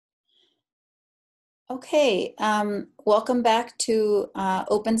Okay, welcome back to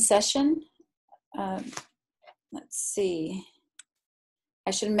open session. Let's see.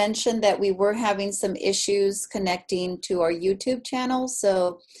 I should mention that we were having some issues connecting to our YouTube channel.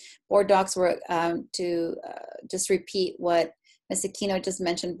 So board docs were, to just repeat what Ms. Aquino just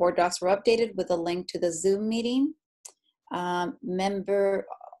mentioned, board docs were updated with a link to the Zoom meeting. We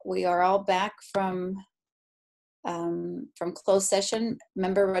are all back from closed session.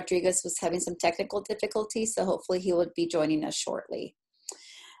 Member Rodriguez was having some technical difficulties, so hopefully he will be joining us shortly.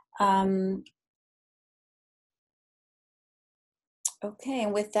 Okay,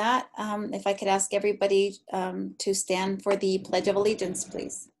 and with that, if I could ask everybody to stand for the Pledge of Allegiance,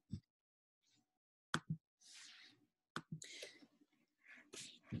 please.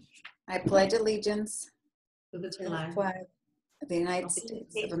 I pledge allegiance to the to the flag flag of the United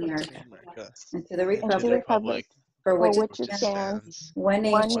States of America America, and to the and to the republic republic for which which it it stands, stands, one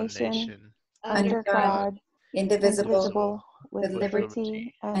one nation, nation, under God, indivisible, with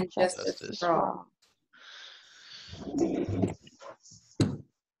liberty and justice for all.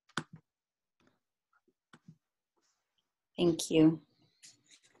 Thank you.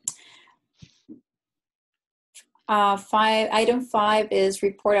 Item 5 is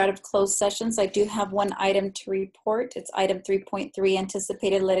report out of closed sessions. I do have one item to report. It's item 3.3,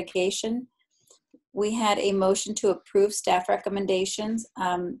 anticipated litigation. We had a motion to approve staff recommendations.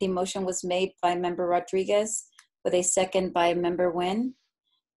 The motion was made by Member Rodriguez with a second by Member Nguyen.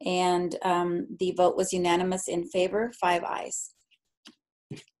 And the vote was unanimous in favor, 5 ayes.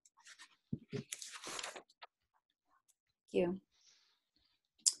 Thank you.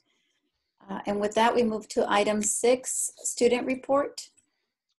 And with that, we move to item 6, student report.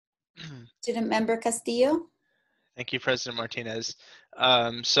 Student member Castillo. Thank you, President Martinez.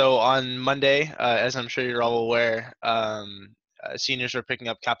 So on Monday, as I'm sure you're all aware, seniors are picking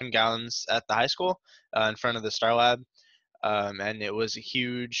up cap and gowns at the high school in front of the Star Lab. And it was a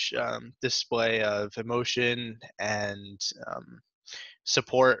huge display of emotion and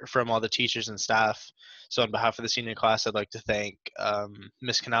support from all the teachers and staff. So on behalf of the senior class, I'd like to thank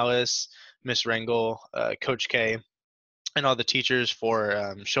Ms. Canales, Ms. Rengel, Coach K, and all the teachers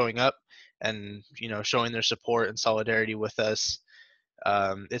for showing up and showing their support and solidarity with us.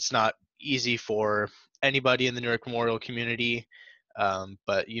 It's not easy for anybody in the Newark Memorial community,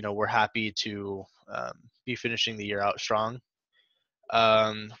 but we're happy to be finishing the year out strong.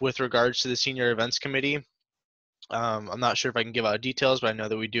 With regards to the senior events committee, I'm not sure if I can give out details, but I know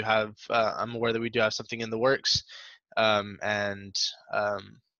that we do have, I'm aware that we do have something in the works, and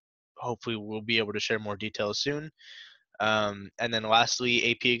hopefully we'll be able to share more details soon. And then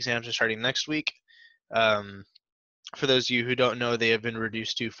lastly, AP exams are starting next week. For those of you who don't know, they have been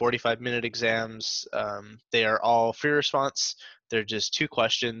reduced to 45-minute exams. They are all free response. They're just 2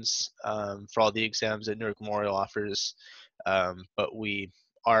 questions for all the exams that Newark Memorial offers. But we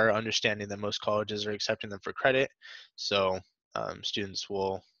are understanding that most colleges are accepting them for credit. So students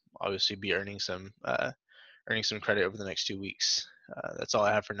will obviously be earning some credit over the next 2 weeks. That's all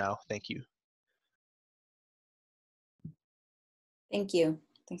I have for now. Thank you. Thank you.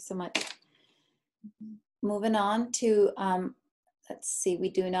 Thanks so much. Moving on to, let's see, we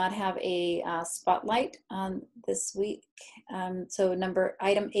do not have a spotlight this week. So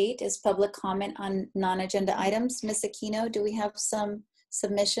item 8 is public comment on non-agenda items. Ms. Aquino, do we have some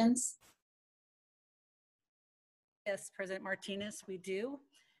submissions? Yes, President Martinez, we do.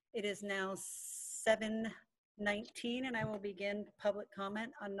 It is now 7:19 and I will begin public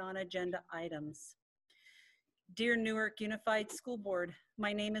comment on non-agenda items. Dear Newark Unified School Board,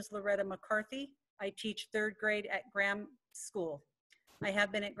 my name is Loretta McCarthy. I teach 3rd grade at Graham School. I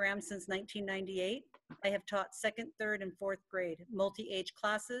have been at Graham since 1998. I have taught 2nd, 3rd, and 4th grade, multi-age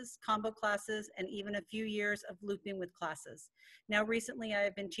classes, combo classes, and even a few years of looping with classes. Now recently I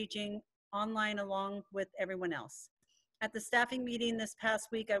have been teaching online along with everyone else. At the staffing meeting this past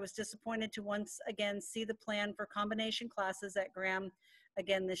week, I was disappointed to once again see the plan for combination classes at Graham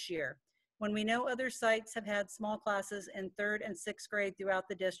again this year, when we know other sites have had small classes in 3rd and 6th grade throughout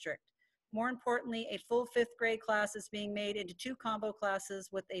the district. More importantly, a full 5th grade class is being made into 2 combo classes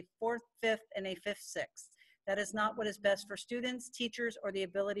with a 4th, 5th, and a 5th, 6th. That is not what is best for students, teachers, or the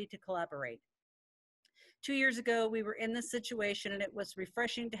ability to collaborate. 2 years ago, we were in this situation and it was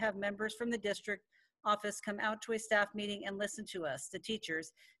refreshing to have members from the district office come out to a staff meeting and listen to us, the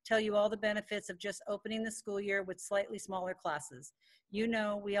teachers, tell you all the benefits of just opening the school year with slightly smaller classes.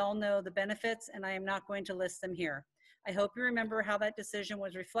 We all know the benefits, and I am not going to list them here. I hope you remember how that decision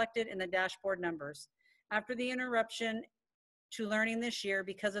was reflected in the dashboard numbers. After the interruption to learning this year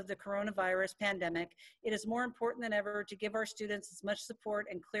because of the coronavirus pandemic, it is more important than ever to give our students as much support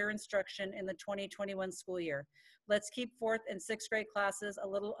and clear instruction in the 2021 school year. Let's keep 4th and 6th grade classes a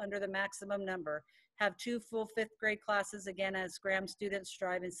little under the maximum number. Have 2 full 5th grade classes again as Graham students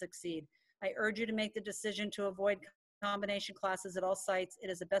strive and succeed. I urge you to make the decision to avoid combination classes at all sites. It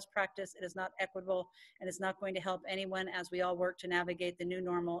is a best practice, it is not equitable, and it's not going to help anyone as we all work to navigate the new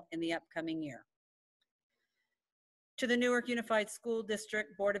normal in the upcoming year. To the Newark Unified School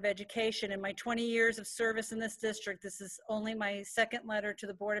District Board of Education, in my 20 years of service in this district, this is only my second letter to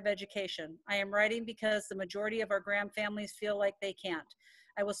the Board of Education. I am writing because the majority of our Graham families feel like they can't.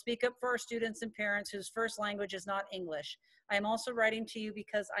 I will speak up for our students and parents whose first language is not English. I am also writing to you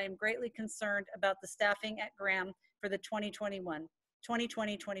because I am greatly concerned about the staffing at Graham for the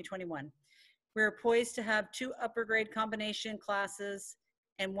 2020-2021. We are poised to have 2 upper grade combination classes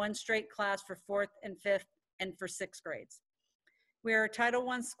and 1 straight class for 4th and 5th and for 6th grades. We are a Title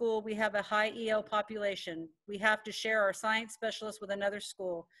I school. We have a high EL population. We have to share our science specialists with another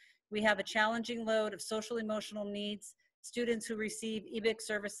school. We have a challenging load of social emotional needs, students who receive EBIC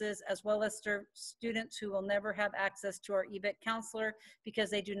services, as well as students who will never have access to our EBIC counselor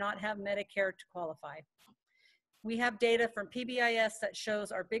because they do not have Medicare to qualify. We have data from PBIS that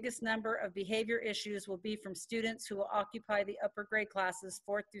shows our biggest number of behavior issues will be from students who will occupy the upper grade classes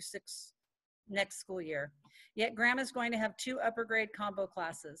 4th through 6th next school year. Yet Graham is going to have 2 upper grade combo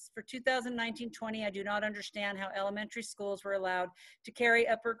classes. For 2019-20, I do not understand how elementary schools were allowed to carry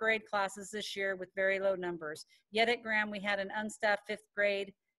upper grade classes this year with very low numbers. Yet at Graham, we had an unstaffed 5th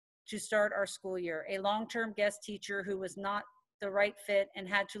grade to start our school year, a long-term guest teacher who was not the right fit and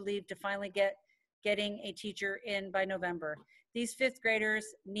had to leave to finally getting a teacher in by November. These 5th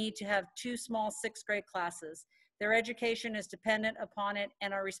graders need to have 2 small 6th grade classes. Their education is dependent upon it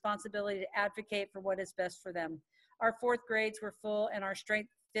and our responsibility to advocate for what is best for them. Our 4th grades were full and our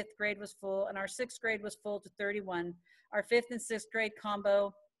strength 5th grade was full and our 6th grade was full to 31. Our 5th and 6th grade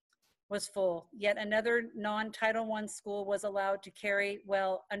combo was full. Yet another non-Title I school was allowed to carry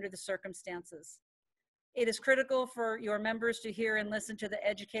well under the circumstances. It is critical for your members to hear and listen to the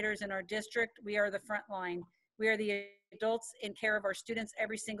educators in our district. We are the front line. We are the adults in care of our students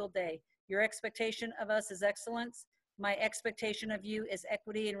every single day. Your expectation of us is excellence. My expectation of you is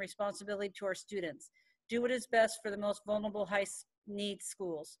equity and responsibility to our students. Do what is best for the most vulnerable high-need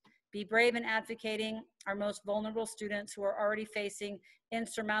schools. Be brave in advocating our most vulnerable students who are already facing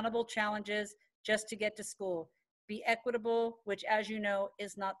insurmountable challenges just to get to school. Be equitable, which, as you know,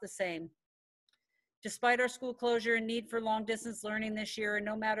 is not the same. Despite our school closure and need for long distance learning this year, and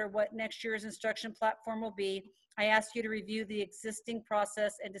no matter what next year's instruction platform will be, I ask you to review the existing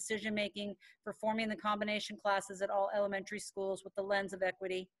process and decision making for forming the combination classes at all elementary schools with the lens of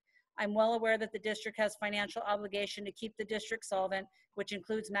equity. I'm well aware that the district has financial obligation to keep the district solvent, which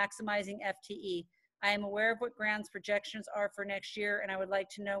includes maximizing FTE. I am aware of what Graham's projections are for next year, and I would like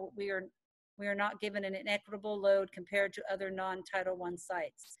to know we are not given an inequitable load compared to other non-Title I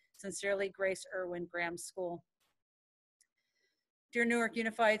sites. Sincerely, Grace Irwin, Graham School. Dear Newark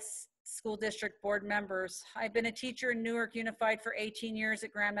Unified School District Board members, I've been a teacher in Newark Unified for 18 years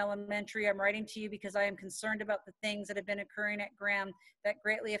at Graham Elementary. I'm writing to you because I am concerned about the things that have been occurring at Graham that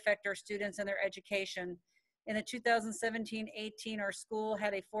greatly affect our students and their education. In the 2017-18, our school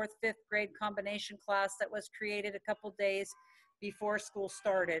had a 4th, 5th grade combination class that was created a couple days before school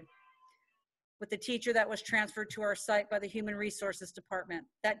started, with a teacher that was transferred to our site by the Human Resources Department.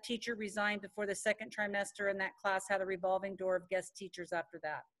 That teacher resigned before the 2nd trimester, and that class had a revolving door of guest teachers after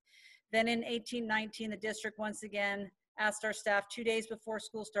that. Then in 18-19, the district once again asked our staff 2 days before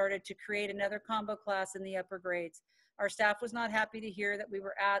school started to create another combo class in the upper grades. Our staff was not happy to hear that we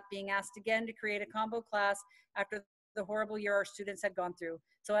were being asked again to create a combo class after the horrible year our students had gone through.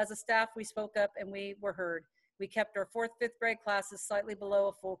 So as a staff, we spoke up and we were heard. We kept our 4th, 5th grade classes slightly below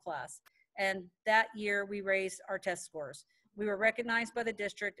a full class. And that year we raised our test scores. We were recognized by the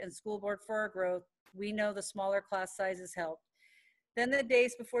district and school board for our growth. We know the smaller class sizes helped. Then the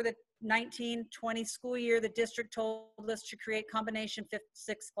days before the 19-20 school year, the district told us to create combination 5th,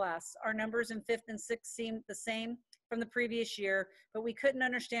 6th class. Our numbers in 5th and 6th seemed the same from the previous year, but we couldn't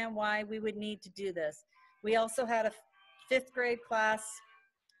understand why we would need to do this. We also had a 5th grade class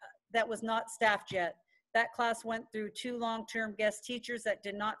that was not staffed yet. That class went through 2 long-term guest teachers that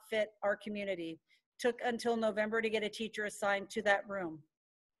did not fit our community. Took until November to get a teacher assigned to that room.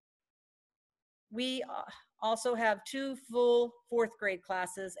 We also have 2 full 4th grade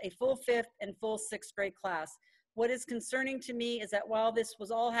classes, a full 5th and full 6th grade class. What is concerning to me is that while this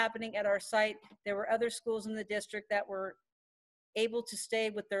was all happening at our site, there were other schools in the district that were able to stay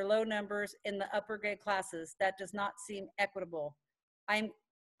with their low numbers in the upper grade classes. That does not seem equitable. I'm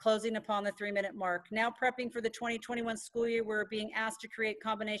closing upon the 3-minute mark. Now prepping for the 2021 school year, we're being asked to create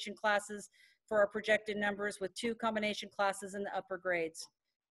combination classes for our projected numbers with 2 combination classes in the upper grades.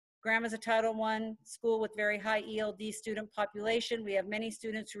 Graham is a Title I school with very high ELD student population. We have many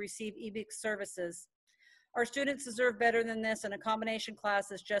students who receive EBIC services. Our students deserve better than this, and a combination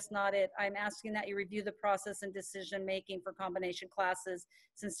class is just not it. I'm asking that you review the process and decision-making for combination classes.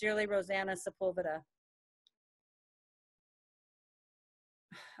 Sincerely, Rosanna Sepulveda.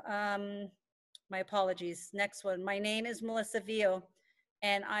 My apologies. Next one. My name is Melissa Vio,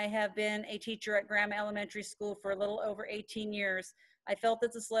 and I have been a teacher at Graham Elementary School for a little over 18 years. I felt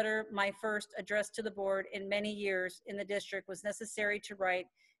that this letter, my first addressed to the board in many years in the district, was necessary to write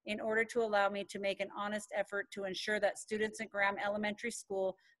in order to allow me to make an honest effort to ensure that students at Graham Elementary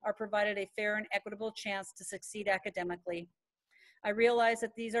School are provided a fair and equitable chance to succeed academically. I realize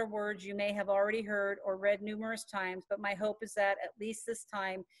that these are words you may have already heard or read numerous times, but my hope is that at least this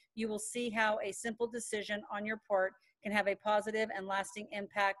time you will see how a simple decision on your part can have a positive and lasting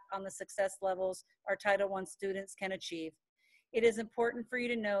impact on the success levels our Title I students can achieve. It is important for you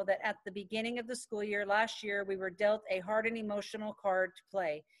to know that at the beginning of the school year last year, we were dealt a hard and emotional card to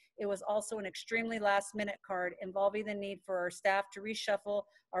play. It was also an extremely last-minute card involving the need for our staff to reshuffle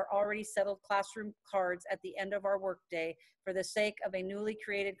our already settled classroom cards at the end of our workday for the sake of a newly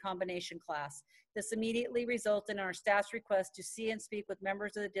created combination class. This immediately resulted in our staff's request to see and speak with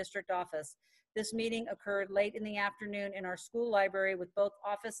members of the district office. This meeting occurred late in the afternoon in our school library with both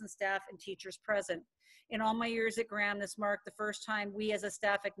office and staff and teachers present. In all my years at Graham, this marked the first time we as a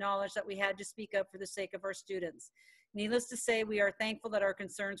staff acknowledged that we had to speak up for the sake of our students. Needless to say, we are thankful that our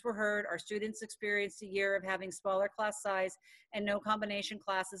concerns were heard. Our students experienced a year of having smaller class size and no combination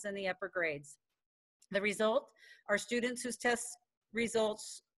classes in the upper grades. The result, our students whose test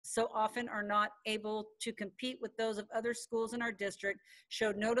results so often are not able to compete with those of other schools in our district,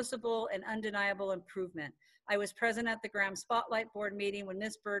 showed noticeable and undeniable improvement. I was present at the Graham Spotlight Board meeting when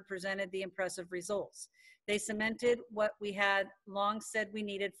Ms. Bird presented the impressive results. They cemented what we had long said we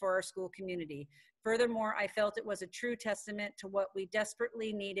needed for our school community. Furthermore, I felt it was a true testament to what we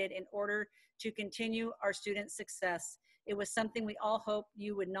desperately needed in order to continue our student success. It was something we all hope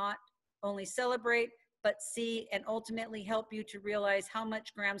you would not only celebrate, but see and ultimately help you to realize how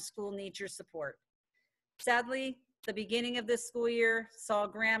much Graham School needs your support. Sadly, the beginning of this school year saw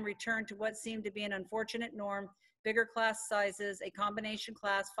Graham return to what seemed to be an unfortunate norm: bigger class sizes, a combination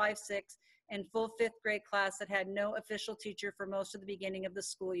class 5-6, and full 5th grade class that had no official teacher for most of the beginning of the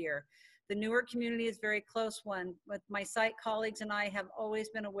school year. The Newark community is a very close one. With my site colleagues and I have always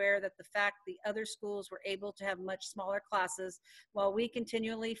been aware that the fact the other schools were able to have much smaller classes, while we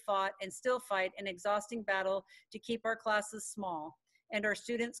continually fought and still fight an exhausting battle to keep our classes small and our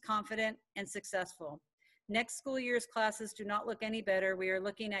students confident and successful. Next school year's classes do not look any better. We are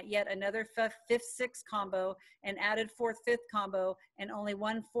looking at yet another 5th, 6th combo, an added 4th, 5th combo, and only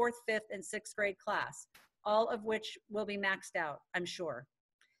one 4th, 5th, and 6th grade class, all of which will be maxed out, I'm sure.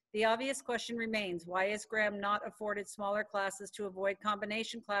 The obvious question remains, why is Graham not afforded smaller classes to avoid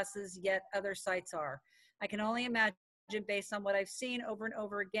combination classes, yet other sites are? I can only imagine, based on what I've seen over and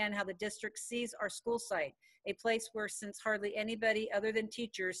over again, how the district sees our school site, a place where, since hardly anybody other than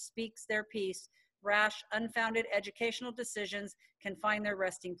teachers speaks their piece, rash, unfounded educational decisions can find their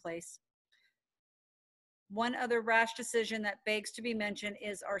resting place. One other rash decision that begs to be mentioned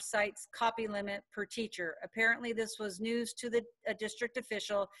is our site's copy limit per teacher. Apparently this was news to the district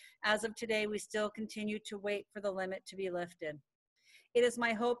official. As of today, we still continue to wait for the limit to be lifted. It is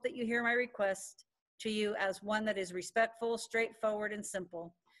my hope that you hear my request to you as one that is respectful, straightforward, and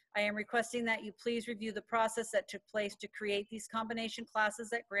simple. I am requesting that you please review the process that took place to create these combination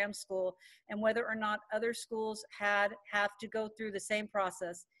classes at Graham School and whether or not other schools have to go through the same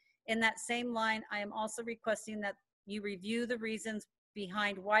process. In that same line, I am also requesting that you review the reasons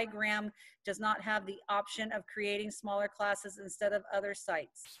behind why Graham does not have the option of creating smaller classes instead of other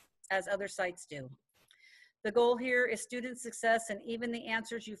sites, as other sites do. The goal here is student success, and even the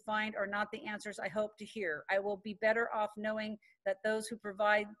answers you find are not the answers I hope to hear. I will be better off knowing that those who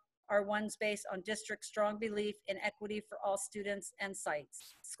provide are ones based on district strong belief in equity for all students and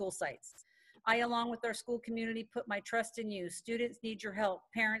sites, school sites. I, along with our school community, put my trust in you. Students need your help.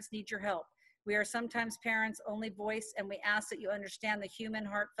 Parents need your help. We are sometimes parents' only voice, and we ask that you understand the human,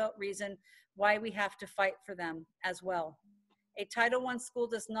 heartfelt reason why we have to fight for them as well. A Title I school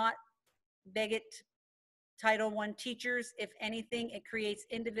does not beget Title I teachers. If anything, it creates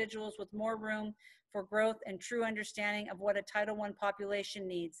individuals with more room for growth and true understanding of what a Title I population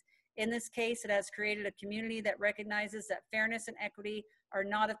needs. In this case, it has created a community that recognizes that fairness and equity are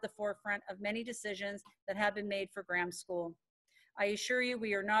not at the forefront of many decisions that have been made for Graham School. I assure you,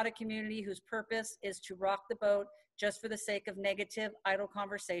 we are not a community whose purpose is to rock the boat just for the sake of negative, idle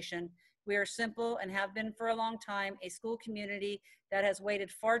conversation. We are simple and have been for a long time a school community that has waited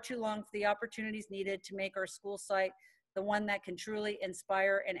far too long for the opportunities needed to make our school site the one that can truly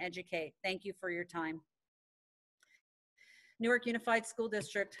inspire and educate. Thank you for your time. Newark Unified School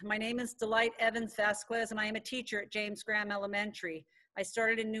District. My name is Delight Evans Vasquez, and I am a teacher at James Graham Elementary. I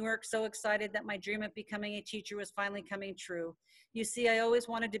started in Newark so excited that my dream of becoming a teacher was finally coming true. You see, I always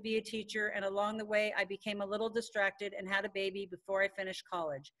wanted to be a teacher, and along the way, I became a little distracted and had a baby before I finished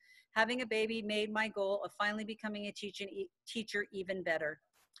college. Having a baby made my goal of finally becoming a teacher even better.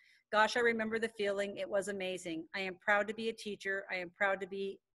 Gosh, I remember the feeling. It was amazing. I am proud to be a teacher. I am proud to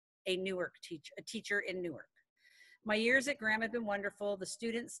be a teacher in Newark. My years at Graham have been wonderful. The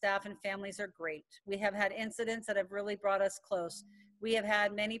students, staff, and families are great. We have had incidents that have really brought us close. We have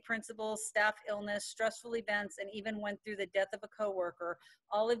had many principals, staff illness, stressful events, and even went through the death of a coworker.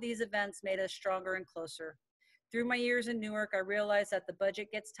 All of these events made us stronger and closer. Through my years in Newark, I realized that the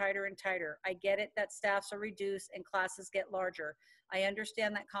budget gets tighter and tighter. I get it that staffs are reduced and classes get larger. I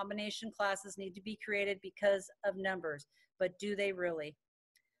understand that combination classes need to be created because of numbers, but do they really?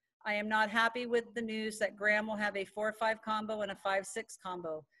 I am not happy with the news that Graham will have a 4-5 combo and a 5-6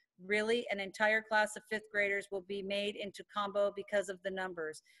 combo. Really, an entire class of 5th graders will be made into combo because of the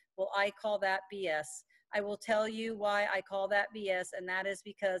numbers. Well, I call that BS. I will tell you why I call that BS, and that is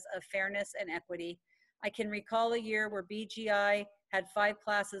because of fairness and equity. I can recall a year where BGI had 5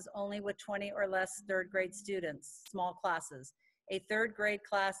 classes only with 20 or less 3rd grade students, small classes. A 3rd grade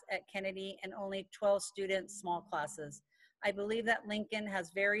class at Kennedy and only 12 students, small classes. I believe that Lincoln has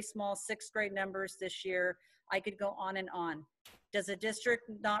very small 6th grade numbers this year. I could go on and on. Does a district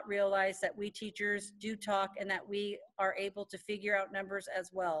not realize that we teachers do talk and that we are able to figure out numbers as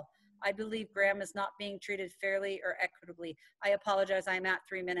well? I believe Graham is not being treated fairly or equitably. I apologize, I'm at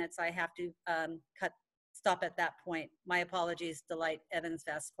 3 minutes. I have to stop at that point. My apologies, Delight Evans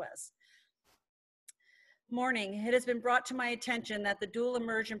Vasquez. Morning. It has been brought to my attention that the dual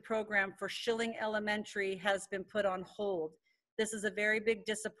immersion program for Schilling Elementary has been put on hold. This is a very big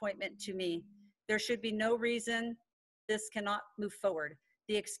disappointment to me. There should be no reason this cannot move forward.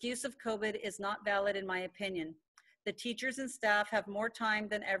 The excuse of COVID is not valid in my opinion. The teachers and staff have more time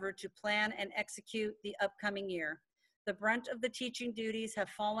than ever to plan and execute the upcoming year. The brunt of the teaching duties have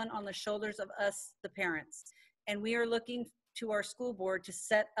fallen on the shoulders of us, the parents, and we are looking to our school board to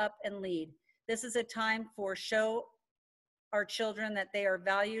set up and lead. This is a time for show our children that they are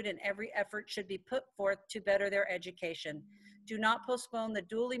valued and every effort should be put forth to better their education. Do not postpone the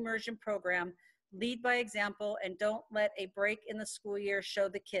dual immersion program. Lead by example and don't let a break in the school year show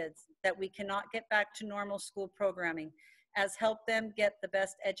the kids that we cannot get back to normal school programming, as help them get the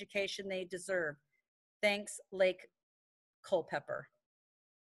best education they deserve. Thanks, Lake Culpeper.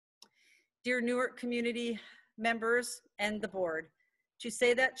 Dear Newark community members and the board, to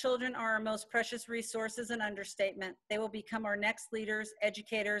say that children are our most precious resource is an understatement. They will become our next leaders,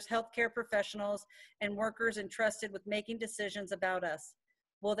 educators, healthcare professionals, and workers entrusted with making decisions about us.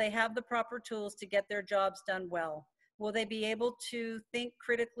 Will they have the proper tools to get their jobs done well? Will they be able to think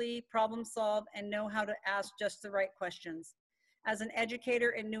critically, problem solve, and know how to ask just the right questions? As an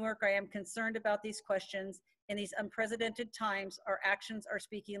educator in Newark, I am concerned about these questions. In these unprecedented times, our actions are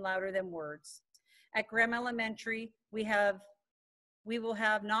speaking louder than words. At Graham Elementary, we will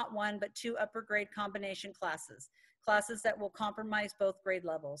have not 1, but 2 upper grade combination classes that will compromise both grade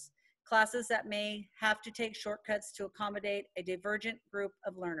levels, classes that may have to take shortcuts to accommodate a divergent group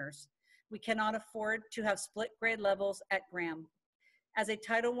of learners. We cannot afford to have split grade levels at Graham. As a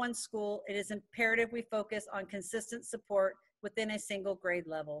Title I school, it is imperative we focus on consistent support within a single grade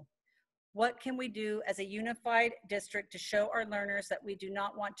level. What can we do as a unified district to show our learners that we do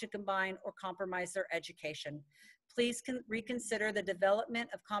not want to combine or compromise their education? Please reconsider the development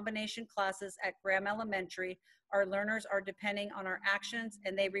of combination classes at Graham Elementary. Our learners are depending on our actions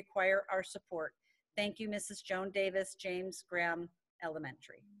and they require our support. Thank you, Mrs. Joan Davis, James Graham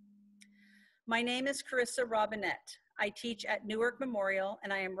Elementary. My name is Carissa Robinette. I teach at Newark Memorial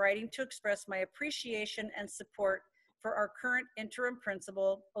and I am writing to express my appreciation and support for our current interim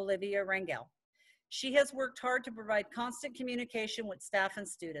principal, Olivia Rangel. She has worked hard to provide constant communication with staff and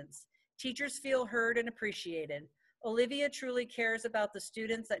students. Teachers feel heard and appreciated. Olivia truly cares about the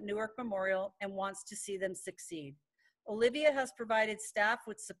students at Newark Memorial and wants to see them succeed. Olivia has provided staff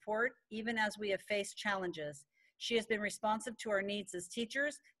with support even as we have faced challenges. She has been responsive to our needs as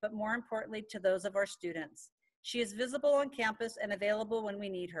teachers, but more importantly to those of our students. She is visible on campus and available when we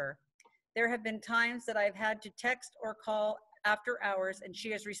need her. There have been times that I've had to text or call after hours, and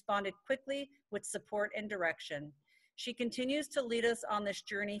she has responded quickly with support and direction. She continues to lead us on this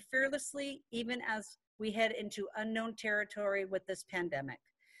journey fearlessly, even as we head into unknown territory with this pandemic.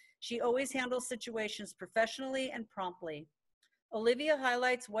 She always handles situations professionally and promptly. Olivia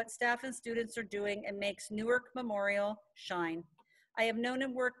highlights what staff and students are doing and makes Newark Memorial shine. I have known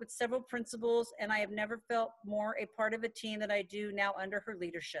and worked with several principals, and I have never felt more a part of a team than I do now under her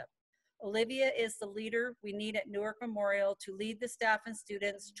leadership. Olivia is the leader we need at Newark Memorial to lead the staff and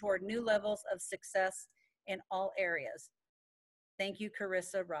students toward new levels of success in all areas. Thank you,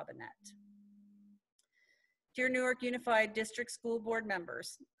 Carissa Robinette. Dear Newark Unified District School Board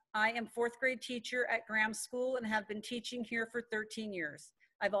members, I am fourth grade teacher at Graham School and have been teaching here for 13 years.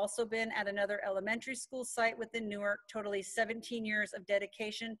 I've also been at another elementary school site within Newark, totally 17 years of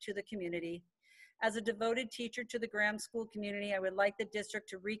dedication to the community. As a devoted teacher to the Graham School community, I would like the district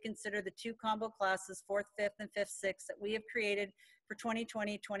to reconsider the 2 combo classes, 4th, 5th, and 5th, 6th that we have created for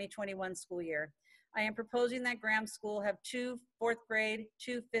 2020-2021 school year. I am proposing that Graham School have 2 4th grade,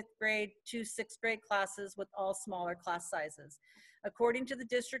 2 5th grade, 2 6th grade classes with all smaller class sizes. According to the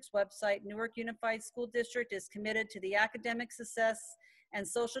district's website, Newark Unified School District is committed to the academic success and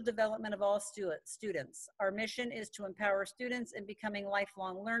social development of all students. Our mission is to empower students in becoming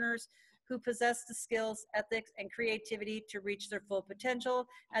lifelong learners who possess the skills, ethics, and creativity to reach their full potential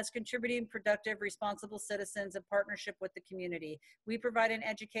as contributing, productive, responsible citizens in partnership with the community. We provide an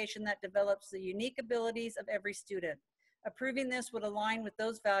education that develops the unique abilities of every student. Approving this would align with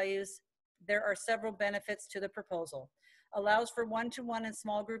those values. There are several benefits to the proposal. Allows for one-to-one and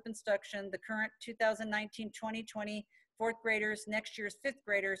small group instruction. The current 2019-2020 4th graders, next year's 5th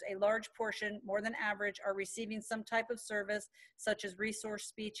graders, a large portion, more than average, are receiving some type of service such as resource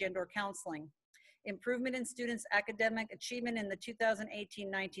speech and/or counseling. Improvement in students' academic achievement in the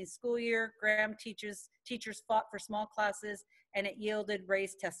 2018-19 school year. Graham teachers fought for small classes and it yielded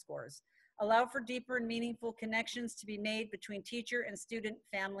raised test scores. Allow for deeper and meaningful connections to be made between teacher and student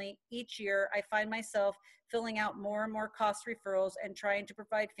family. Each year, I find myself filling out more and more cost referrals and trying to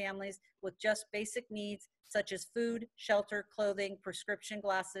provide families with just basic needs such as food, shelter, clothing, prescription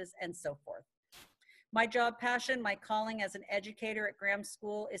glasses, and so forth. My job passion, my calling as an educator at Graham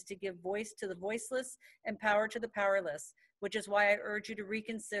School is to give voice to the voiceless and power to the powerless, which is why I urge you to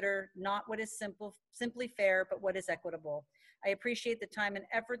reconsider not what is simply fair, but what is equitable. I appreciate the time and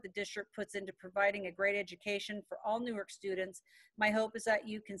effort the district puts into providing a great education for all Newark students. My hope is that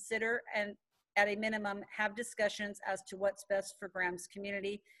you consider and at a minimum have discussions as to what's best for Graham's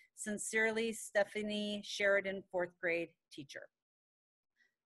community. Sincerely, Stephanie Sheridan, 4th grade teacher.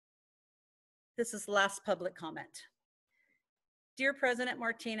 This is last public comment. Dear President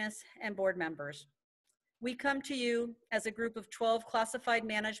Martinez and board members, we come to you as a group of 12 classified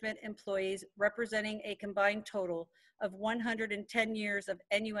management employees representing a combined total of 110 years of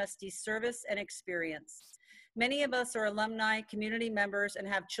NUSD service and experience. Many of us are alumni, community members, and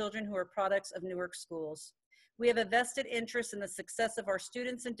have children who are products of Newark schools. We have a vested interest in the success of our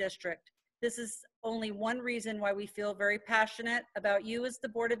students and district. This is only one reason why we feel very passionate about you as the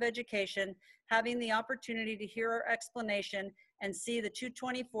Board of Education, having the opportunity to hear our explanation and see the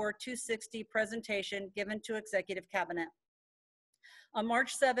 224-260 presentation given to Executive Cabinet. On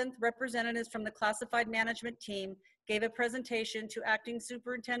March 7th, representatives from the classified management team gave a presentation to Acting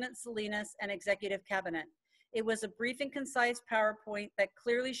Superintendent Salinas and Executive Cabinet. It was a brief and concise PowerPoint that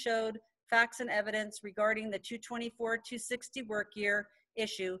clearly showed facts and evidence regarding the 224-260 work year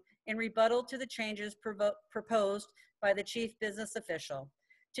issue in rebuttal to the changes proposed by the chief business official.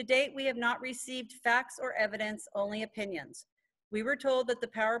 To date, we have not received facts or evidence, only opinions. We were told that the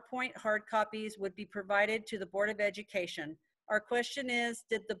PowerPoint hard copies would be provided to the Board of Education. Our question is,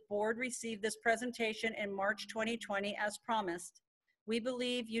 did the board receive this presentation in March 2020 as promised? We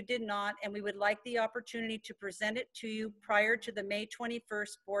believe you did not, and we would like the opportunity to present it to you prior to the May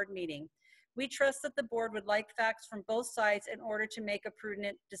 21st board meeting. We trust that the board would like facts from both sides in order to make a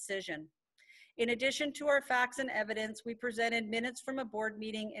prudent decision. In addition to our facts and evidence, we presented minutes from a board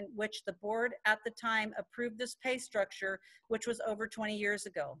meeting in which the board at the time approved this pay structure, which was over 20 years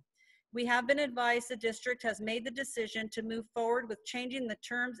ago. We have been advised the district has made the decision to move forward with changing the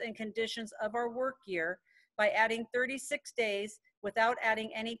terms and conditions of our work year by adding 36 days without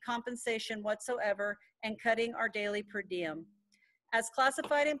adding any compensation whatsoever and cutting our daily per diem. As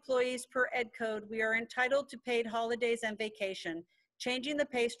classified employees per Ed Code, we are entitled to paid holidays and vacation. Changing the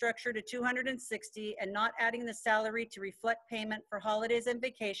pay structure to 260 and not adding the salary to reflect payment for holidays and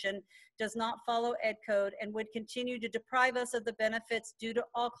vacation does not follow Ed Code and would continue to deprive us of the benefits due to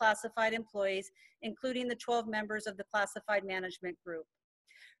all classified employees, including the 12 members of the classified management group.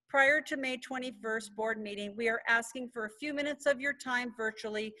 Prior to May 21st board meeting, we are asking for a few minutes of your time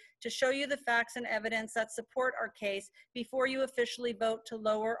virtually to show you the facts and evidence that support our case before you officially vote to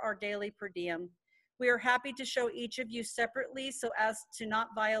lower our daily per diem. We are happy to show each of you separately so as to not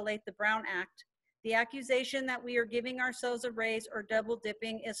violate the Brown Act. The accusation that we are giving ourselves a raise or double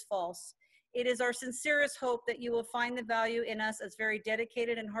dipping is false. It is our sincerest hope that you will find the value in us as very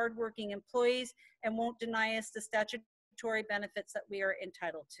dedicated and hardworking employees and won't deny us the statutory benefits that we are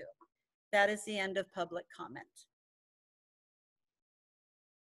entitled to. That is the end of public comment.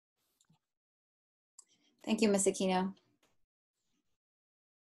 Thank you, Ms. Aquino.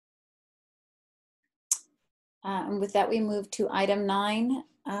 And with that, we move to item 9,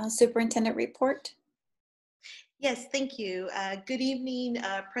 Superintendent Report. Yes, thank you. Good evening,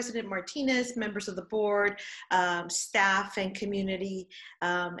 President Martinez, members of the board, staff, and community.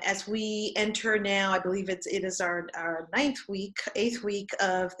 As we enter now, I believe it is our 8th week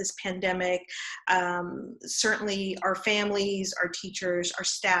of this pandemic. Certainly, our families, our teachers, our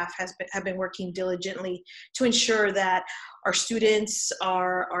staff have been working diligently to ensure that our students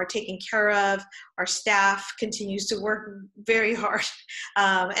are taken care of. Our staff continues to work very hard.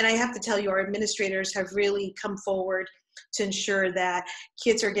 And I have to tell you, our administrators have really come forward to ensure that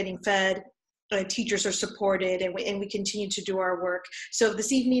kids are getting fed, teachers are supported, and we continue to do our work. So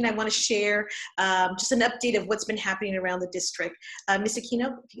this evening, I want to share just an update of what's been happening around the district. Ms.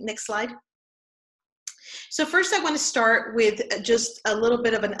 Aquino, next slide. So first I want to start with just a little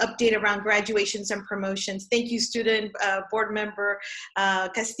bit of an update around graduations and promotions. Thank you, student board member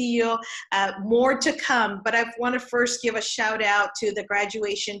Castillo. More to come, but I want to first give a shout out to the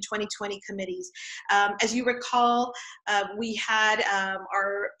graduation 2020 committees. As you recall, we had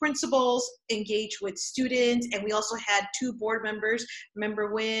our principals engage with students, and we also had 2 board members, Member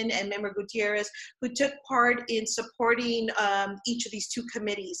Nguyen and Member Gutierrez, who took part in supporting each of these 2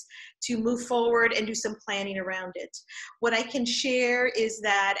 committees to move forward and do some planning around it. What I can share is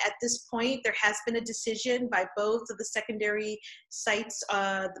that at this point, there has been a decision by both of the secondary sites,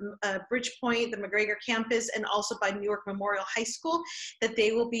 Bridgepoint, the McGregor campus, and also by Newark Memorial High School, that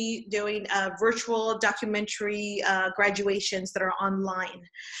they will be doing virtual documentary graduations that are online.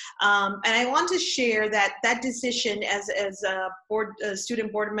 And I want to share that that decision, as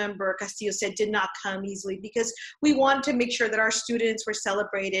student board member Castillo said, did not come easily, because we wanted to make sure that our students were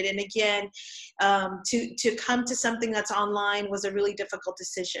celebrated. And again, to come to something that's online was a really difficult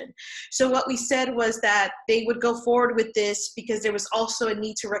decision. So what we said was that they would go forward with this because there was also a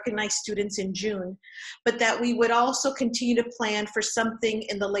need to recognize students in June, but that we would also continue to plan for something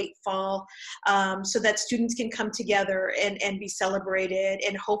in the late fall so that students can come together and be celebrated.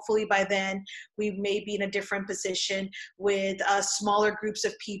 And hopefully by then we may be in a different position with smaller groups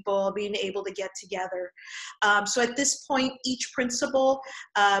of people being able to get together. So at this point, each principal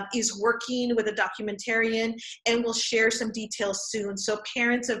is working with a documentarian, and we'll share some details soon. So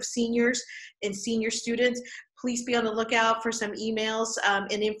parents of seniors and senior students, please be on the lookout for some emails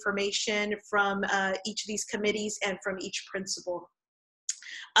and information from each of these committees and from each principal.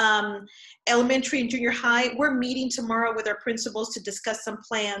 Elementary and junior high, we're meeting tomorrow with our principals to discuss some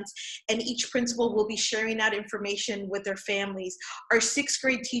plans, and each principal will be sharing out information with their families. Our 6th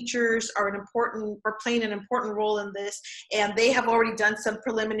grade teachers are playing an important role in this, and they have already done some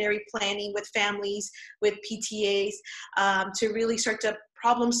preliminary planning with families, with PTAs, to really start to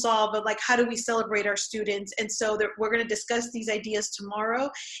problem solve of like, how do we celebrate our students? And so we're going to discuss these ideas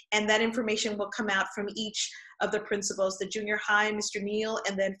tomorrow, and that information will come out from each of the principals, the junior high, Mr. Neal,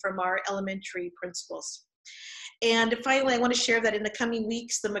 and then from our elementary principals. And finally, I want to share that in the coming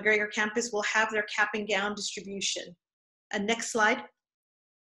weeks, the McGregor campus will have their cap and gown distribution. Next slide.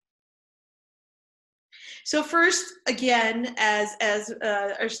 So first, again, as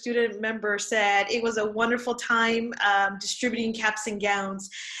our student member said, it was a wonderful time distributing caps and gowns,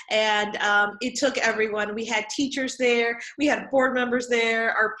 and it took everyone. We had teachers there, we had board members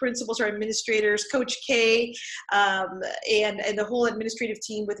there, our principals, our administrators, Coach K, and the whole administrative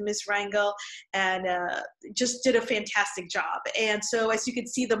team with Ms. Rangel, and just did a fantastic job. And so as you can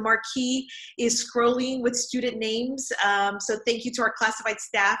see, the marquee is scrolling with student names. So thank you to our classified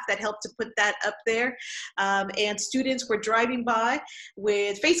staff that helped to put that up there. And students were driving by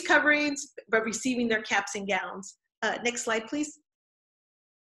with face coverings, but receiving their caps and gowns. Next slide, please.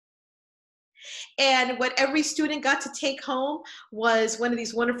 And what every student got to take home was one of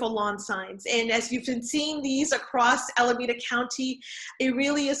these wonderful lawn signs. And as you've been seeing these across Alameda County, it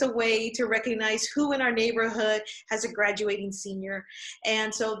really is a way to recognize who in our neighborhood has a graduating senior.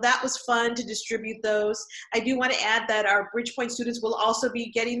 And so that was fun to distribute those. I do want to add that our Bridgepoint students will also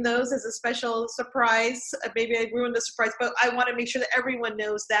be getting those as a special surprise. Maybe I ruined the surprise, but I want to make sure that everyone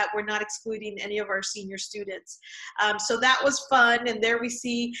knows that we're not excluding any of our senior students. So that was fun. And there we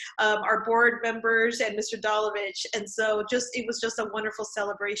see our board members and Mr. Dolovich. And so it was just a wonderful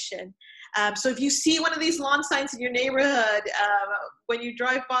celebration. So if you see one of these lawn signs in your neighborhood, when you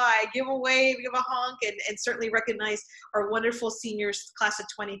drive by, give a wave, give a honk, and certainly recognize our wonderful seniors, class of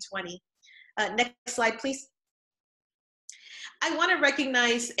 2020. Next slide, please. I want to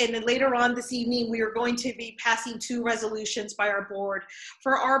recognize, and then later on this evening, we are going to be passing 2 resolutions by our board.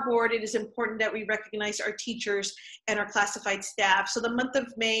 For our board, it is important that we recognize our teachers and our classified staff. So the month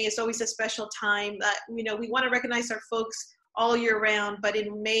of May is always a special time. We want to recognize our folks all year round, but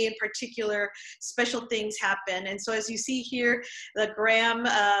in May in particular, special things happen. And so as you see here, the Graham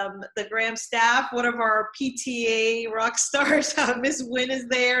staff, one of our PTA rock stars, Ms. Wynn is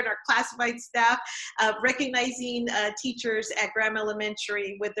there, and our classified staff, recognizing teachers at Graham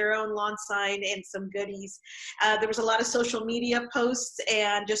Elementary with their own lawn sign and some goodies. There was a lot of social media posts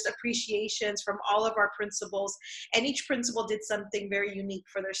and just appreciations from all of our principals, and each principal did something very unique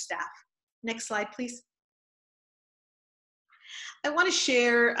for their staff. Next slide, please. I want to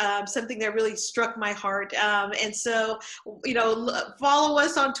share something that really struck my heart. And so, follow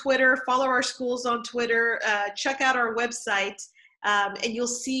us on Twitter, follow our schools on Twitter, check out our website, and you'll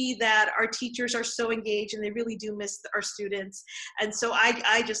see that our teachers are so engaged and they really do miss our students. And so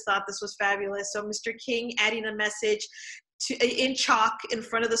I just thought this was fabulous. So Mr. King adding a message in chalk in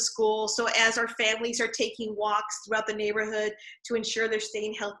front of the school. So as our families are taking walks throughout the neighborhood to ensure they're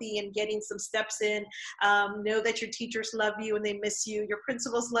staying healthy and getting some steps in, know that your teachers love you and they miss you. Your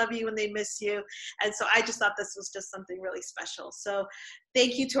principals love you and they miss you. And so I just thought this was just something really special. So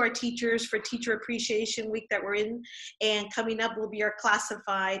thank you to our teachers for Teacher Appreciation Week that we're in. And coming up will be our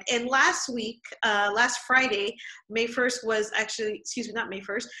classified. And last week, last Friday, May 1st was actually, excuse me, not May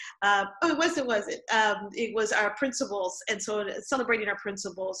 1st. It was our principals. And so celebrating our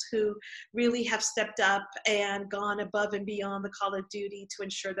principals who really have stepped up and gone above and beyond the call of duty to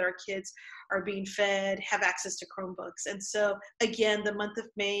ensure that our kids are being fed, have access to Chromebooks. And so again, the month of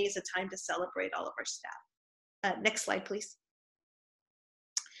May is a time to celebrate all of our staff. Next slide, please.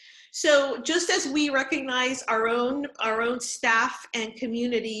 So just as we recognize our own staff and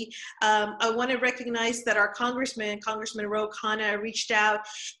community, I want to recognize that our Congressman Ro Khanna, reached out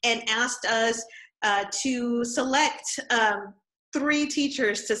and asked us to select 3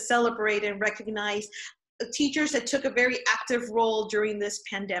 teachers to celebrate and recognize teachers that took a very active role during this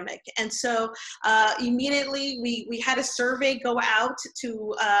pandemic. And so immediately we had a survey go out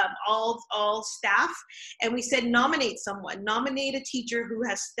to all staff, and we said nominate someone, nominate a teacher who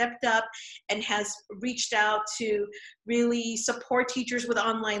has stepped up and has reached out to really support teachers with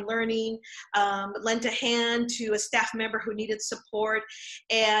online learning, lent a hand to a staff member who needed support.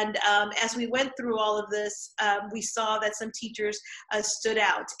 And as we went through all of this, we saw that some teachers stood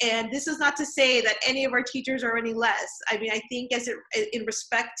out. And this is not to say that any of our teachers are any less. I mean, I think in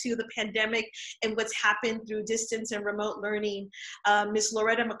respect to the pandemic and what's happened through distance and remote learning, Ms.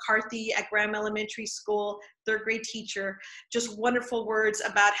 Loretta McCarthy at Graham Elementary School, 3rd grade teacher, just wonderful words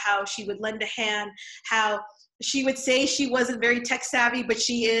about how she would lend a hand, how she would say she wasn't very tech savvy, but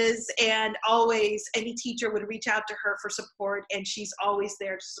she is, and always any teacher would reach out to her for support, and she's always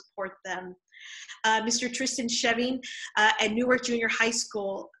there to support them. Mr. Tristan Sheving at Newark Junior High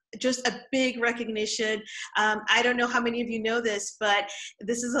School, just a big recognition. I don't know how many of you know this, but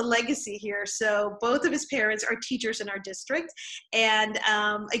this is a legacy here. So both of his parents are teachers in our district. And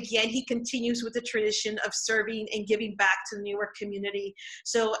again, he continues with the tradition of serving and giving back to the Newark community.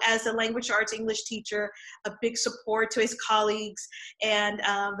 So as a language arts English teacher, a big support to his colleagues, and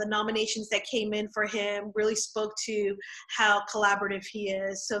the nominations that came in for him really spoke to how collaborative he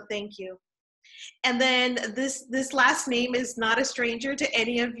is. So thank you. And then this last name is not a stranger to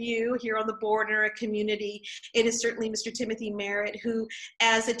any of you here on the board or a community. It is certainly Mr. Timothy Merritt, who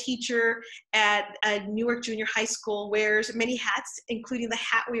as a teacher at Newark Junior High School wears many hats, including the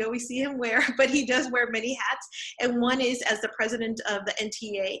hat we always see him wear, but he does wear many hats. And one is as the president of the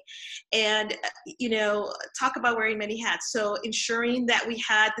NTA. And, talk about wearing many hats. So ensuring that we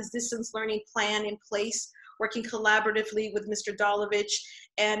had this distance learning plan in place, working collaboratively with Mr. Dolovich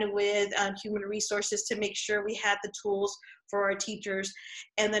and with Human Resources to make sure we had the tools for our teachers,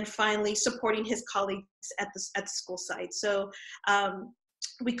 and then finally supporting his colleagues at the school site. So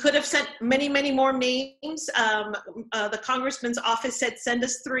We could have sent many, many more names. The congressman's office said, send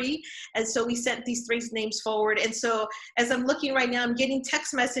us 3. And so we sent these 3 names forward. And so as I'm looking right now, I'm getting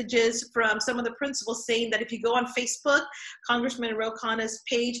text messages from some of the principals saying that if you go on Facebook, Congressman Ro Khanna's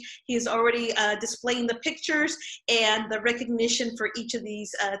page, he is already displaying the pictures and the recognition for each of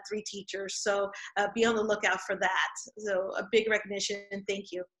these 3 teachers. So be on the lookout for that. So a big recognition, and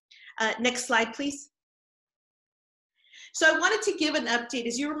thank you. Next slide, please. So I wanted to give an update.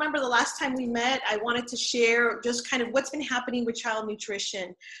 As you remember the last time we met, I wanted to share just kind of what's been happening with child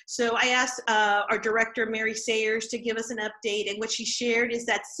nutrition. So I asked our director, Mary Sayers, to give us an update. And what she shared is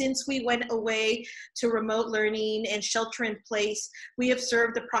that since we went away to remote learning and shelter in place, we have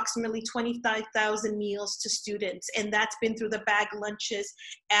served approximately 25,000 meals to students. And that's been through the bag lunches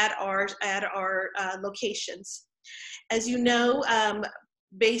at our locations. As you know,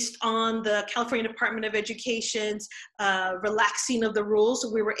 based on the California Department of Education's relaxing of the rules,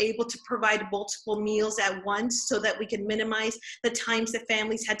 we were able to provide multiple meals at once so that we can minimize the times that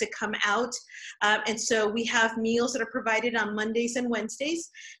families had to come out. And so we have meals that are provided on Mondays and Wednesdays,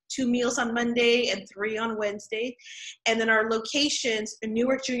 2 meals on Monday and 3 on Wednesday. And then our locations,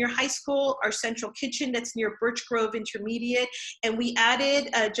 Newark Junior High School, our central kitchen that's near Birch Grove Intermediate, and we added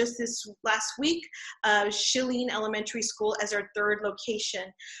just this last week, Schilling Elementary School as our 3rd location.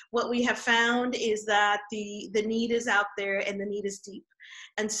 What we have found is that the need is out there and the need is deep.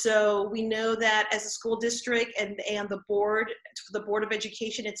 And so we know that as a school district and the board of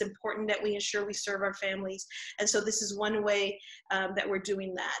education, it's important that we ensure we serve our families. And so this is one way that we're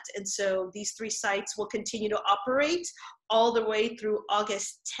doing that. And so these 3 sites will continue to operate all the way through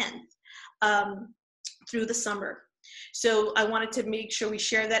August 10th, through the summer. So I wanted to make sure we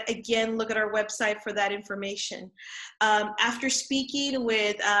share that. Again, look at our website for that information. After speaking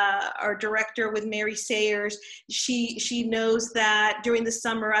with our director, with Mary Sayers, she knows that during the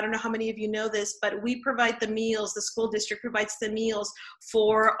summer, I don't know how many of you know this, but we provide the meals, the school district provides the meals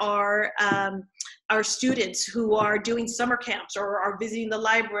for our students who are doing summer camps or are visiting the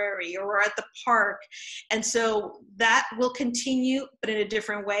library or are at the park. And so that will continue, but in a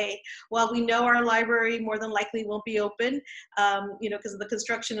different way. While we know our library more than likely won't be open, because of the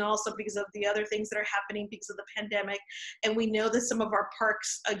construction and also because of the other things that are happening because of the pandemic. And we know that some of our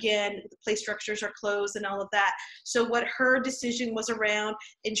parks, again, the play structures are closed and all of that. So what her decision was around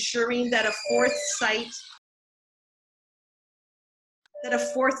ensuring that a 4th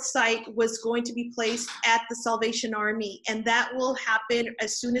site was going to be placed at the Salvation Army. And that will happen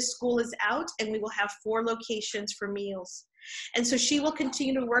as soon as school is out, and we will have 4 locations for meals. And so she will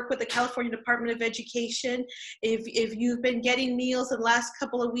continue to work with the California Department of Education. If you've been getting meals in the last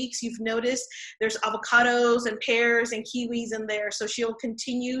couple of weeks, you've noticed there's avocados and pears and kiwis in there. So she'll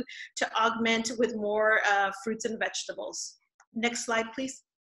continue to augment with more fruits and vegetables. Next slide, please.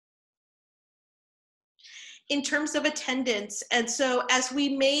 In terms of attendance, and so as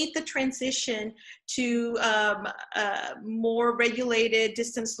we made the transition to more regulated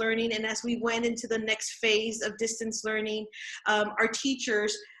distance learning, and as we went into the next phase of distance learning, our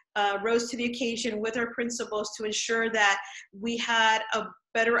teachers rose to the occasion with our principals to ensure that we had a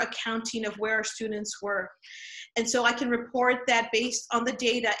better accounting of where our students were. And so I can report that based on the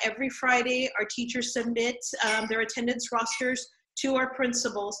data, every Friday our teachers submit their attendance rosters to our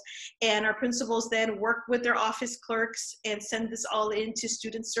principals, and our principals then work with their office clerks and send this all into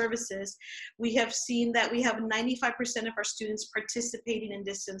student services. We have seen that we have 95% of our students participating in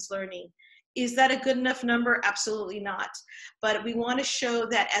distance learning. Is that a good enough number? Absolutely not. But we want to show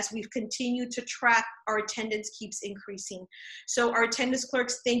that as we've continued to track, our attendance keeps increasing. So our attendance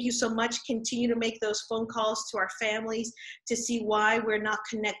clerks, thank you so much. Continue to make those phone calls to our families to see why we're not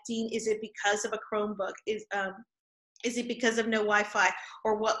connecting. Is it because of a Chromebook? Is it because of no Wi-Fi,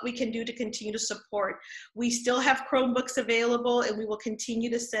 or what we can do to continue to support? We still have Chromebooks available, and we will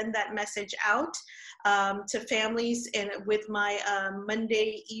continue to send that message out to families and with my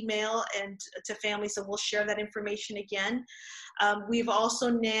Monday email and to families, and we'll share that information again. We've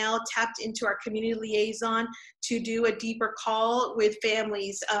also now tapped into our community liaison to do a deeper call with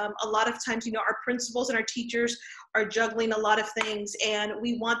families. A lot of times, our principals and our teachers are juggling a lot of things, and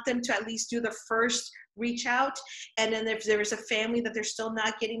we want them to at least do the first reach out. And then if there's a family that they're still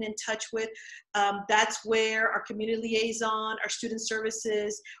not getting in touch with, that's where our community liaison, our student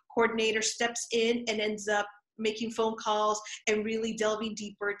services coordinator steps in and ends up making phone calls and really delving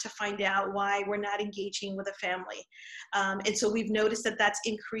deeper to find out why we're not engaging with a family. And so we've noticed that that's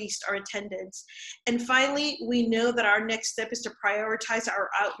increased our attendance. And finally, we know that our next step is to prioritize our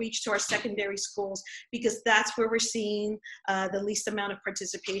outreach to our secondary schools, because that's where we're seeing the least amount of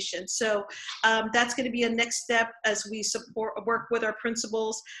participation. So that's going to be a next step as we work with our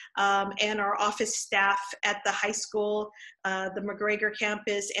principals and our office staff at the high school, the McGregor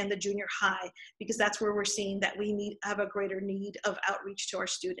campus, and the junior high, because that's where we're seeing that we have a greater need of outreach to our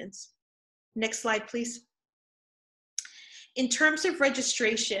students. Next slide, please. In terms of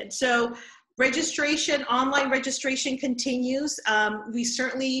registration, so registration, online registration continues. We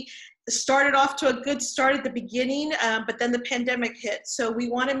certainly started off to a good start at the beginning, but then the pandemic hit. So we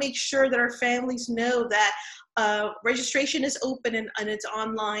want to make sure that our families know that registration is open and it's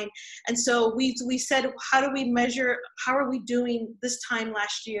online. And so we said, how do we measure, how are we doing this time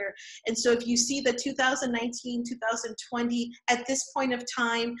last year? And so if you see the 2019, 2020, at this point of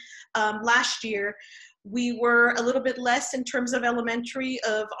time last year, we were a little bit less in terms of elementary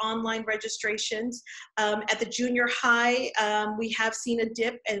of online registrations. At the junior high, we have seen a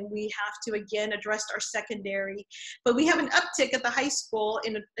dip, and we have to again address our secondary. But we have an uptick at the high school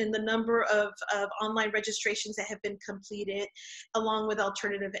in the number of online registrations that have been completed, along with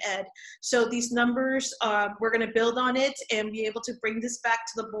alternative ed. So these numbers, we're going to build on it and be able to bring this back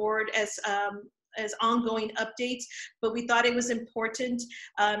to the board as ongoing updates, but we thought it was important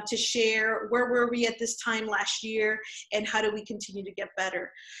to share where were we at this time last year and how do we continue to get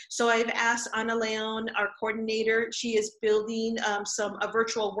better. So I've asked Ana Leon, our coordinator, she is building a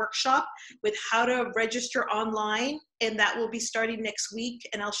virtual workshop with how to register online, and that will be starting next week,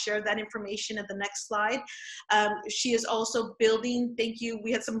 and I'll share that information at the next slide. She is also building, thank you,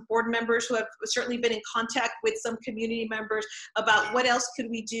 we had some board members who have certainly been in contact with some community members about what else could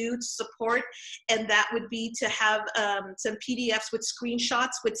we do to support, and that would be to have some PDFs with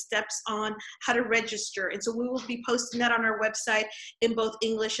screenshots with steps on how to register. And so we will be posting that on our website in both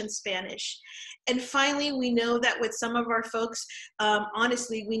English and Spanish. And finally, we know that with some of our folks,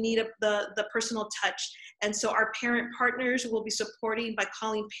 honestly, we need the personal touch. And so our parent partners will be supporting by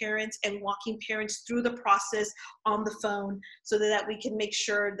calling parents and walking parents through the process on the phone, so that we can make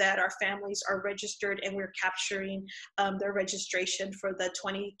sure that our families are registered and we're capturing their registration for the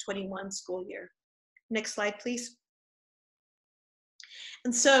 2021 school year. Next slide, please.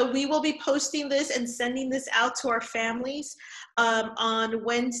 And so we will be posting this and sending this out to our families on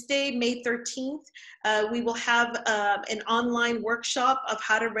Wednesday, May 13th. We will have an online workshop of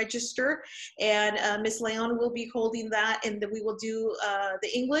how to register, and Ms. Leon will be holding that, and then we will do the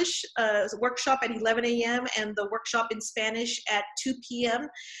English workshop at 11 a.m. and the workshop in Spanish at 2 p.m.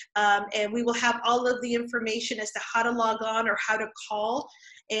 And we will have all of the information as to how to log on or how to call,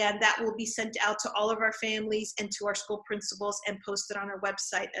 and that will be sent out to all of our families and to our school principals and posted on our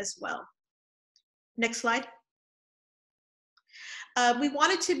website as well. Next slide. We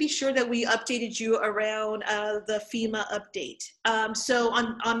wanted to be sure that we updated you around the FEMA update. So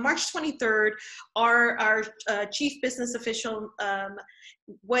on March 23rd, our chief business official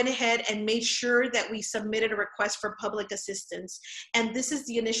went ahead and made sure that we submitted a request for public assistance. And this is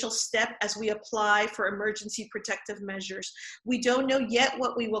the initial step as we apply for emergency protective measures. We don't know yet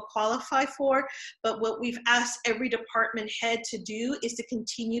what we will qualify for, but what we've asked every department head to do is to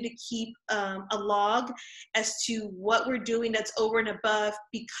continue to keep a log as to what we're doing that's over and above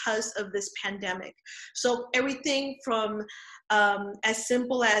because of this pandemic. So everything from as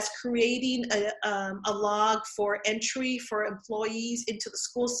simple as creating a log for entry for employees into the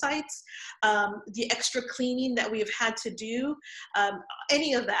school sites, the extra cleaning that we have had to do,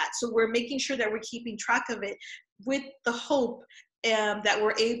 any of that. So we're making sure that we're keeping track of it with the hope that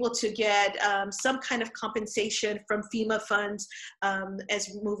we're able to get some kind of compensation from FEMA funds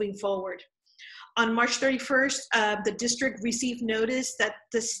as moving forward. On March 31st, the district received notice that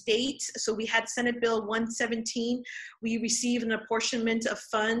the state, so we had Senate Bill 117, we received an apportionment of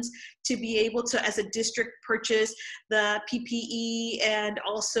funds to be able to, as a district, purchase the PPE and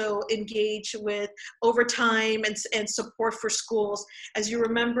also engage with overtime and support for schools. As you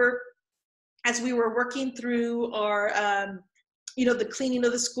remember, as we were working through our, the cleaning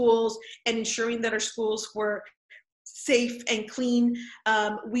of the schools and ensuring that our schools were safe and clean,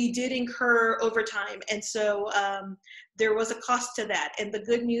 we did incur overtime. And so there was a cost to that. And the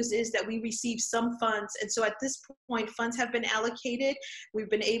good news is that we received some funds. And so at this point, funds have been allocated. We've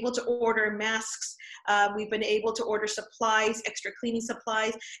been able to order masks. We've been able to order supplies, extra cleaning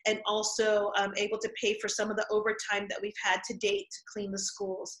supplies, and also able to pay for some of the overtime that we've had to date to clean the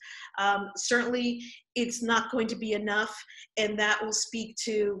schools. Certainly, it's not going to be enough, and that will speak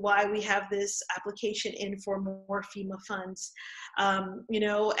to why we have this application in for more FEMA funds. You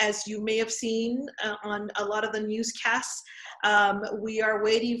know, as you may have seen on a lot of the newscasts, we are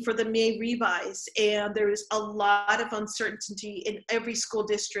waiting for the May revise, and there is a lot of uncertainty in every school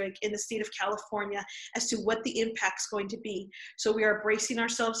district in the state of California as to what the impact's going to be. So we are bracing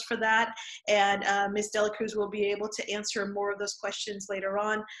ourselves for that, and Ms. Dela Cruz will be able to answer more of those questions later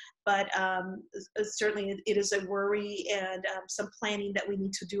on. But certainly it is a worry and some planning that we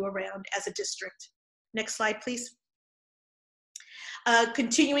need to do around as a district. Next slide, please.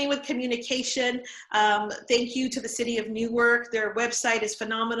 Continuing with communication, thank you to the City of Newark. Their website is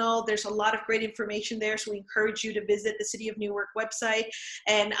phenomenal. There's a lot of great information there, so we encourage you to visit the City of Newark website.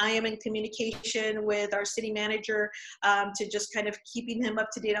 And I am in communication with our city manager to just kind of keeping him up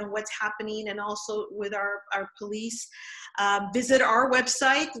to date on what's happening, and also with our police. Visit our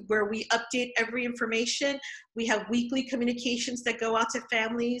website where we update every information. We have weekly communications that go out to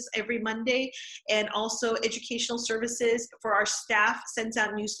families every Monday, and also educational services for our staff sends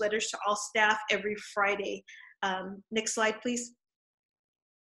out newsletters to all staff every Friday. Next slide, please.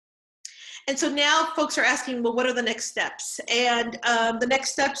 And so now folks are asking, well, what are the next steps? And the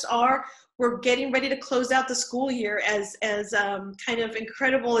next steps are, we're getting ready to close out the school year. As kind of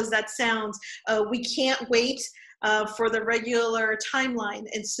incredible as that sounds, we can't wait for the regular timeline.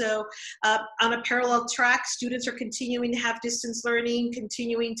 And so on a parallel track, students are continuing to have distance learning,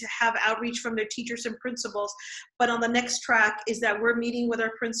 continuing to have outreach from their teachers and principals. But on the next track is that we're meeting with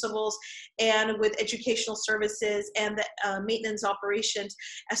our principals and with educational services and the maintenance operations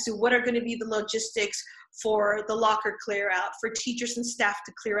as to what are going to be the logistics for the locker clear out, for teachers and staff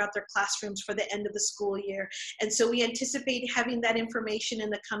to clear out their classrooms for the end of the school year. And so we anticipate having that information in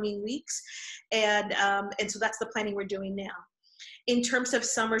the coming weeks. And so that's the planning we're doing now. In terms of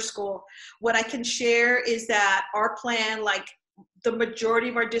summer school, what I can share is that our plan, like the majority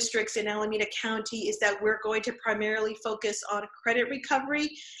of our districts in Alameda County, is that we're going to primarily focus on credit recovery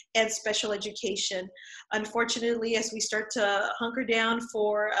and special education. Unfortunately, as we start to hunker down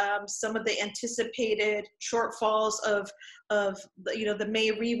for some of the anticipated shortfalls of the May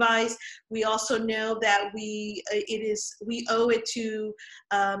revise, we also know that we owe it to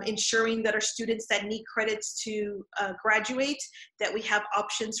ensuring that our students that need credits to graduate, that we have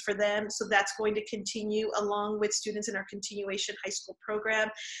options for them. So that's going to continue along with students in our continuation high school program,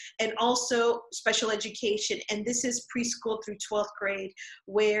 and also special education. And this is preschool through 12th grade,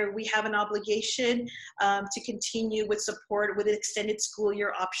 where we have an obligation to continue with support with extended school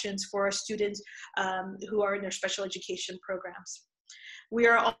year options for our students who are in their special education programs. We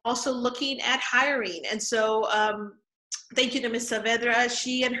are also looking at hiring. And so thank you to Ms. Saavedra.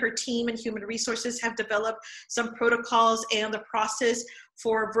 She and her team in human resources have developed some protocols and the process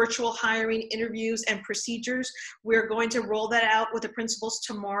for virtual hiring interviews and procedures. We're going to roll that out with the principals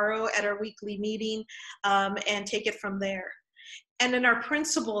tomorrow at our weekly meeting and take it from there. And then our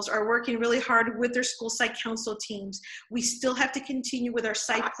principals are working really hard with their school site council teams. We still have to continue with our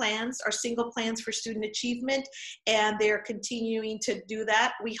site plans, our single plans for student achievement, and they are continuing to do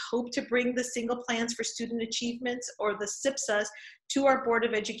that. We hope to bring the single plans for student achievements, or the SIPSAs, to our Board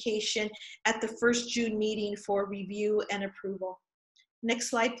of Education at the first June meeting for review and approval.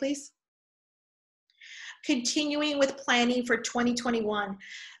 Next slide, please. Continuing with planning for 2021,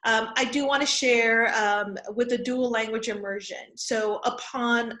 I do want to share with the dual language immersion. So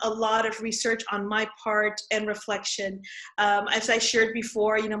upon a lot of research on my part and reflection, as I shared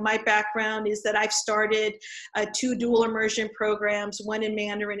before, my background is that I've started 2 dual immersion programs, one in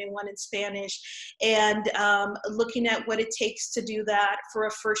Mandarin and one in Spanish, and looking at what it takes to do that for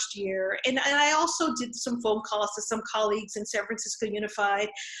a first year. And I also did some phone calls to some colleagues in San Francisco Unified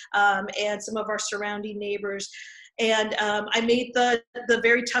and some of our surrounding neighbors. And I made the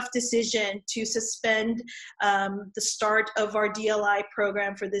very tough decision to suspend the start of our DLI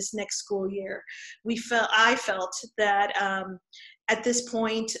program for this next school year. I felt that at this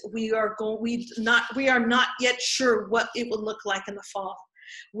point we are not yet sure what it will look like in the fall.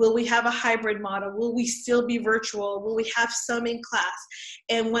 Will we have a hybrid model? Will we still be virtual? Will we have some in class?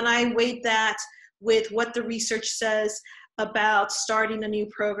 And when I weighed that with what the research says about starting a new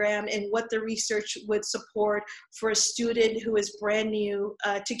program and what the research would support for a student who is brand new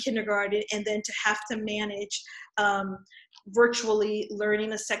to kindergarten, and then to have to manage virtually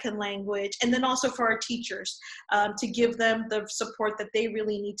learning a second language, and then also for our teachers to give them the support that they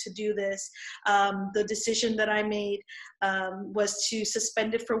really need to do this. The decision that I made was to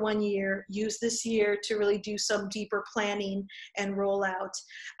suspend it for 1 year, use this year to really do some deeper planning and rollout.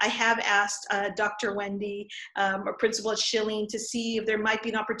 I have asked Dr. Wendy, or Principal at Schilling, to see if there might be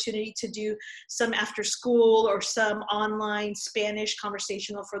an opportunity to do some after school or some online Spanish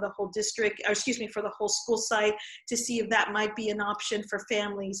conversational for the whole district, or excuse me, for the whole school site, to see if that might be an option for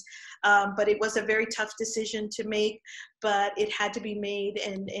families. But it was a very tough decision to make, but it had to be made,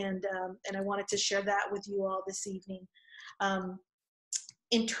 and I wanted to share that with you all this evening.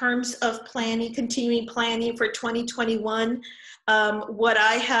 In terms of planning, continuing planning for 2021, what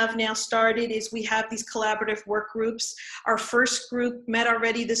I have now started is we have these collaborative work groups. Our first group met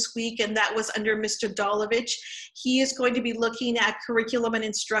already this week, and that was under Mr. Dolovich. He is going to be looking at curriculum and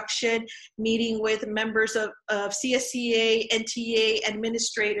instruction, meeting with members of CSEA, NTA,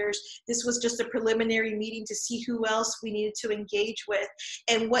 administrators. This was just a preliminary meeting to see who else we needed to engage with.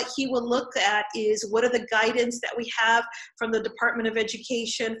 And what he will look at is what are the guidance that we have from the Department of Education,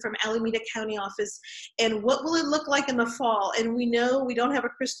 from Alameda County office, and what will it look like in the fall? And we know we don't have a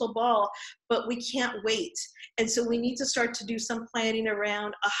crystal ball, but we can't wait. And so we need to start to do some planning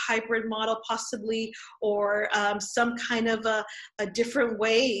around a hybrid model possibly, or some kind of a different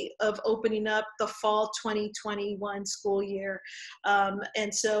way of opening up the fall 2021 school year.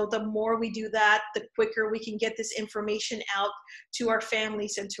 And so the more we do that, the quicker we can get this information out to our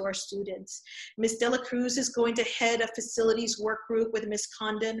families and to our students. Ms. De La Cruz is going to head a facilities work group with Ms.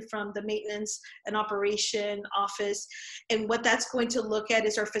 Condon from the Maintenance and Operation Office. And what that's going to look at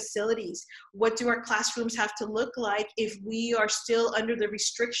is our facilities. What do our classrooms have to look like if we are still under the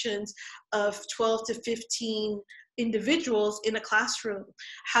restrictions of 12 to 15 individuals in a classroom?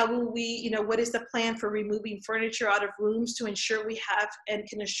 How will we, what is the plan for removing furniture out of rooms to ensure we have and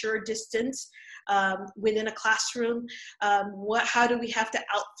can assure distance within a classroom? How do we have to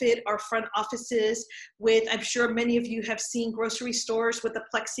outfit our front offices with, I'm sure many of you have seen grocery stores with the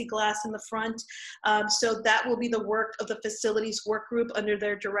plexiglass in the front. So that will be the work of the facilities work group under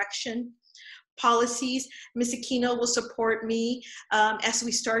their direction. Policies, Ms. Aquino will support me as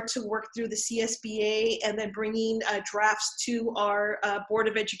we start to work through the CSBA and then bringing drafts to our Board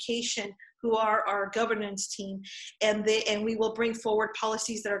of Education, who are our governance team, and we will bring forward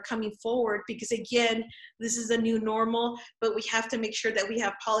policies that are coming forward, because again, this is a new normal, but we have to make sure that we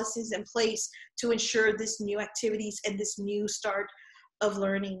have policies in place to ensure this new activities and this new start of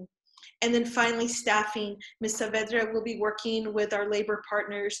learning. And then finally, staffing. Ms. Saavedra will be working with our labor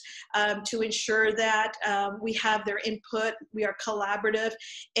partners to ensure that we have their input, we are collaborative,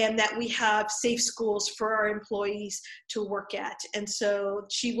 and that we have safe schools for our employees to work at. And so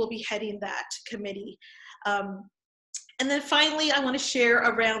she will be heading that committee. And then finally, I want to share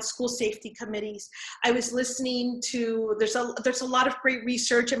around school safety committees. I was listening to, there's a lot of great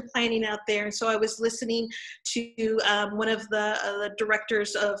research and planning out there. And so I was listening to one of the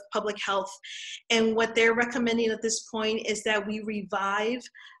directors of public health. And what they're recommending at this point is that we revive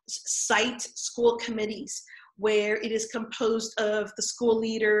site school committees, where it is composed of the school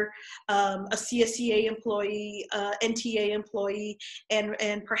leader, a CSEA employee, NTA employee,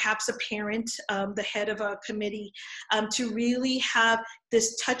 and perhaps a parent, the head of a committee, to really have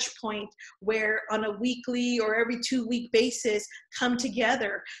this touch point where on a weekly or every 2-week basis come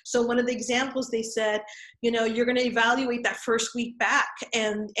together. So one of the examples they said, you're going to evaluate that first week back,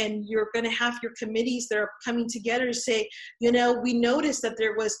 and you're going to have your committees that are coming together to say, we noticed that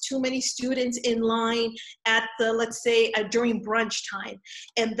there was too many students in line at the, let's say, during brunch time.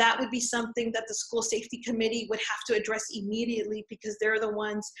 And that would be something that the school safety committee would have to address immediately, because they're the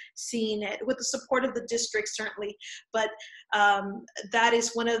ones seeing it, with the support of the district certainly. But that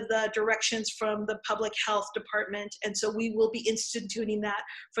is one of the directions from the public health department. And so we will be instituting that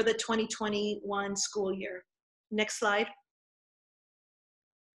for the 2021 school year. Next slide.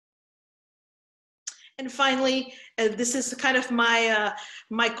 And finally, this is kind of my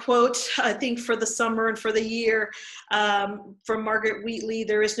my quote, I think, for the summer and for the year, from Margaret Wheatley: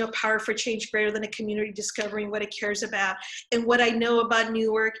 there is no power for change greater than a community discovering what it cares about. And what I know about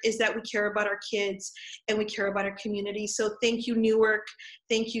Newark is that we care about our kids and we care about our community. So thank you, Newark.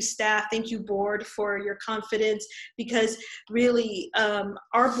 Thank you, staff. Thank you, board, for your confidence, because really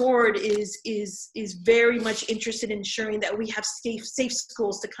our board is very much interested in ensuring that we have safe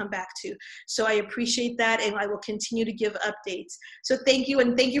schools to come back to. So I appreciate that, and I will continue to give updates. So thank you,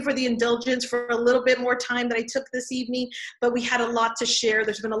 and thank you for the indulgence for a little bit more time that I took this evening, but we had a lot to share.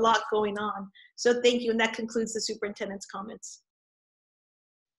 There's been a lot going on. So thank you, and that concludes the superintendent's comments.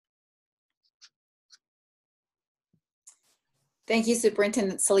 Thank you,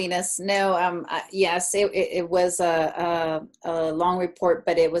 Superintendent Salinas. No, yes, it was a long report,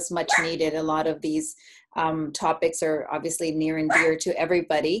 but it was much needed. A lot of these topics are obviously near and dear to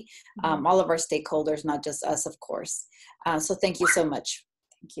everybody, all of our stakeholders, not just us, of course. So thank you so much.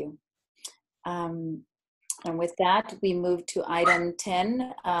 Thank you. And with that, we move to item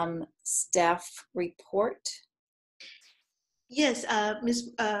 10, staff report. Yes, our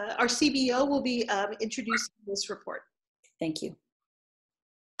CBO will be introducing this report. Thank you.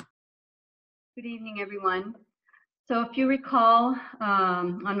 Good evening, everyone. So if you recall,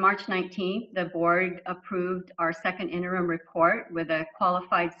 on March 19th, the board approved our second interim report with a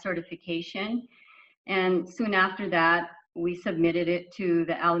qualified certification. And soon after that, we submitted it to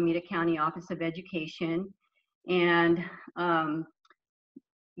the Alameda County Office of Education. And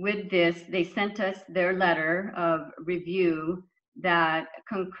with this, they sent us their letter of review that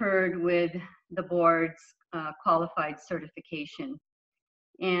concurred with the board's qualified certification.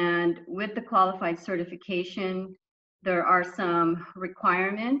 And with the qualified certification, there are some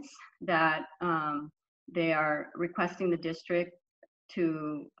requirements that they are requesting the district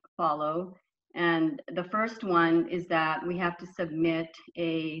to follow. And the first one is that we have to submit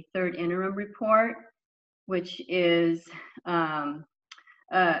a third interim report, which is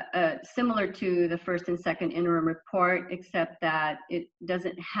similar to the first and second interim report, except that it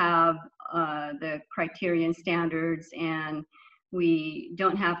doesn't have the criterion standards, and we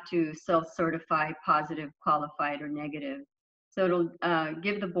don't have to self-certify positive, qualified, or negative. So it'll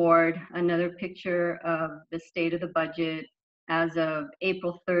give the board another picture of the state of the budget as of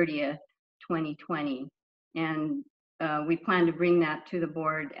April 30th, 2020. And we plan to bring that to the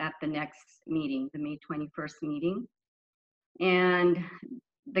board at the next meeting, the May 21st meeting. And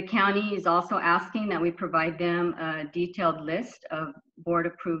the county is also asking that we provide them a detailed list of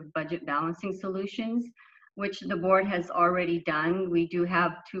board-approved budget balancing solutions, which the board has already done. We do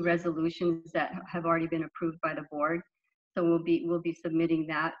have 2 resolutions that have already been approved by the board, so we'll be submitting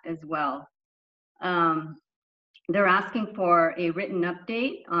that as well. They're asking for a written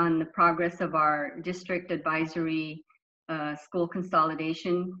update on the progress of our district advisory school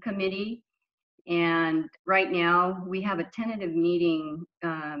consolidation committee. And right now we have a tentative meeting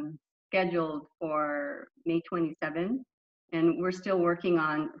scheduled for May 27th, and we're still working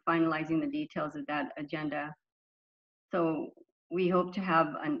on finalizing the details of that agenda. So we hope to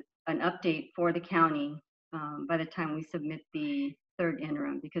have an update for the county by the time we submit the third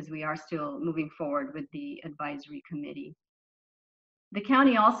interim, because we are still moving forward with the advisory committee. The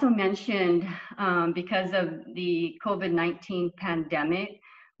county also mentioned because of the COVID-19 pandemic,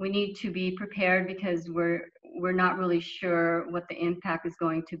 we need to be prepared because we're not really sure what the impact is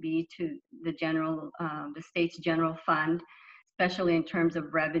going to be to the the state's general fund, especially in terms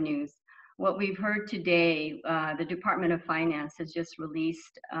of revenues. What we've heard today, the Department of Finance has just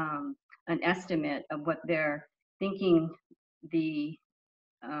released an estimate of what they're thinking the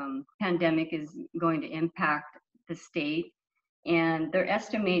pandemic is going to impact the state. And they're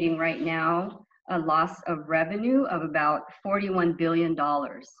estimating right now a loss of revenue of about $41 billion.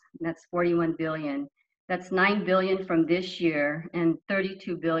 That's 41 billion. That's 9 billion from this year and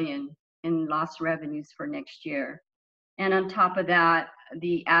 32 billion in lost revenues for next year. And on top of that,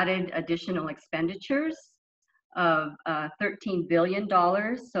 the added additional expenditures of $13 billion.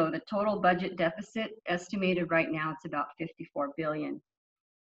 So the total budget deficit estimated right now, it's about 54 billion.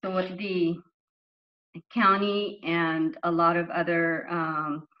 So what the county and a lot of other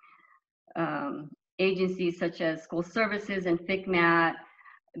agencies such as school services and FCMAT,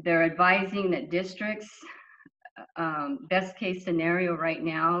 they're advising that districts, best case scenario right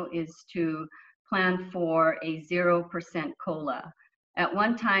now is to plan for a 0% COLA. At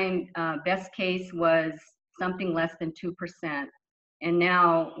one time, best case was something less than 2%. And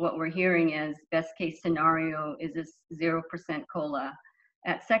now what we're hearing is best case scenario is a 0% COLA.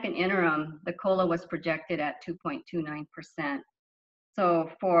 At second interim, the COLA was projected at 2.29%. So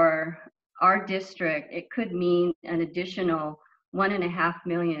for our district, it could mean an additional 1.5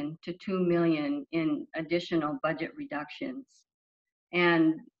 million to 2 million in additional budget reductions.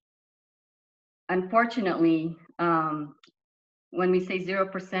 And unfortunately, when we say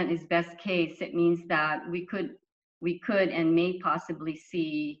 0% is best case, it means that we could and may possibly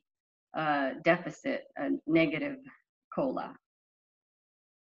see a deficit, a negative COLA.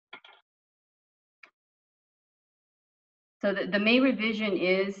 So the May revision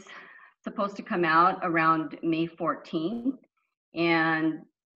is supposed to come out around May 14th. And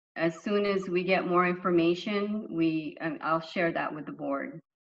as soon as we get more information, I'll share that with the board.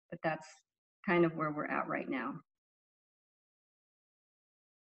 But that's kind of where we're at right now.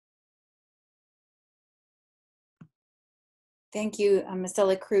 Thank you, Ms.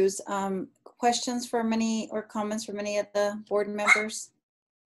 Dela Cruz. Questions from any or comments from any of the board members?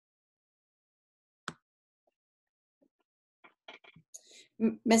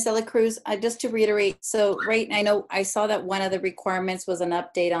 Ms. Dela Cruz, just to reiterate, so I know I saw that one of the requirements was an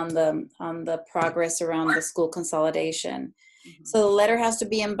update on the progress around the school consolidation. So the letter has to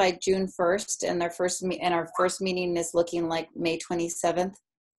be in by June 1st, and our first meeting is looking like May 27th.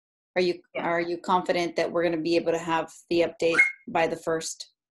 Are you confident that we're going to be able to have the update by the 1st?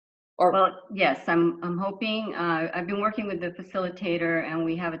 Well, yes, I'm hoping. I've been working with the facilitator, and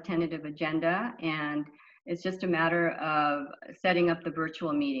we have a tentative agenda, and it's just a matter of setting up the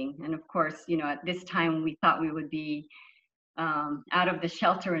virtual meeting. And of course, you know, at this time we thought we would be out of the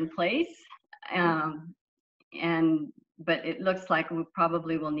shelter in place, but it looks like we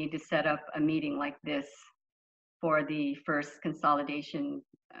probably will need to set up a meeting like this for the first consolidation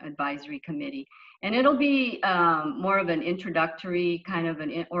advisory committee. And it'll be more of an introductory kind of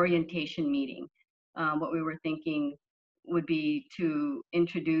an orientation meeting. What we were thinking would be to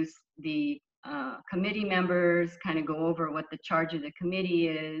introduce the committee members, kind of go over what the charge of the committee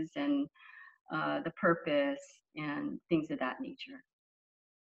is and the purpose and things of that nature.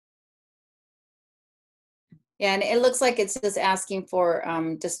 Yeah, and it looks like it's just asking for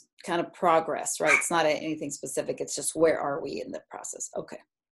just kind of progress, right? It's not anything specific. It's just where are we in the process? Okay.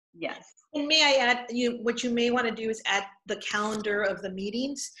 Yes. And may I add, what you may want to do is add the calendar of the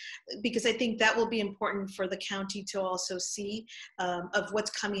meetings, because I think that will be important for the county to also see of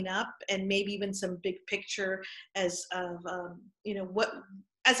what's coming up, and maybe even some big picture as of, what,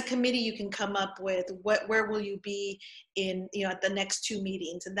 as a committee you can come up with, where will you be in, at the next 2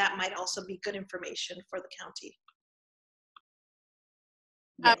 meetings, and that might also be good information for the county.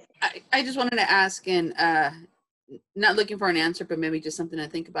 Yes. I just wanted to ask, and not looking for an answer, but maybe just something to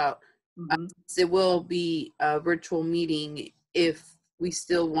think about. Mm-hmm. It will be a virtual meeting if we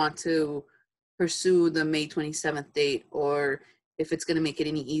still want to pursue the May 27th date, or if it's going to make it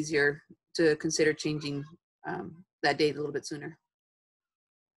any easier to consider changing that date a little bit sooner.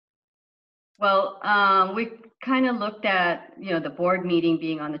 Well, we kind of looked at, the board meeting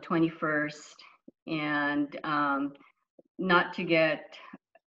being on the 21st, and not to get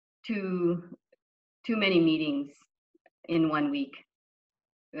too many meetings in 1 week,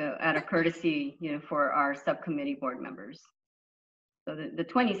 out of courtesy, for our subcommittee board members. So the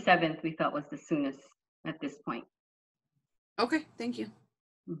 27th we felt was the soonest at this point. Okay, thank you.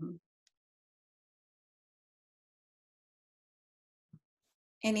 Mm-hmm.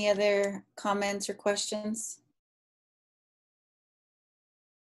 Any other comments or questions?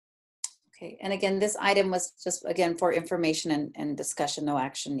 Okay, and again, this item was just, again, for information and discussion, no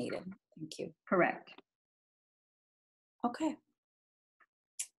action needed. Thank you. Correct. Okay.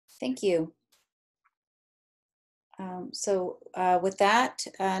 Thank you. With that,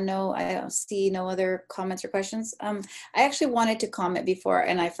 no, I don't see no other comments or questions. I actually wanted to comment before,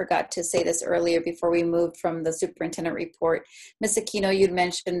 and I forgot to say this earlier before we moved from the superintendent report. Ms. Aquino, you'd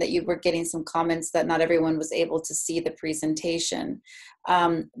mentioned that you were getting some comments that not everyone was able to see the presentation.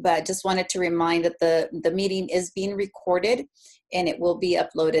 But I just wanted to remind that the meeting is being recorded and it will be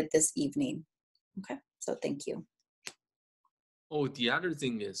uploaded this evening. Okay, so thank you. Oh, the other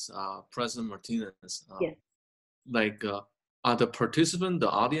thing is, President Martinez, Yes. Are the participant, the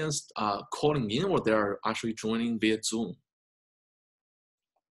audience, calling in, or they're actually joining via Zoom?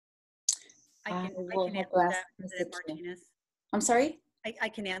 I can we'll answer have to ask that, Ms. President Aquino. Martinez. I'm sorry? I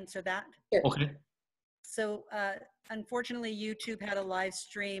can answer that. Sure. Okay. So unfortunately, YouTube had a live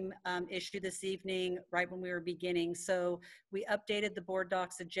stream issue this evening right when we were beginning. So we updated the board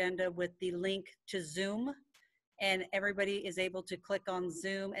docs agenda with the link to Zoom, and everybody is able to click on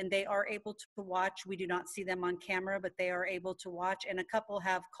Zoom, and they are able to watch. We do not see them on camera, but they are able to watch, and a couple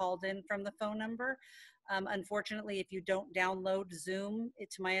have called in from the phone number. Unfortunately, if you don't download Zoom,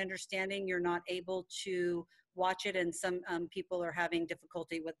 to my understanding, you're not able to watch it, and some people are having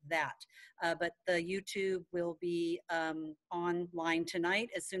difficulty with that. But the YouTube will be online tonight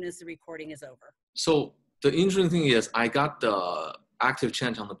as soon as the recording is over. So the interesting thing is, I got the active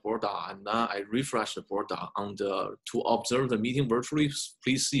change on the board doc, and now I refresh the board doc on to observe the meeting virtually.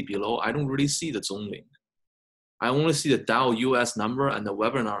 Please see below. I don't really see the Zoom link. I only see the dial US number and the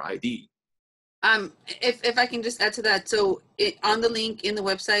webinar ID. If I can just add to that, so on the link in the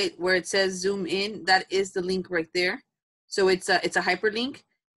website where it says Zoom in, that is the link right there. So it's a hyperlink,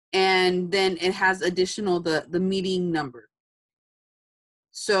 and then it has additional the meeting number.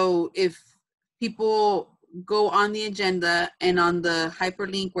 So if people go on the agenda and on the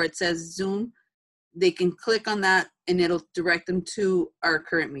hyperlink where it says Zoom, they can click on that and it'll direct them to our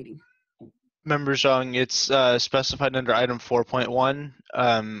current meeting. Member Zhang, it's specified under item 4.1.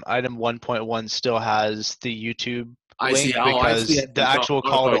 Item 1.1 still has the YouTube I see. link Oh, I see. because the actual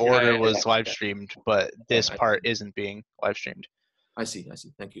call to Sorry. Yeah, order yeah, was live yeah. streamed, but Yeah, this part isn't being live streamed. I see.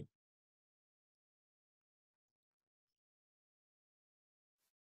 Thank you.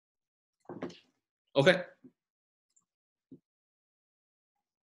 Okay.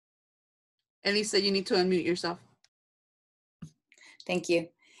 Elisa, you need to unmute yourself. Thank you.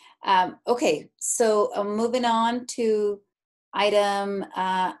 Okay, so moving on to item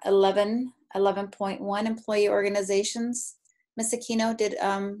 11.1, employee organizations. Ms. Aquino, did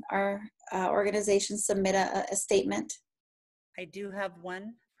our organization submit a statement? I do have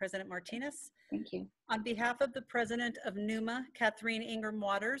one, President Martinez. Thank you. On behalf of the president of NUMA, Catherine Ingram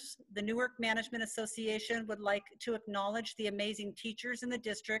Waters, the Newark Management Association would like to acknowledge the amazing teachers in the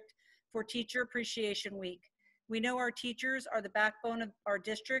district for Teacher Appreciation Week. We know our teachers are the backbone of our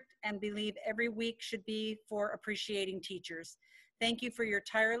district and believe every week should be for appreciating teachers. Thank you for your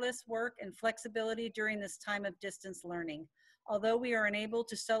tireless work and flexibility during this time of distance learning. Although we are unable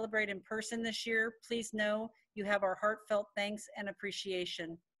to celebrate in person this year, please know you have our heartfelt thanks and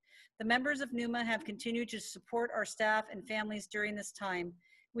appreciation. The members of NUMA have continued to support our staff and families during this time.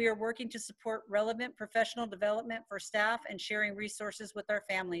 We are working to support relevant professional development for staff and sharing resources with our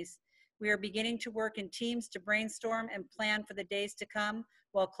families. We are beginning to work in teams to brainstorm and plan for the days to come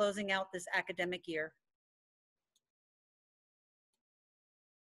while closing out this academic year.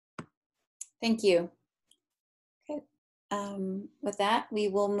 Thank you. Okay. With that, we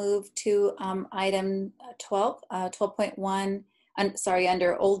will move to item 12, 12.1.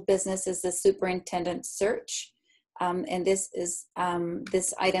 Under old business is the superintendent search. And this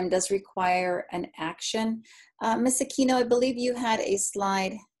item does require an action. Ms. Aquino, I believe you had a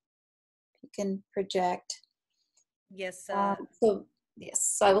slide you can project. Yes. So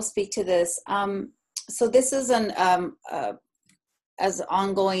I will speak to this. So this is an as an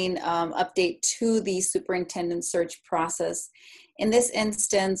ongoing update to the superintendent search process. In this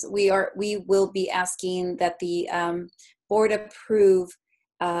instance, we will be asking that the board approve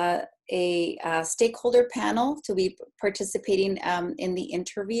a stakeholder panel to be participating in the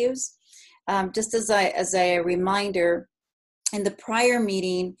interviews. Just as a reminder, in the prior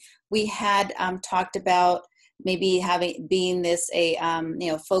meeting, we had talked about maybe being this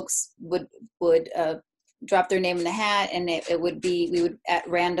folks would drop their name in the hat, and we would at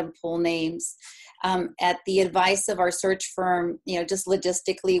random pull names. At the advice of our search firm, just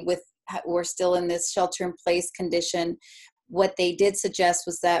logistically, we're still in this shelter-in-place condition. What they did suggest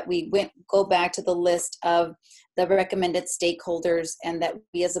was that we go back to the list of the recommended stakeholders, and that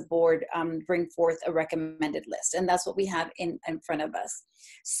we as a board bring forth a recommended list, and that's what we have in front of us.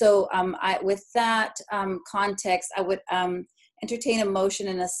 So with that context, I would entertain a motion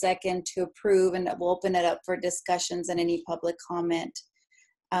in a second to approve, and we'll open it up for discussions and any public comment.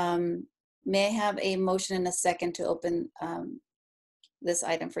 May I have a motion in a second to open this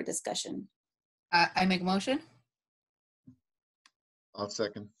item for discussion? I make a motion. I'll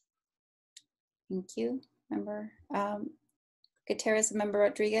second. Thank you, Member Gutierrez, Member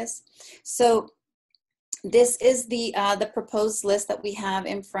Rodriguez. So this is the proposed list that we have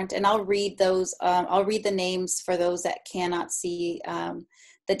in front, and I'll read those. I'll read the names for those that cannot see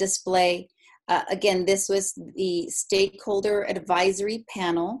the display. Again, this was the stakeholder advisory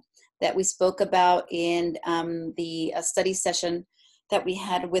panel that we spoke about in the study session that we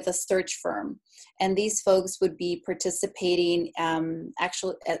had with a search firm. And these folks would be participating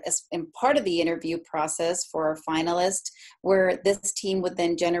actually as in part of the interview process for our finalists, where this team would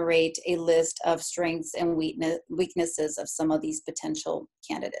then generate a list of strengths and weaknesses of some of these potential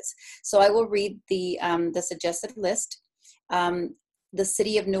candidates. So I will read the suggested list. The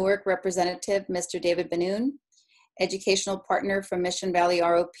City of Newark representative, Mr. David Benoon. Educational partner from Mission Valley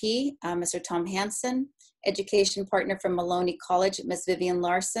ROP, Mr. Tom Hansen. Education partner from Maloney College, Ms. Vivian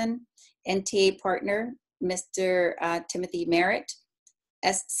Larson. NTA partner, Mr. Timothy Merritt.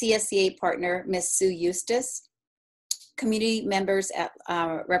 CSEA partner, Ms. Sue Eustace. Community members at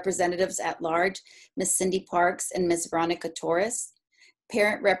representatives at large, Ms. Cindy Parks and Ms. Veronica Torres.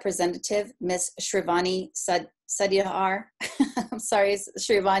 Parent representative, Ms. Shrivani Sadihar. I'm sorry,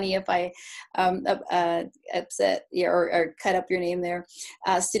 Shrivani, if I upset you or cut up your name there.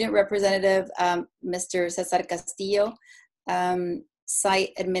 Student representative, Mr. Cesar Castillo. Site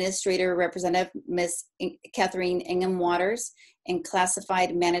administrator representative, Ms. Catherine Ingham Waters. And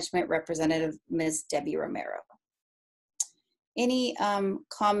classified management representative, Ms. Debbie Romero. Any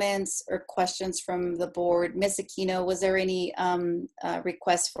comments or questions from the board? Ms. Aquino, was there any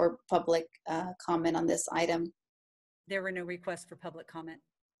requests for public comment on this item? There were no requests for public comment.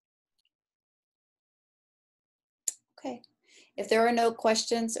 Okay. If there are no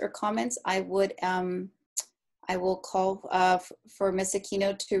questions or comments, I will call for Ms.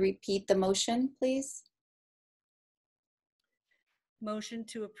 Aquino to repeat the motion, please. Motion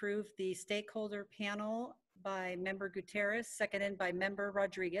to approve the stakeholder panel by Member Gutierrez, seconded by Member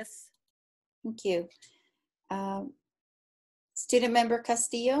Rodriguez. Thank you. Student Member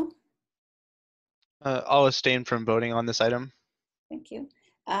Castillo. I'll abstain from voting on this item. Thank you.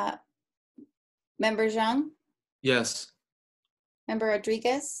 Member Zhang. Yes. Member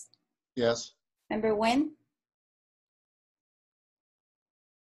Rodriguez. Yes. Member Nguyen.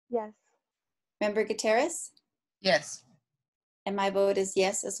 Yes. Member Gutierrez. Yes. And my vote is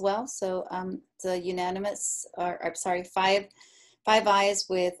yes as well. So the unanimous, or I'm sorry, five ayes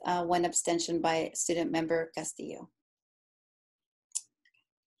with one abstention by Student Member Castillo.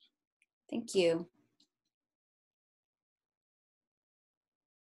 Thank you.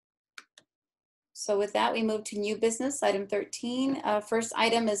 So with that, we move to new business, item 13. First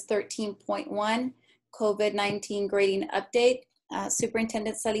item is 13.1, COVID-19 grading update.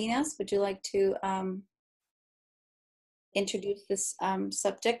 Superintendent Salinas, would you like to introduce this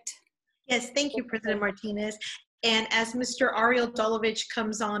subject? Yes, thank you, President Martinez. And as Mr. Ariel Dolovich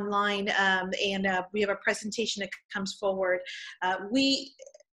comes online and we have a presentation that comes forward,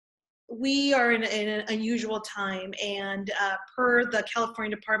 we are in an unusual time, and per the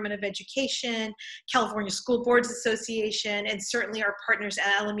California Department of Education, California School Boards Association, and certainly our partners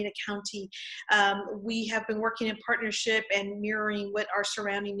at Alameda County, we have been working in partnership and mirroring what our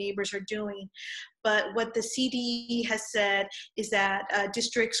surrounding neighbors are doing. But what the CDE has said is that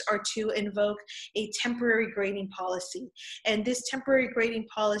districts are to invoke a temporary grading policy. And this temporary grading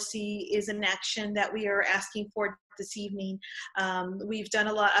policy is an action that we are asking for this evening. We've done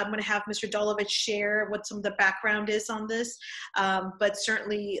a lot. I'm going to have Mr. Dolovich share what some of the background is on this. But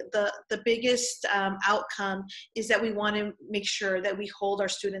certainly the biggest outcome is that we want to make sure that we hold our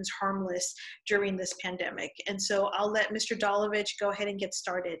students harmless during this pandemic. And so I'll let Mr. Dolovich go ahead and get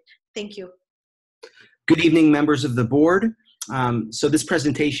started. Thank you. Good evening, members of the board. So this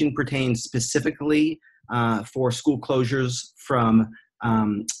presentation pertains specifically for school closures from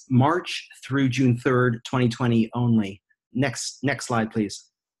March through June 3rd, 2020 only. Next slide, please.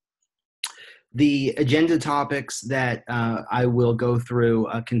 The agenda topics that I will go through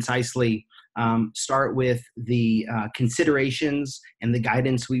concisely start with the considerations and the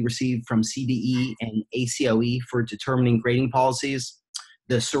guidance we received from CDE and ACOE for determining grading policies,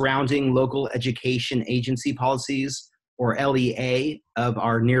 the surrounding local education agency policies, or LEA, of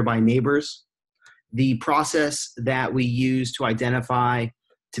our nearby neighbors, the process that we use to identify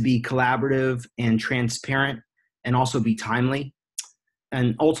to be collaborative and transparent and also be timely.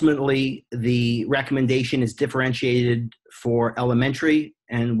 And ultimately, the recommendation is differentiated for elementary,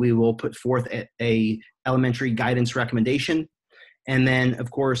 and we will put forth a elementary guidance recommendation. And then, of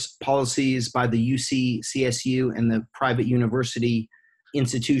course, policies by the UC, CSU, and the private university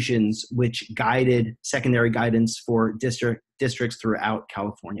institutions which guided secondary guidance for districts throughout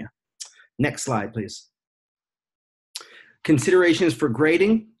California. Next slide, please. Considerations for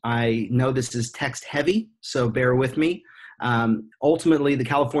grading. I know this is text heavy, so bear with me. Ultimately, the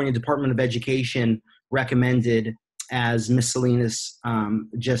California Department of Education recommended, as Ms. Salinas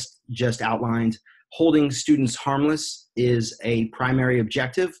just outlined, holding students harmless is a primary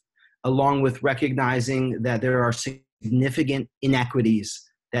objective, along with recognizing that there are significant inequities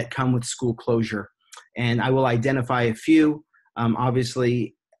that come with school closure. And I will identify a few.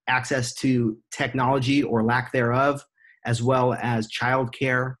 Obviously, access to technology or lack thereof, as well as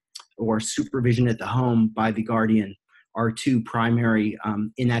childcare or supervision at the home by the guardian, are two primary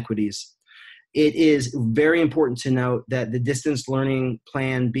inequities. It is very important to note that the distance learning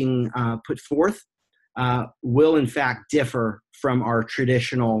plan being put forth will in fact differ from our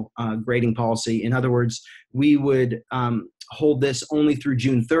traditional grading policy. In other words, we would hold this only through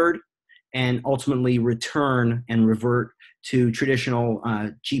June 3rd and ultimately return and revert to traditional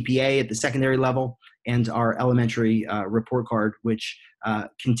GPA at the secondary level and our elementary report card, which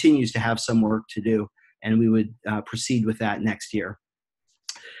continues to have some work to do, and we would proceed with that next year.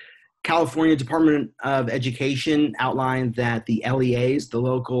 California Department of Education outlined that the LEAs, the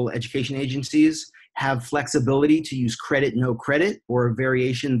local education agencies, have flexibility to use credit, no credit, or a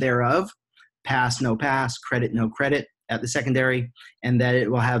variation thereof, pass, no pass, credit, no credit at the secondary, and that it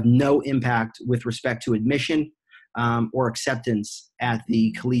will have no impact with respect to admission or acceptance at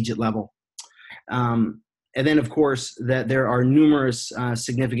the collegiate level. And then, of course, that there are numerous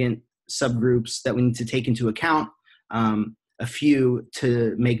significant subgroups that we need to take into account. A few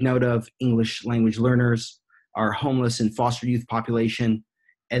to make note of: English language learners, our homeless and foster youth population,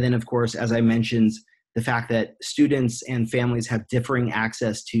 and then, of course, as I mentioned, the fact that students and families have differing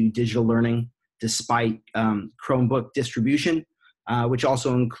access to digital learning despite Chromebook distribution, which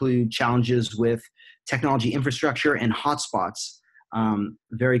also include challenges with technology infrastructure and hotspots,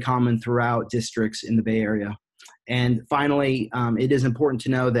 very common throughout districts in the Bay Area. And finally, it is important to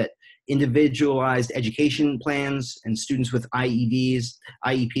know that individualized education plans and students with IEPs,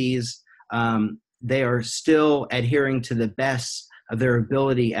 they are still adhering to the best of their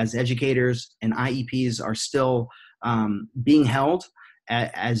ability as educators, and IEPs are still being held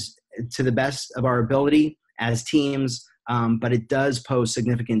as to the best of our ability as teams, but it does pose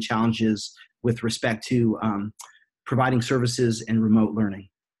significant challenges with respect to providing services and remote learning.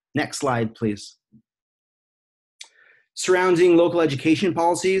 Next slide, please. Surrounding local education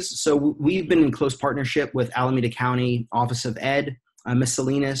policies. So we've been in close partnership with Alameda County Office of Ed, Ms.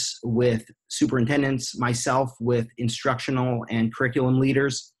 Salinas with superintendents, myself with instructional and curriculum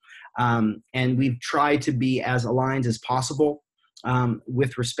leaders. And we've tried to be as aligned as possible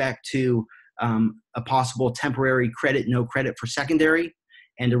with respect to a possible temporary credit, no credit for secondary,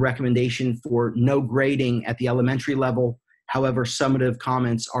 and a recommendation for no grading at the elementary level. However, summative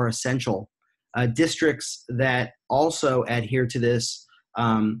comments are essential. Districts that also adhere to this,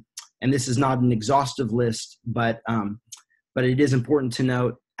 and this is not an exhaustive list, but it is important to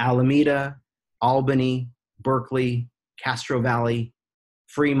note: Alameda, Albany, Berkeley, Castro Valley,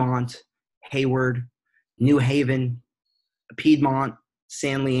 Fremont, Hayward, New Haven, Piedmont,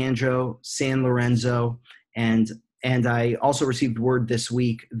 San Leandro, San Lorenzo, and I also received word this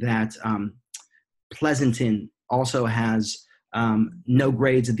week that Pleasanton also has no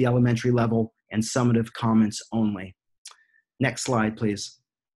grades at the elementary level and summative comments only. Next slide, please.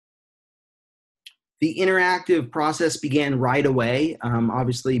 The interactive process began right away.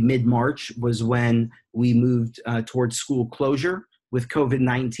 Obviously, mid-March was when we moved towards school closure with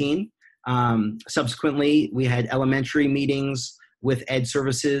COVID-19. Subsequently, we had elementary meetings with Ed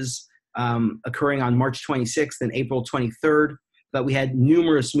Services occurring on March 26th and April 23rd, but we had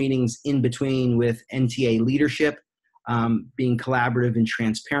numerous meetings in between with NTA leadership, being collaborative and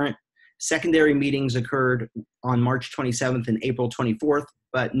transparent. Secondary meetings occurred on March 27th and April 24th,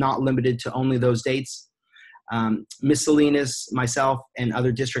 but not limited to only those dates. Ms. Salinas, myself, and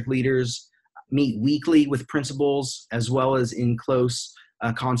other district leaders meet weekly with principals, as well as in close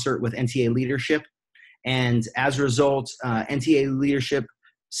concert with NTA leadership. And as a result, NTA leadership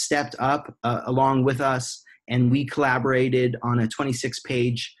stepped up along with us, and we collaborated on a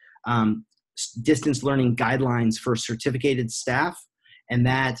 26-page distance learning guidelines for certificated staff, and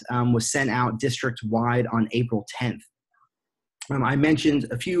that was sent out district-wide on April 10th. I mentioned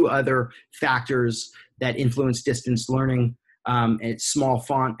a few other factors that influence distance learning. It's small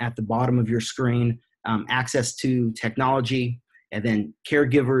font at the bottom of your screen, access to technology, and then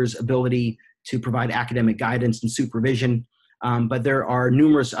caregivers' ability to provide academic guidance and supervision. But there are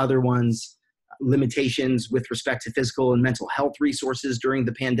numerous other ones, limitations with respect to physical and mental health resources during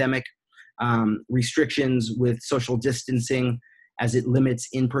the pandemic, restrictions with social distancing as it limits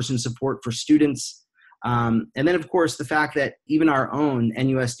in-person support for students. And then, of course, the fact that even our own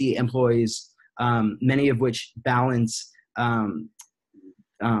NUSD employees, many of which balance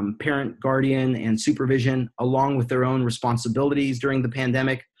parent, guardian, and supervision along with their own responsibilities during the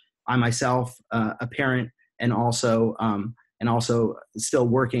pandemic. I myself, a parent, and also still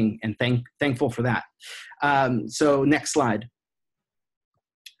working, and thankful for that. So next slide.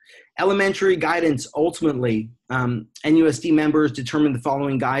 Elementary guidance. Ultimately, NUSD members determined the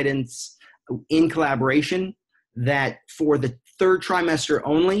following guidance in collaboration: that for the third trimester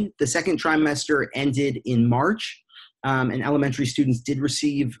only, the second trimester ended in March, and elementary students did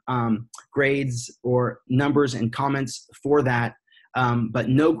receive grades or numbers and comments for that, but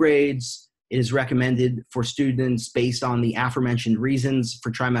no grades is recommended for students based on the aforementioned reasons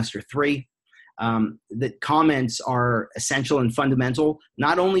for trimester 3. The comments are essential and fundamental,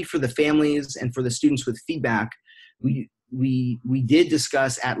 not only for the families and for the students with feedback. We did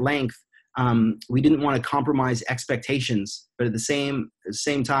discuss at length. We didn't want to compromise expectations, but at the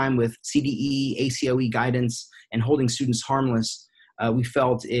same time, with CDE, ACOE guidance, and holding students harmless, we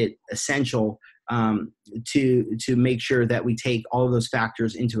felt it essential to make sure that we take all of those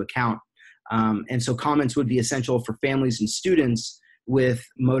factors into account. And so comments would be essential for families and students with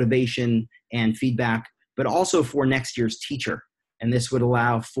motivation and feedback, but also for next year's teacher. And this would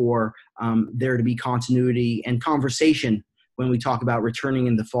allow for there to be continuity and conversation when we talk about returning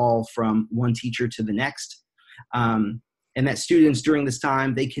in the fall from one teacher to the next. And that students during this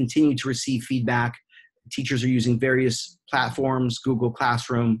time, they continue to receive feedback. Teachers are using various platforms, Google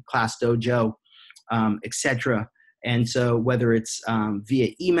Classroom, ClassDojo, etc. And so whether it's via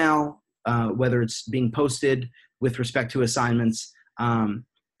email, whether it's being posted with respect to assignments,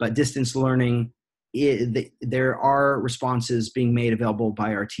 but distance learning, there are responses being made available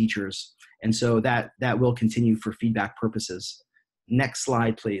by our teachers. And so that will continue for feedback purposes. Next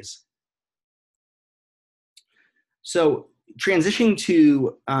slide, please. So transitioning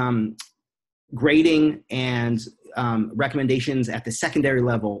to grading and recommendations at the secondary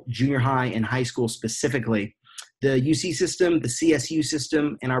level, junior high and high school specifically, the UC system, the CSU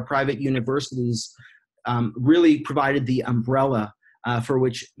system, and our private universities really provided the umbrella for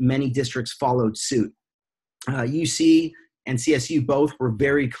which many districts followed suit. UC and CSU both were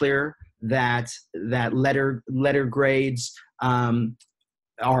very clear that letter grades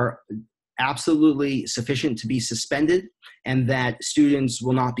are absolutely sufficient to be suspended, and that students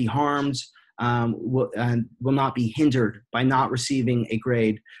will not be harmed, will not be hindered by not receiving a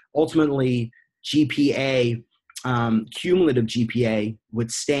grade. Ultimately, GPA, cumulative GPA,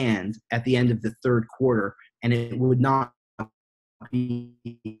 would stand at the end of the third quarter, and it would not be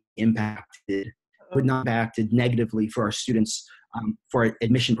impacted negatively for our students for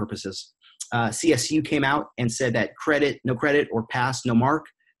admission purposes. CSU came out and said that credit, no credit, or pass, no mark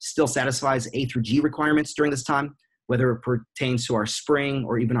still satisfies A through G requirements during this time, whether it pertains to our spring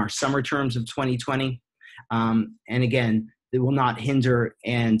or even our summer terms of 2020. And again, it will not hinder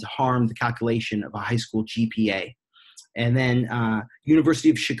and harm the calculation of a high school GPA. And then University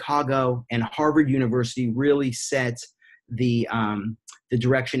of Chicago and Harvard University really set the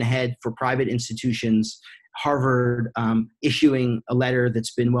direction ahead for private institutions. Harvard issuing a letter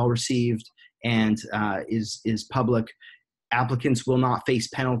that's been well received and is public. Applicants will not face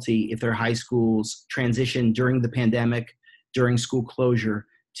penalty if their high schools transition during the pandemic, during school closure,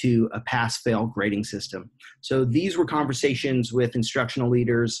 to a pass-fail grading system. So these were conversations with instructional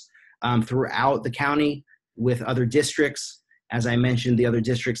leaders throughout the county, with other districts. As I mentioned, the other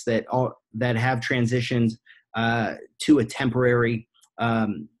districts that have transitioned to a temporary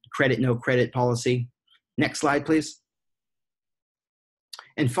credit, no credit policy. Next slide, please.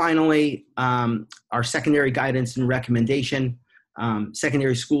 And finally, our secondary guidance and recommendation.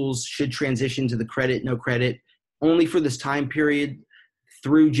 Secondary schools should transition to the credit, no credit, only for this time period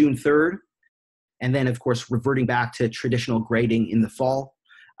through June 3rd. And then, of course, reverting back to traditional grading in the fall.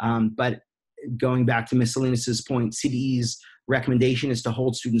 But going back to Ms. Salinas' point, CDE's recommendation is to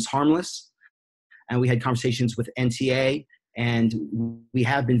hold students harmless. And we had conversations with NTA, and we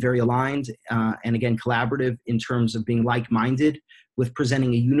have been very aligned and again, collaborative in terms of being like-minded with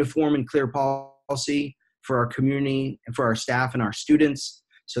presenting a uniform and clear policy for our community and for our staff and our students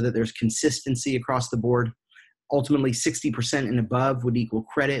so that there's consistency across the board. Ultimately, 60% and above would equal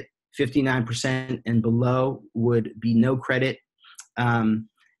credit, 59% and below would be no credit, and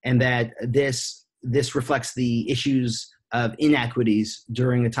that this reflects the issues of inequities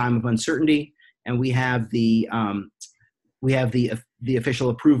during a time of uncertainty, and we have the official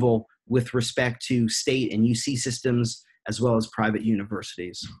approval with respect to state and UC systems as well as private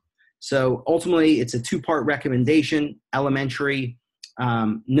universities. So ultimately, it's a two-part recommendation: elementary,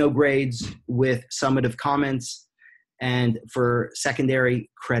 no grades with summative comments, and for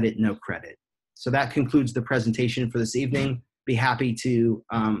secondary, credit, no credit. So that concludes the presentation for this evening. Be happy to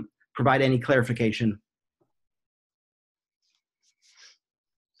provide any clarification.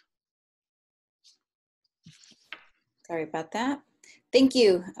 Sorry about that. Thank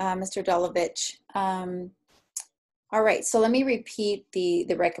you, Mr. Dolovich. All right, so let me repeat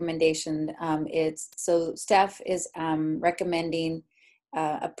the recommendation. So staff is recommending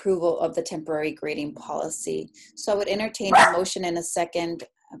approval of the temporary grading policy. So I would entertain a motion in a second.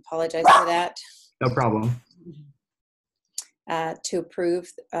 I apologize for that. No problem. To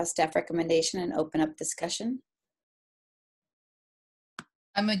approve staff recommendation and open up discussion.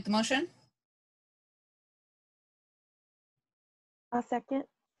 I make the motion. I'll second.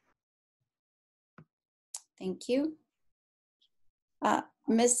 Thank you.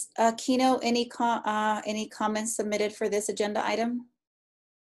 Ms. Kino, any comments submitted for this agenda item?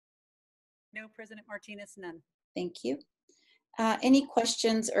 No, President Martinez, none. Thank you. Any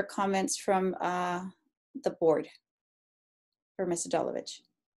questions or comments from the board for Mr. Dolovich?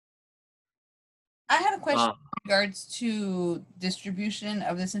 I have a question in regards to distribution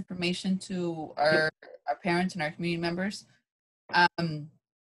of this information to our parents and our community members.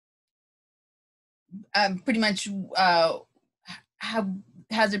 Pretty much,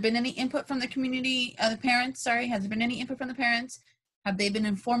 has there been any input from the community, the parents, sorry, has there been any input from the parents? Have they been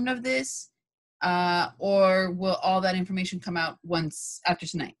informed of this? Or will all that information come out once after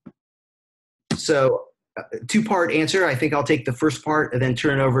tonight? So two-part answer. I think I'll take the first part and then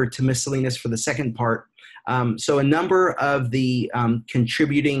turn it over to Ms. Salinas for the second part. So a number of the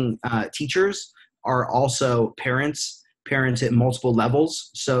contributing teachers are also parents at multiple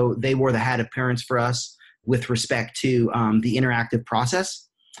levels. So they wore the hat of parents for us with respect to the interactive process.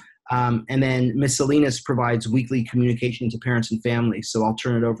 And then Ms. Salinas provides weekly communication to parents and families. So I'll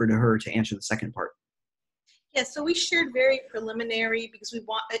turn it over to her to answer the second part. Yeah, so we shared very preliminary because we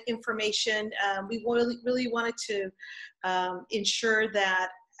want information. We really wanted to ensure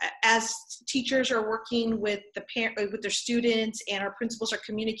that as teachers are working with with their students and our principals are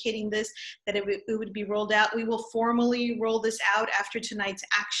communicating this, that it would be rolled out. We will formally roll this out after tonight's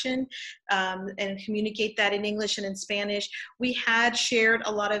action and communicate that in English and in Spanish. We had shared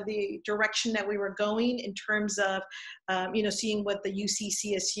a lot of the direction that we were going in terms of, seeing what the UC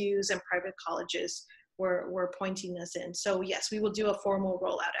CSUs and private colleges were pointing us in. So yes, we will do a formal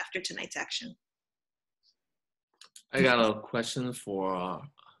rollout after tonight's action. I got a question for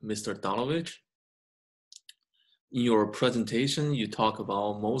Mr. Donovich. In your presentation, you talk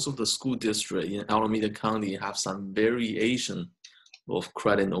about most of the school districts in Alameda County have some variation of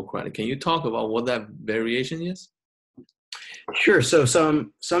credit, no credit. Can you talk about what that variation is? Sure. So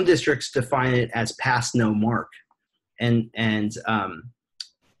some districts define it as pass, no mark, and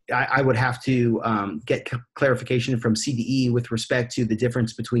I would have to get clarification from CDE with respect to the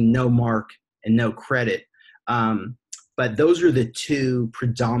difference between no mark and no credit. But those are the two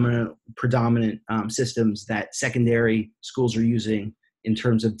predominant systems that secondary schools are using in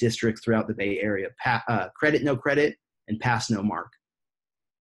terms of districts throughout the Bay Area. Credit, no credit, and pass, no mark.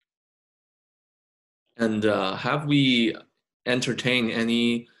 And have we entertained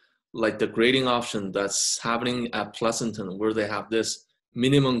any, like the grading option that's happening at Pleasanton, where they have this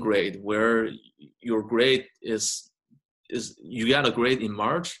minimum grade, where your grade is you got a grade in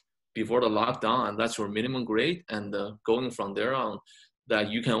March before the lockdown, and that's your minimum grade, and going from there on, that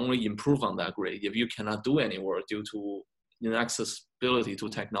you can only improve on that grade. If you cannot do any work due to inaccessibility to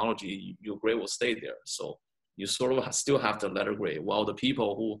technology, your grade will stay there. So you sort of still have the letter grade, while the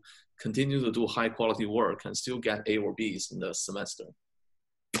people who continue to do high quality work can still get A or Bs in the semester.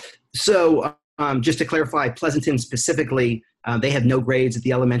 So just to clarify, Pleasanton specifically, they have no grades at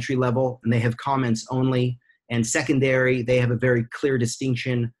the elementary level, and they have comments only. And secondary, they have a very clear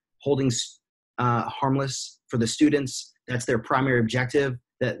distinction, holding harmless for the students. That's their primary objective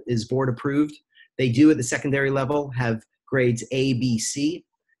that is board approved. They do at the secondary level have grades A, B, C,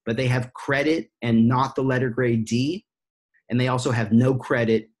 but they have credit and not the letter grade D. And they also have no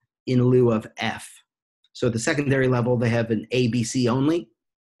credit in lieu of F. So at the secondary level, they have an A, B, C only,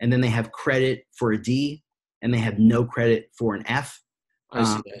 and then they have credit for a D, and they have no credit for an F. I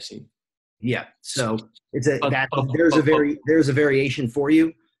see. Yeah, so it's there's a variation for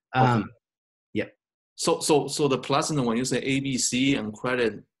you. Okay. Yeah. So the Pleasanton, when you say A, B, C and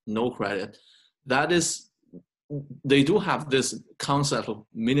credit, no credit, that is, they do have this concept of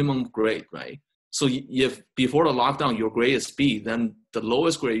minimum grade, right? So if before the lockdown your grade is B, then the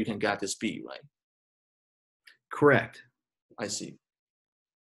lowest grade you can get is B, right? Correct. I see.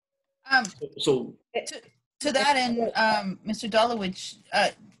 To that end, Mr. Dolowich,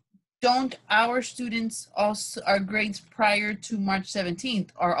 don't our students also, our grades prior to March 17th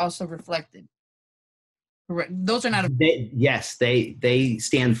are also reflected? Correct. Those are not. Yes, they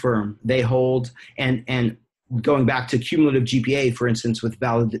stand firm. They hold, and going back to cumulative GPA, for instance, with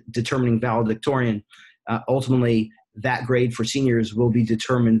determining valedictorian, ultimately that grade for seniors will be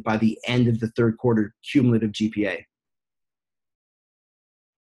determined by the end of the third quarter cumulative GPA.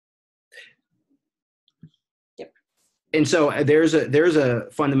 And so there's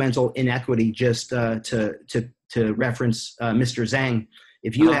a fundamental inequity. Just to reference Mr. Zhang,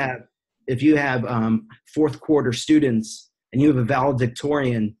 if you have fourth quarter students and you have a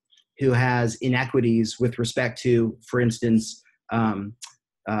valedictorian who has inequities with respect to, for instance,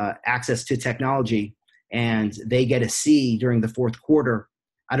 access to technology, and they get a C during the fourth quarter,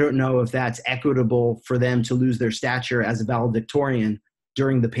 I don't know if that's equitable for them to lose their stature as a valedictorian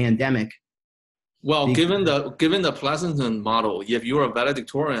during the pandemic. Well, given the Pleasanton model, if you're a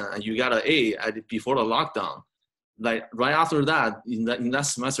valedictorian and you got an A before the lockdown, like right after that, in that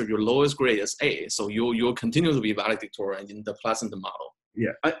semester, your lowest grade is A. So you'll continue to be valedictorian in the Pleasanton model.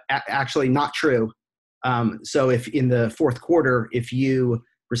 Yeah, actually not true. So if in the fourth quarter, if you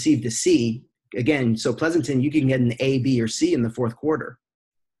received a C, again, so Pleasanton, you can get an A, B, or C in the fourth quarter.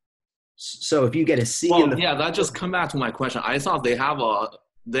 So if you get a C that just come back to my question. I thought they have a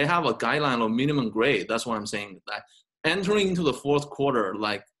guideline of minimum grade. That's what I'm saying. That entering into the fourth quarter,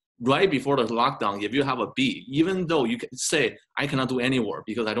 like right before the lockdown, if you have a B, even though you can say, I cannot do any work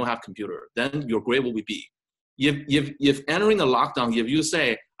because I don't have computer, then your grade will be B. if entering the lockdown, if you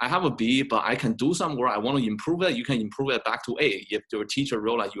say, I have a B, but I can do some work, I want to improve it, you can improve it back to A if your teacher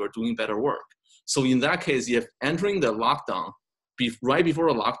realizes you are doing better work. So in that case, if entering the lockdown, right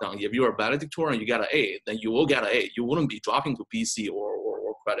before the lockdown, if you are valedictorian and you get an A, then you will get an A. You wouldn't be dropping to B, C, or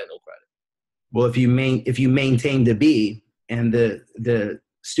credit, no credit. Well, if you maintain the B and the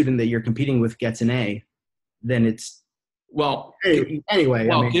student that you're competing with gets an A, then it's well. Anyway,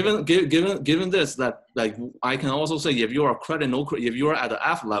 well, I mean, given this, that like I can also say if you are credit, no credit, if you are at the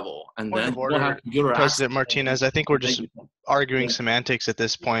F level, and Point then of you don't have order, computer President access, Martinez. I think we're just arguing semantics at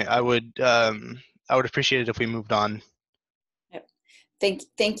this point. I would appreciate it if we moved on.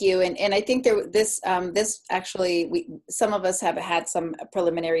 Thank you, and I think this actually some of us have had some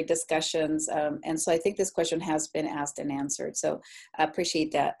preliminary discussions, and so I think this question has been asked and answered. So I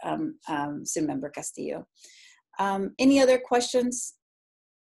appreciate that, Student Member Castillo. Any other questions?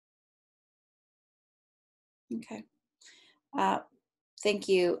 Okay. Thank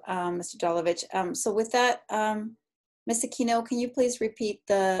you, Mr. Dolovich. So with that, Ms. Aquino, can you please repeat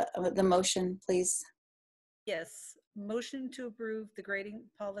the motion, please? Yes. Motion to approve the grading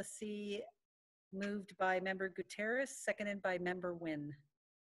policy moved by Member Gutierrez, seconded by Member Nguyen.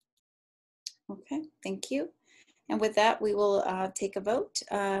 Okay, thank you. And with that, we will take a vote.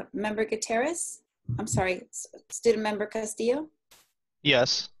 Member Gutierrez, I'm sorry, Student Member Castillo?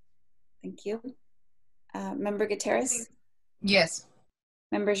 Yes. Thank you. Member Gutierrez? Yes.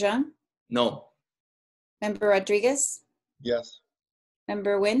 Member Zhang? no. Member Rodriguez? Yes.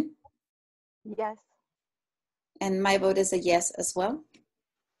 Member Nguyen? Yes. And my vote is a yes as well.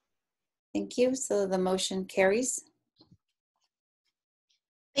 Thank you. So the motion carries.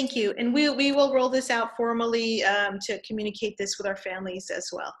 Thank you. And we will roll this out formally to communicate this with our families as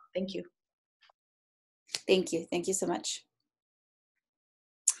well. Thank you. Thank you. Thank you so much.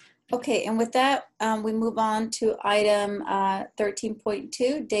 Okay, and with that, we move on to item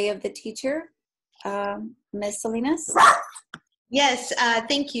 13.2, Day of the Teacher. Ms. Salinas? Yes,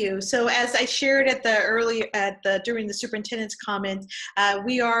 thank you. So as I shared at during the superintendent's comment,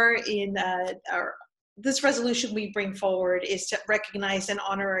 we are in this resolution we bring forward is to recognize and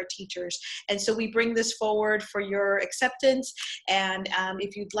honor our teachers. And so we bring this forward for your acceptance. And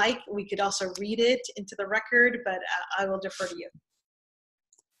if you'd like, we could also read it into the record, but I will defer to you.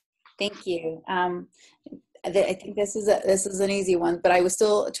 Thank you. I think this is an easy one, but I will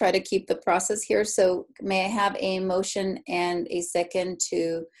still try to keep the process here. So may I have a motion and a second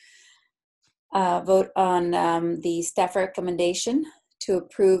to vote on the staff recommendation to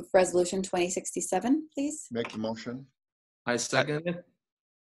approve Resolution 2067, please? Make the motion. I second it.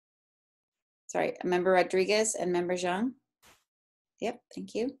 Sorry, Member Rodriguez and Member Zhang. Yep,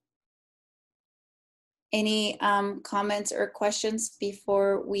 thank you. Any comments or questions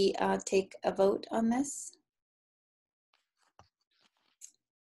before we take a vote on this?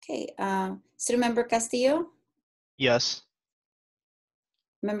 Okay, Student Member Castillo? Yes.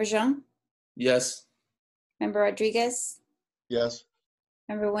 Member Zhang? Yes. Member Rodriguez? Yes.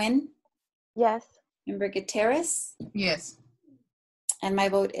 Member Nguyen? Yes. Member Gutierrez? Yes. And my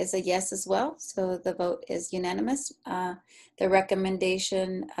vote is a yes as well, so the vote is unanimous. The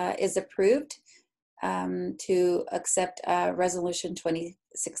recommendation is approved to accept Resolution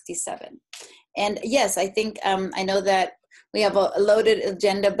 2067. And yes, I think, I know that we have a loaded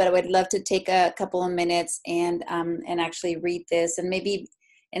agenda, but I would love to take a couple of minutes and actually read this. And maybe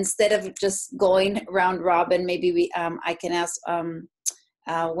instead of just going round robin, maybe I can ask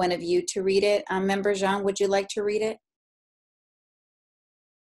one of you to read it. Member Zhang, would you like to read it?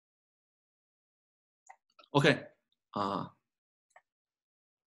 Okay.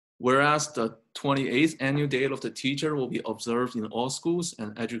 Whereas the 28th Annual Day of the Teacher will be observed in all schools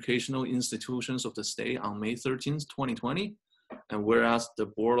and educational institutions of the state on May 13th, 2020. And whereas the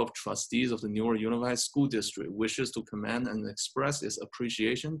Board of Trustees of the Newark Unified School District wishes to commend and express its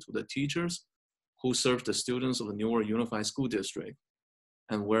appreciation to the teachers who serve the students of the Newark Unified School District.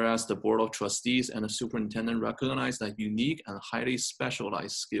 And whereas the Board of Trustees and the Superintendent recognize that unique and highly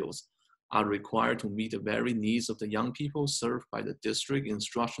specialized skills are required to meet the very needs of the young people served by the district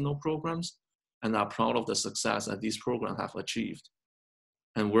instructional programs and are proud of the success that these programs have achieved.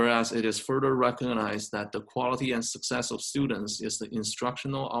 And whereas it is further recognized that the quality and success of students is the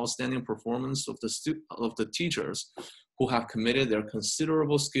instructional outstanding performance of the teachers who have committed their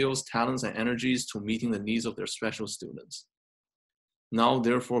considerable skills, talents, and energies to meeting the needs of their special students. Now,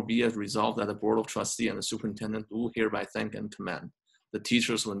 therefore, be it resolved that the Board of Trustees and the Superintendent do hereby thank and commend the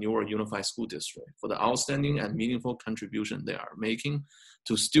teachers of the Newark Unified School District for the outstanding and meaningful contribution they are making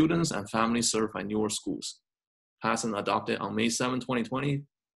to students and families served by Newark schools. Passed and adopted on May 7, 2020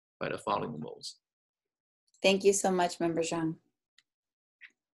 by the following votes. Thank you so much, Member Zhang.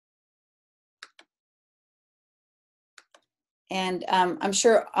 And I'm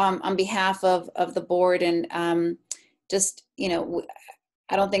sure on behalf of the board and just, you know,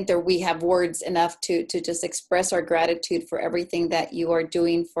 I don't think that we have words enough to just express our gratitude for everything that you are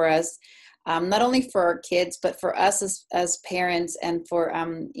doing for us, not only for our kids, but for us as parents, and for,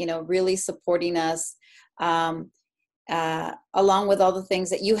 you know, really supporting us along with all the things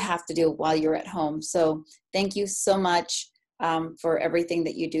that you have to do while you're at home. So thank you so much for everything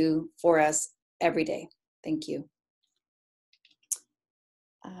that you do for us every day. Thank you.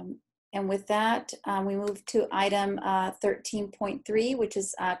 And with that, we move to item 13.3, which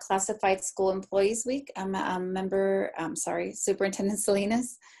is Classified School Employees Week. Superintendent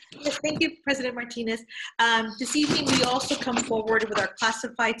Salinas. Yes, thank you, President Martinez. This evening, we also come forward with our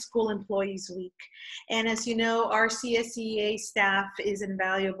Classified School Employees Week. And as you know, our CSEA staff is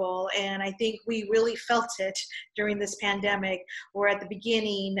invaluable, and I think we really felt it during this pandemic, where at the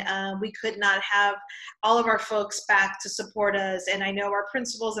beginning, we could not have all of our folks back to support us. And I know our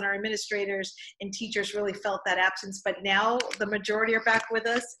principals and our administrators and teachers really felt that absence, but now the majority are back with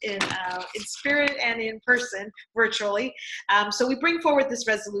us in spirit and in person, virtually. So we bring forward this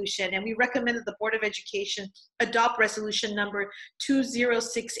resolution, and we recommend that the Board of Education adopt resolution number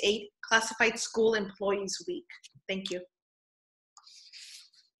 2068, Classified School Employees Week. Thank you.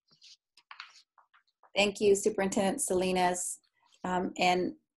 Thank you, Superintendent Salinas.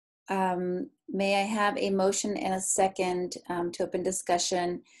 May I have a motion and a second to open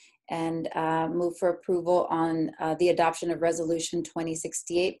discussion and move for approval on the adoption of resolution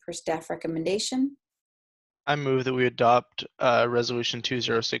 2068 per staff recommendation? I move that we adopt resolution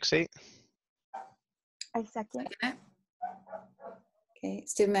 2068. I second. Okay,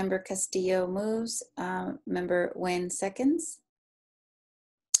 Student Member Castillo moves. Member Nguyen seconds.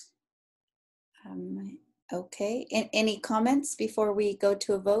 Okay, any comments before we go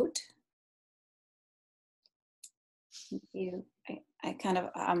to a vote? Thank you. I kind of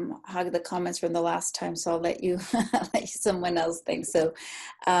hugged the comments from the last time, so I'll let you let someone else think. So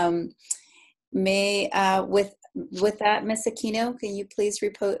with that, Ms. Aquino, can you please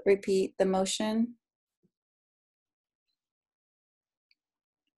repeat the motion?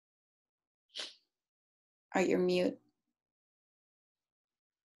 Are you mute?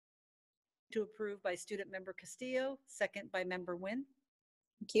 To approve by Student Member Castillo, second by Member Nguyen.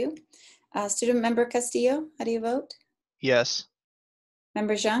 Thank you. Student Member Castillo, how do you vote? Yes.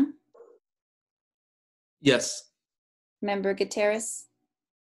 Member Zhang? Yes. Member Gutierrez?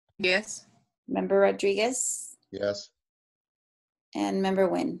 Yes. Member Rodriguez? Yes. And Member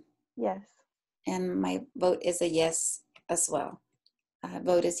Nguyen? Yes. And my vote is a yes as well.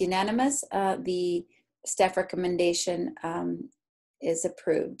 Vote is unanimous. The staff recommendation is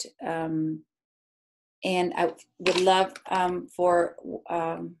approved. And I would love for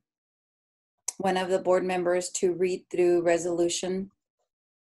one of the board members to read through resolution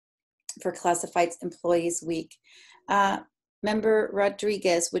for Classified Employees Week. Member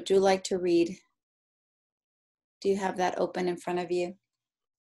Rodriguez, would you like to read? Do you have that open in front of you?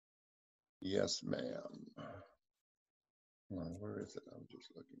 Yes, ma'am. Where is it? I'm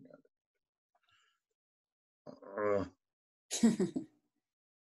just looking at it.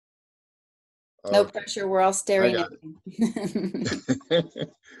 No Okay. pressure, we're all staring I at got you.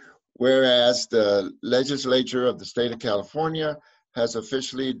 Whereas the legislature of the state of California has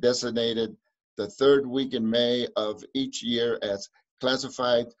officially designated the third week in May of each year as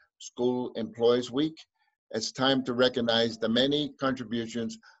Classified School Employees Week, it's time to recognize the many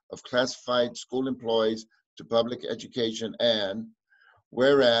contributions of classified school employees to public education. And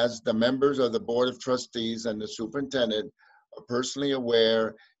whereas the members of the Board of Trustees and the superintendent are personally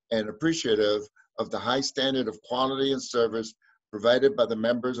aware and appreciative of the high standard of quality and service provided by the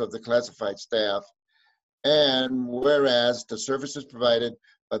members of the classified staff, and whereas the services provided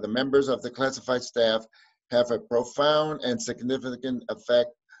by the members of the classified staff have a profound and significant effect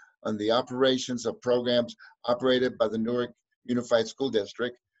on the operations of programs operated by the Newark Unified School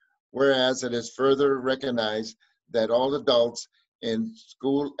District, whereas it is further recognized that all adults in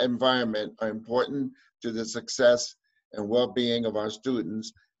school environment are important to the success and well-being of our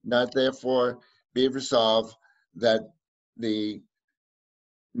students, not therefore be resolved that the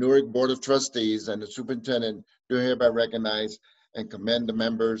Newark Board of Trustees and the superintendent do hereby recognize and commend the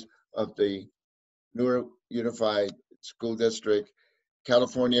members of the Newark Unified School District,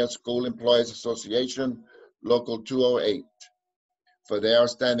 California School Employees Association, Local 208, for their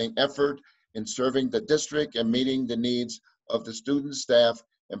outstanding effort in serving the district and meeting the needs of the students, staff,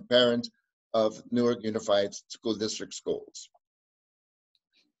 and parents of Newark Unified School District schools.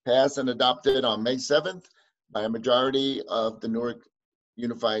 Passed and adopted on May 7th, by a majority of the Newark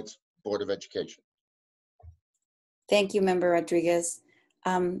Unified Board of Education. Thank you, Member Rodriguez.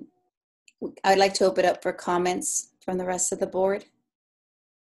 I'd like to open up for comments from the rest of the board.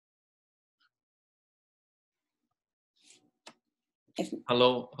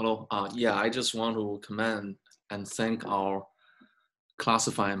 Hello. Yeah, I just want to commend and thank our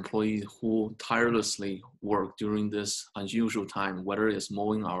classified employees who tirelessly work during this unusual time, whether it's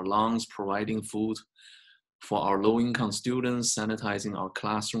mowing our lawns, providing food for our low-income students, sanitizing our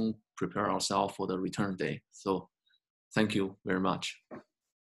classroom, prepare ourselves for the return day. So thank you very much.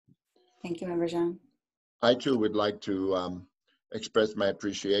 Thank you, Member Zhang. I too would like to express my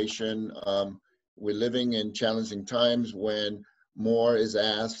appreciation. We're living in challenging times when more is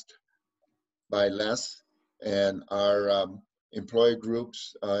asked by less, and our employee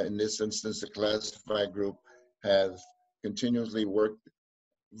groups, in this instance, the classified group, have continuously worked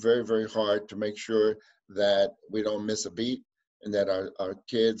very, very hard to make sure that we don't miss a beat and that our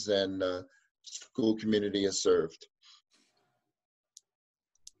kids and school community is served.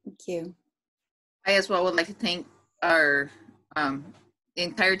 Thank you. I as well would like to thank our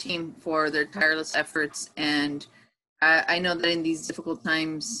entire team for their tireless efforts. And I know that in these difficult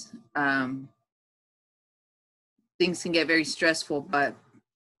times, things can get very stressful, but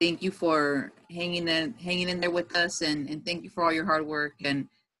thank you for hanging in there with us, and thank you for all your hard work and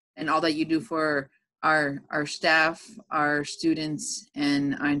all that you do for our staff, our students,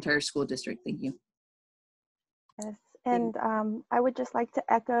 and our entire school district. Thank you. Yes, and I would just like to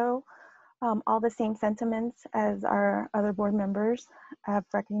echo all the same sentiments as our other board members have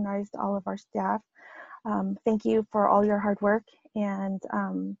recognized all of our staff. Thank you for all your hard work and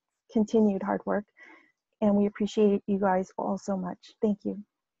continued hard work. And we appreciate you guys all so much. Thank you.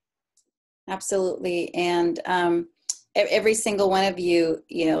 Absolutely. And every single one of you,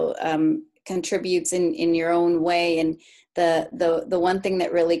 contributes in your own way. And the one thing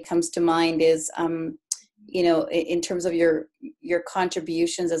that really comes to mind is, in terms of your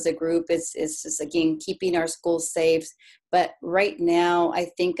contributions as a group is just, again, keeping our schools safe. But right now, I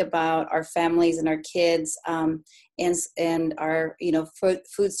think about our families and our kids, and our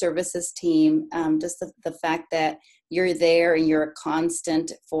food services team. Just the fact that you're there and you're a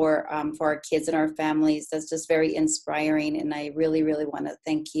constant for our kids and our families. That's just very inspiring, and I really, really want to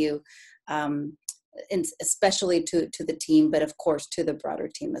thank you. And especially to the team, but of course to the broader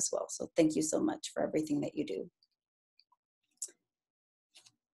team as well. So thank you so much for everything that you do.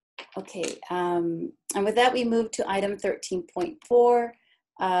 Okay, and with that, we move to item 13.4.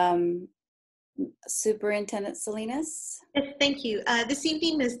 Superintendent Salinas. Yes, thank you. This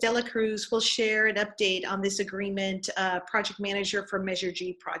evening, Ms. Dela Cruz will share an update on this agreement, project manager for Measure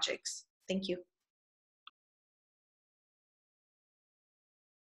G projects. Thank you.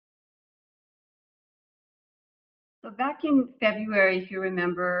 So back in February, if you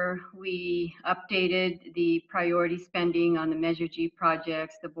remember, we updated the priority spending on the Measure G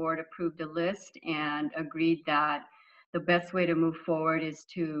projects. The board approved a list and agreed that the best way to move forward is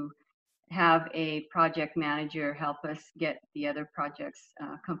to have a project manager help us get the other projects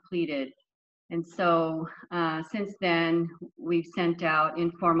completed. And so since then, we've sent out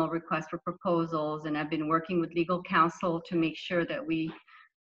informal requests for proposals, and I've been working with legal counsel to make sure that we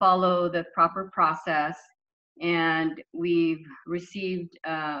follow the proper process. And we received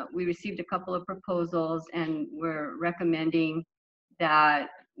a couple of proposals, and we're recommending that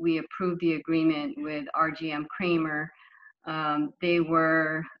we approve the agreement with RGM Kramer. They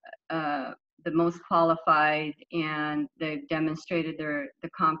were the most qualified, and they've demonstrated the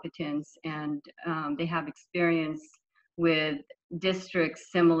competence, and they have experience with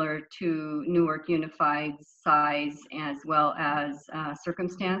districts similar to Newark Unified size as well as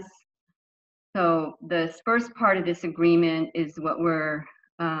circumstance. So the first part of this agreement is what we're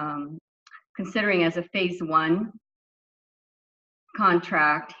considering as a phase 1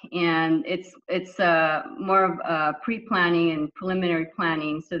 contract, and it's more of pre-planning and preliminary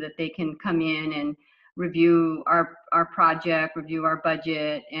planning so that they can come in and review our project, review our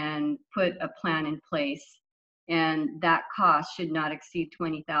budget, and put a plan in place. And that cost should not exceed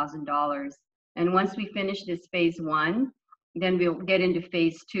 $20,000. And once we finish this phase 1, then we'll get into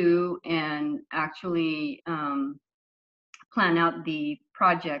phase 2 and actually plan out the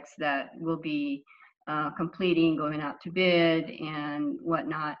projects that will be completing, going out to bid and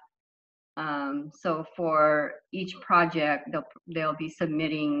whatnot. So for each project, they'll be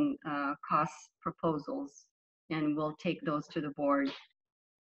submitting cost proposals, and we'll take those to the board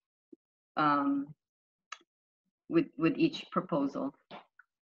with each proposal.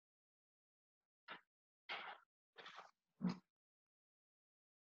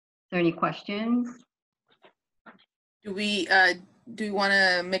 Are there any questions? Do we want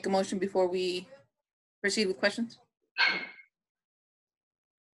to make a motion before we proceed with questions?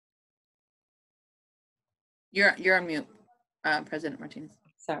 You're on mute, President Martinez.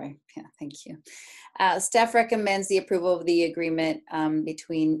 Sorry. Yeah, thank you. Staff recommends the approval of the agreement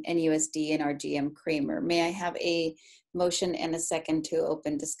between NUSD and RGM Kramer. May I have a motion and a second to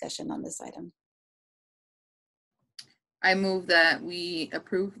open discussion on this item? I move that we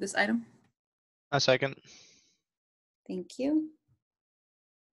approve this item. A second. Thank you.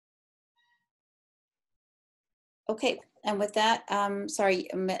 Okay, and with that, sorry,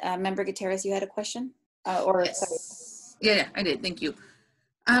 Member Gutierrez, you had a question? Sorry. Yes. Yeah, I did. Thank you.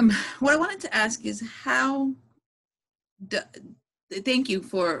 What I wanted to ask is how. Thank you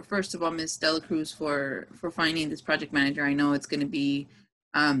for, first of all, Ms. Dela Cruz, for finding this project manager. I know it's going to be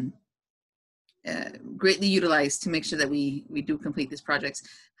greatly utilized to make sure that we do complete these projects.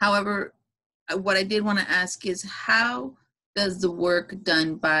 However, what I did want to ask is how does the work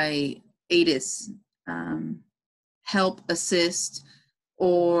done by ADIS help assist,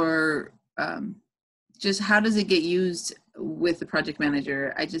 or just how does it get used with the project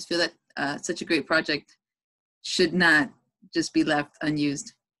manager? I just feel that such a great project should not just be left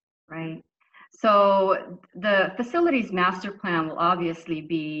unused. Right. So the facilities master plan will obviously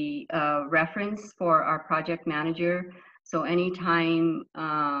be a reference for our project manager. So anytime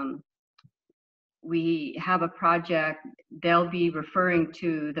we have a project, they'll be referring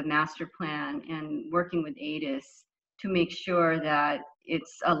to the master plan and working with ADIS to make sure that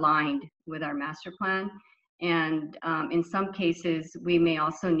it's aligned with our master plan. And in some cases, we may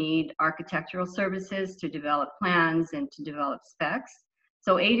also need architectural services to develop plans and to develop specs.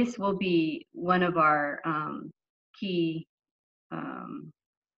 So ADIS will be one of our key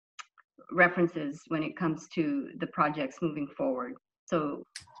references when it comes to the projects moving forward. So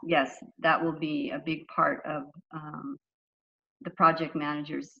yes, that will be a big part of the project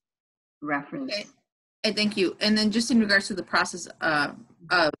manager's reference. Okay. And thank you. And then just in regards to the process of,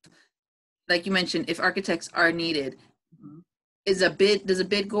 like you mentioned, if architects are needed, does a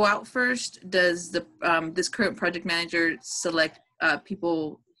bid go out first? Does the this current project manager select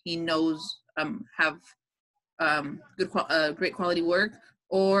people he knows have great quality work,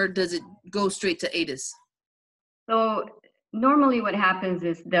 or does it go straight to ADIS? So normally what happens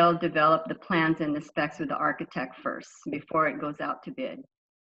is they'll develop the plans and the specs with the architect first before it goes out to bid.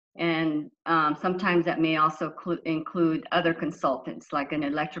 And sometimes that may also include other consultants, like an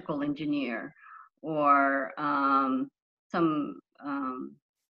electrical engineer or some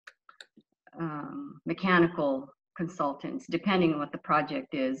mechanical consultants, depending on what the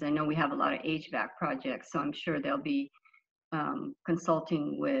project is. I know we have a lot of HVAC projects, so I'm sure they'll be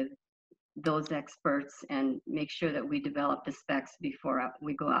consulting with those experts and make sure that we develop the specs before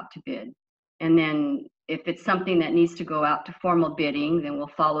we go out to bid. And then if it's something that needs to go out to formal bidding, then we'll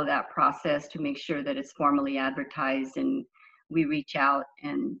follow that process to make sure that it's formally advertised and we reach out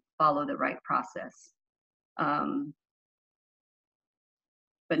and follow the right process.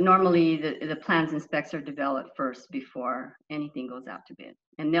 But normally the plans and specs are developed first before anything goes out to bid.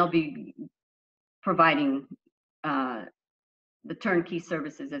 And they'll be providing the turnkey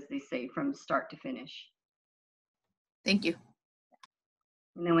services, as they say, from start to finish. Thank you.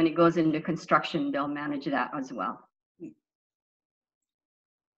 And then when it goes into construction, they'll manage that as well.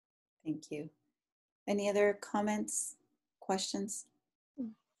 Thank you. Any other comments, questions?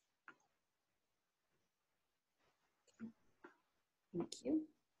 Thank you.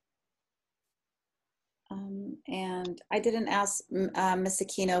 And I didn't ask Ms.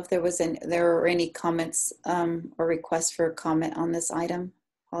 Aquino if there were any comments or requests for comment on this item.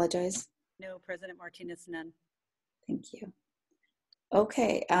 Apologize. No, President Martinez, none. Thank you.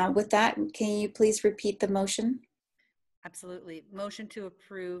 Okay, with that, can you please repeat the motion? Absolutely. Motion to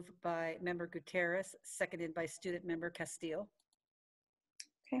approve by Member Gutierrez, seconded by Student Member Castillo.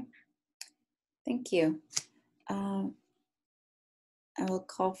 Okay, thank you. I will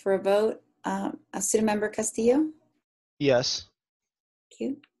call for a vote. Student Member Castillo? Yes.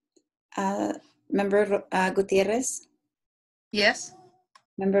 Thank you. Member Gutierrez? Yes.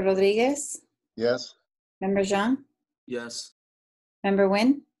 Member Rodriguez? Yes. Member Jean? Yes. Member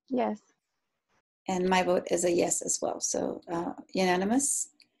Nguyen? Yes. And my vote is a yes as well. So unanimous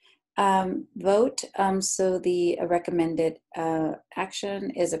vote. So the recommended action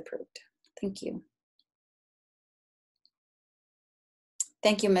is approved. Thank you.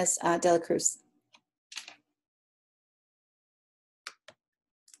 Thank you, Ms. Dela Cruz.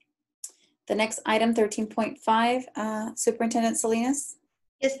 The next item, 13.5, Superintendent Salinas.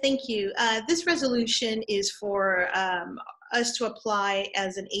 Yes, thank you. This resolution is for us to apply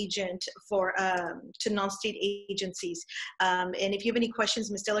as an agent for to non-state agencies. And if you have any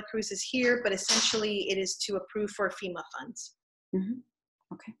questions, Ms. Dela Cruz is here, but essentially it is to approve for FEMA funds. Mm-hmm.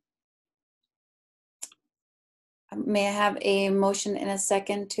 Okay. May I have a motion and a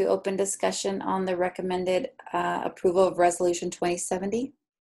second to open discussion on the recommended approval of Resolution 2070?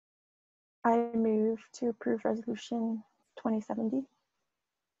 I move to approve Resolution 2070.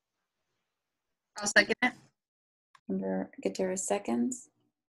 I'll second it. Member Gutierrez seconds.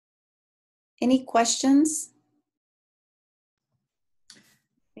 Any questions?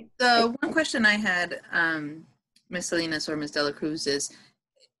 The one question I had, Ms. Salinas or Ms. Dela Cruz, is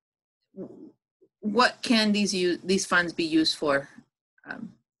what can these funds be used for?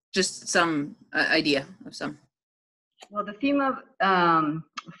 Just some idea of some. Well, the FEMA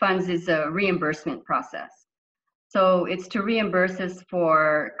funds is a reimbursement process. So it's to reimburse us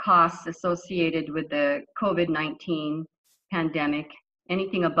for costs associated with the COVID-19 pandemic,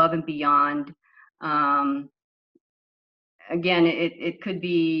 anything above and beyond. Again, it could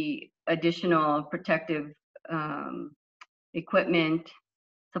be additional protective equipment,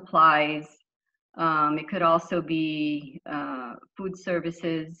 supplies. It could also be food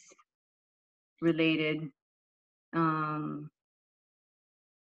services related.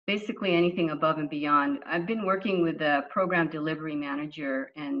 Basically anything above and beyond. I've been working with the program delivery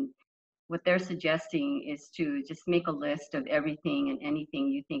manager, and what they're suggesting is to just make a list of everything and anything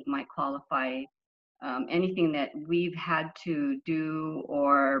you think might qualify, anything that we've had to do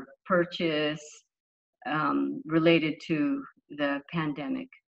or purchase related to the pandemic,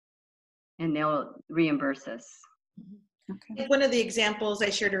 and they'll reimburse us. Okay. One of the examples I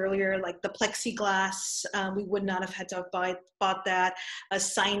shared earlier, like the plexiglass, we would not have had to have bought that, a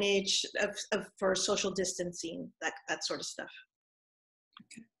signage for social distancing, that sort of stuff.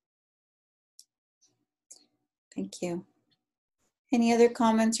 Okay. Thank you. Any other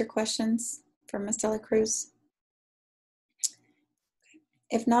comments or questions for Ms. Dela Cruz?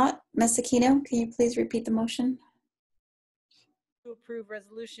 If not, Ms. Aquino, can you please repeat the motion? To approve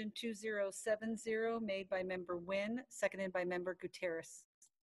Resolution 2070 made by Member Nguyen, seconded by Member Gutierrez.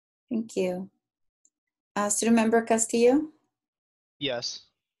 Thank you. Student Member Castillo? Yes.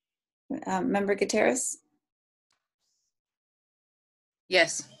 Member Gutierrez?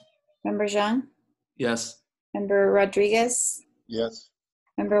 Yes. Member Zhang? Yes. Member Rodriguez? Yes.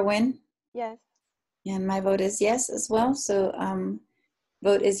 Member Nguyen? Yes. And my vote is yes as well. So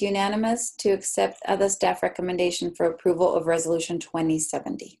vote is unanimous to accept the staff recommendation for approval of Resolution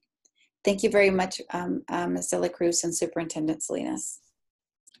 2070. Thank you very much, Ms. Dela Cruz and Superintendent Salinas.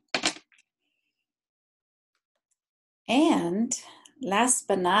 And last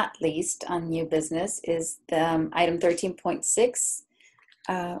but not least on new business is the item 13.6.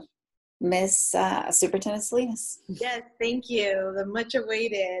 Ms. Superintendent Salinas. Yes, thank you. The much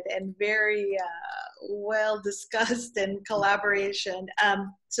awaited and very well discussed and collaboration.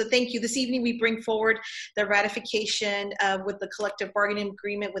 So thank you. This evening we bring forward the ratification with the collective bargaining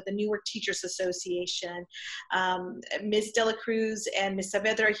agreement with the Newark Teachers Association. Ms. Dela Cruz and Ms.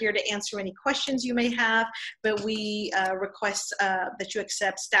 Saavedra are here to answer any questions you may have, but we request that you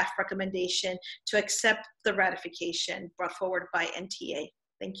accept staff recommendation to accept the ratification brought forward by NTA.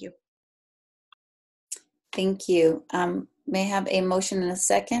 Thank you. Thank you. May I have a motion and a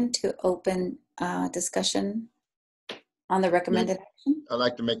second to open discussion on the recommended action? I'd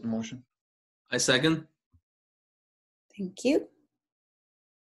like to make the motion. I second. Thank you.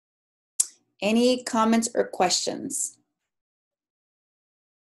 Any comments or questions?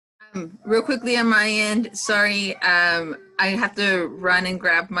 Real quickly on my end, sorry, I have to run and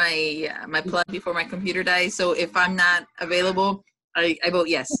grab my my plug before my computer dies. So if I'm not available, I vote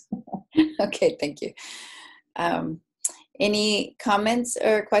yes. Okay, thank you. Any comments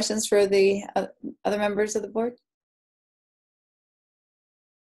or questions for the other members of the board?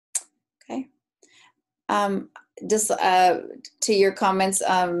 Okay. Just to your comments,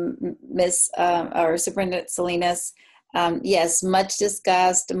 Ms. or Superintendent Salinas, yes, much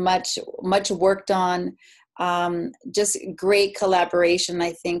discussed, much worked on. Just great collaboration.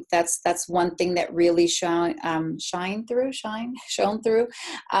 I think that's one thing that really shone through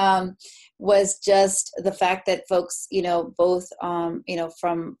was just the fact that folks, both from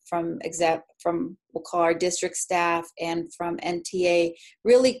we'll call our district staff and from NTA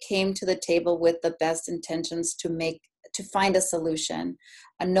really came to the table with the best intentions to find a solution,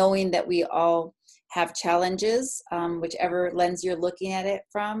 knowing that we all have challenges, whichever lens you're looking at it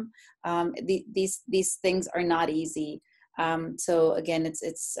from. These things are not easy. So again,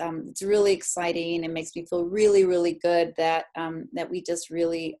 it's really exciting. It makes me feel really, really good that that we just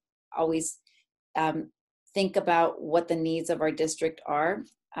really always think about what the needs of our district are,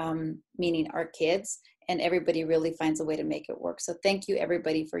 meaning our kids, and everybody really finds a way to make it work. So thank you,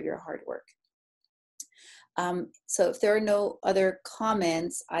 everybody, for your hard work. So if there are no other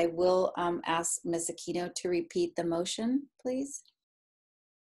comments, I will ask Ms. Aquino to repeat the motion, please.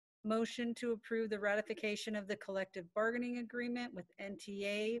 Motion to approve the ratification of the collective bargaining agreement with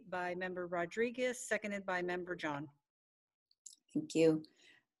NTA by Member Rodriguez, seconded by Member John. Thank you.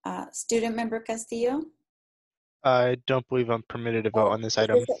 Student Member Castillo? I don't believe I'm permitted to vote on this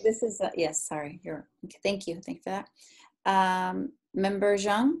item. This is yes, sorry. Okay, thank you for that. Member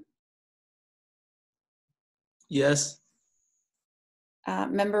Zhang? Yes.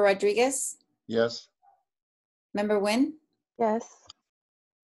 Member Rodriguez? Yes. Member Nguyen? Yes.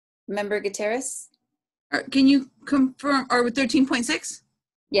 Member Gutierrez? Can you confirm, or with 13.6?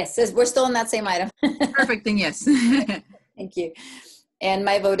 Yes, we're still on that same item. Perfect, then yes. Thank you. And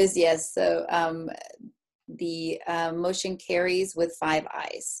my vote is yes. So the motion carries with 5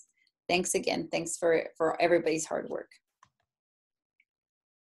 ayes. Thanks again. Thanks for everybody's hard work.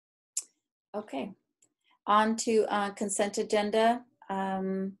 Okay, on to consent agenda,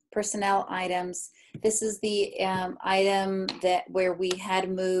 personnel items. This is the item where we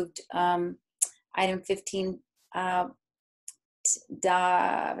had moved item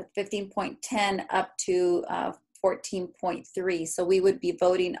 15.10 up to 14.3. So we would be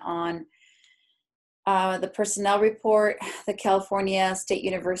voting on the personnel report, the California State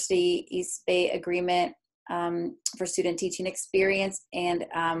University East Bay Agreement for student teaching experience, and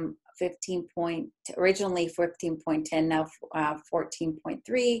originally 15.10, now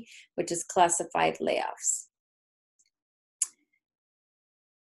 14.3, which is classified layoffs.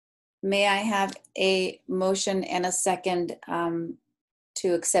 May I have a motion and a second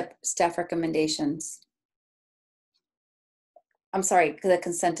to accept staff recommendations? I'm sorry, the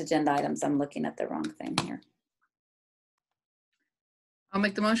consent agenda items. I'm looking at the wrong thing here. I'll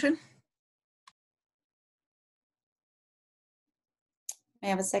make the motion. May I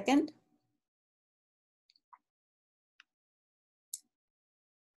have a second?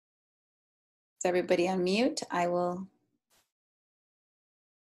 Is everybody on mute? I will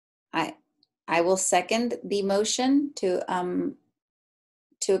second the motion to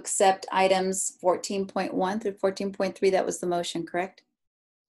accept items 14.1 through 14.3. That was the motion, correct?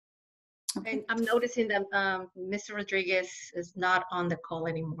 Okay. And I'm noticing that Mr. Rodriguez is not on the call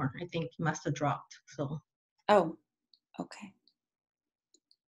anymore. I think he must have dropped. So. Oh, okay.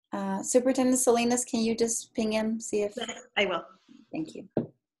 Superintendent Salinas, can you just ping him, see if? I will. Thank you.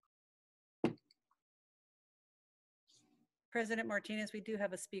 President Martinez, we do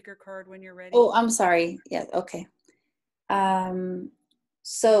have a speaker card when you're ready. Oh, I'm sorry. Yeah, okay.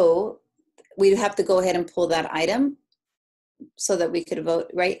 So we have to go ahead and pull that item so that we could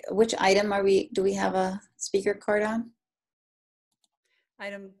vote, right? Which item do we have a speaker card on?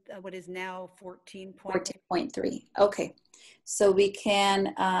 Item, what is now 14.3. Okay, so we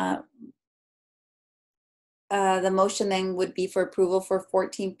can, the motion then would be for approval for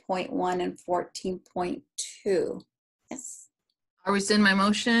 14.1 and 14.2. Yes. I rescind my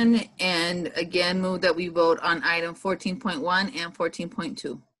motion and again move that we vote on item 14.1 and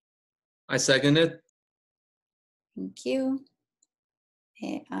 14.2. I second it. Thank you.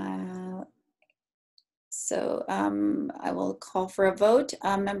 So I will call for a vote.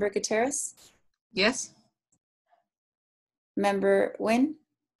 Member Gutierrez? Yes. Member Nguyen?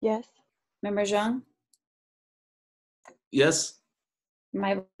 Yes. Member Zhang? Yes.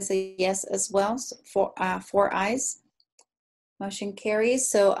 My vote is a yes as well. So 4 ayes. Motion carries.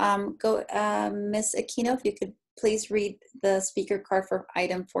 So go, Ms. Aquino, if you could please read the speaker card for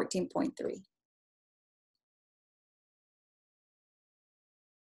item 14.3.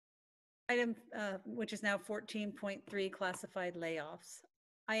 item, which is now 14.3, classified layoffs.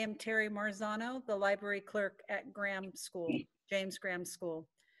 I am Terry Marzano, the library clerk at Graham School, James Graham School.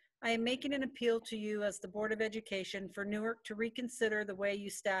 I am making an appeal to you as the Board of Education for Newark to reconsider the way you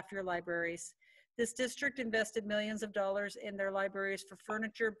staff your libraries. This district invested millions of dollars in their libraries for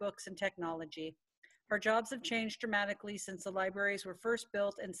furniture, books, and technology. Our jobs have changed dramatically since the libraries were first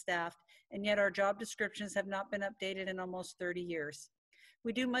built and staffed, and yet our job descriptions have not been updated in almost 30 years.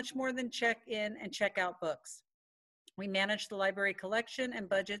 We do much more than check in and check out books. We manage the library collection and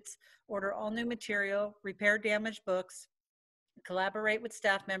budgets, order all new material, repair damaged books, collaborate with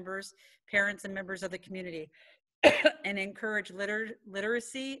staff members, parents, and members of the community, and encourage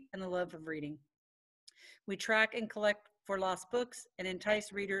literacy and the love of reading. We track and collect for lost books and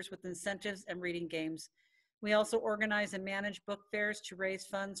entice readers with incentives and reading games. We also organize and manage book fairs to raise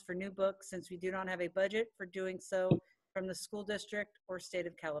funds for new books since we do not have a budget for doing so from the school district or state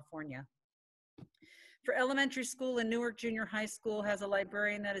of California. For elementary school, and Newark Junior High School has a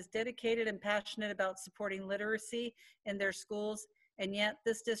librarian that is dedicated and passionate about supporting literacy in their schools, and yet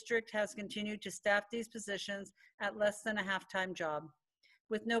this district has continued to staff these positions at less than a half-time job,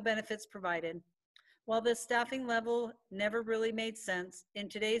 with no benefits provided. While this staffing level never really made sense, in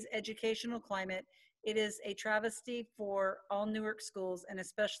today's educational climate, it is a travesty for all Newark schools, and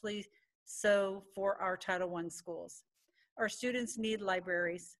especially so for our Title I schools. Our students need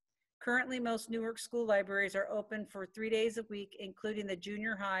libraries. Currently, most Newark school libraries are open for 3 days a week, including the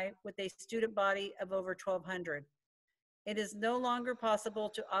junior high, with a student body of over 1,200. It is no longer possible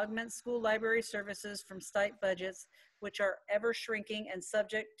to augment school library services from state budgets, which are ever shrinking and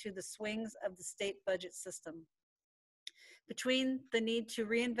subject to the swings of the state budget system. Between the need to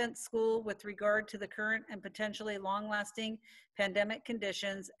reinvent school with regard to the current and potentially long-lasting pandemic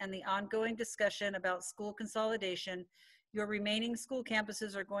conditions and the ongoing discussion about school consolidation, your remaining school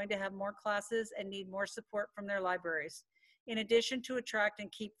campuses are going to have more classes and need more support from their libraries. In addition to attract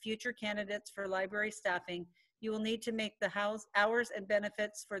and keep future candidates for library staffing, you will need to make the hours and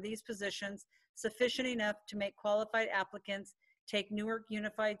benefits for these positions sufficient enough to make qualified applicants take Newark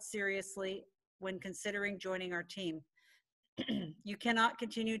Unified seriously when considering joining our team. You cannot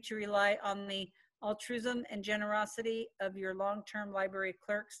continue to rely on the altruism and generosity of your long-term library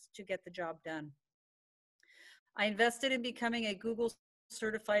clerks to get the job done. I invested in becoming a Google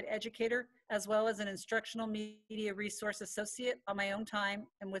certified educator, as well as an instructional media resource associate on my own time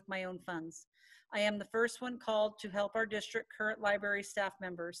and with my own funds. I am the first one called to help our district current library staff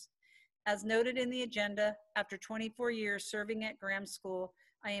members. As noted in the agenda, after 24 years serving at Graham School,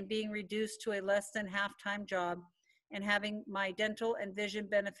 I am being reduced to a less than half-time job and having my dental and vision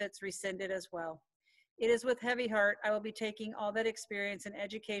benefits rescinded as well. It is with heavy heart I will be taking all that experience and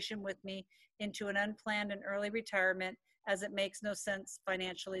education with me into an unplanned and early retirement, as it makes no sense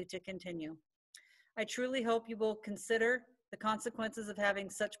financially to continue. I truly hope you will consider the consequences of having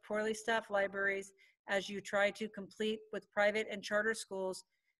such poorly staffed libraries as you try to compete with private and charter schools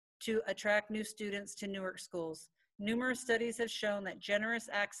to attract new students to Newark schools. Numerous studies have shown that generous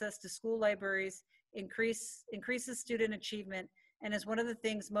access to school libraries increases student achievement and is one of the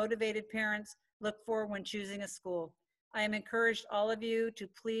things motivated parents look for when choosing a school. I am encouraged all of you to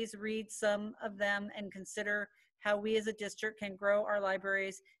please read some of them and consider how we as a district can grow our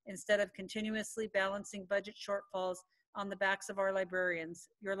libraries instead of continuously balancing budget shortfalls on the backs of our librarians.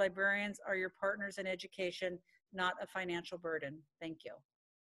 Your librarians are your partners in education, not a financial burden. Thank you.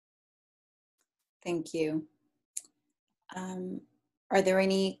 Thank you. Are there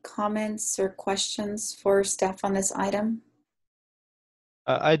any comments or questions for staff on this item?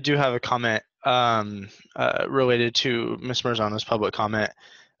 I do have a comment related to Ms. Marzano's public comment.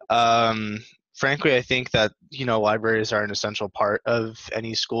 Frankly, I think that, libraries are an essential part of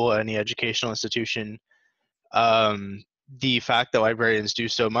any school, any educational institution. The fact that librarians do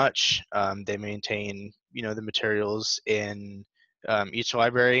so much, they maintain, the materials in each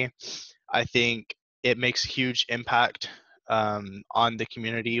library. I think it makes a huge impact on the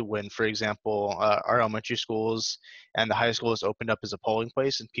community when, for example, our elementary schools and the high school is opened up as a polling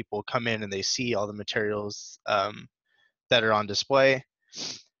place and people come in and they see all the materials that are on display.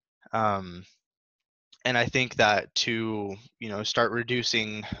 And I think that to, start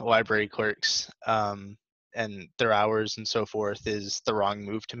reducing library clerks and their hours and so forth is the wrong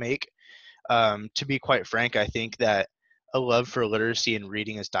move to make. To be quite frank, I think that a love for literacy and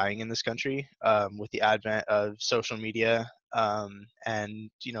reading is dying in this country with the advent of social media and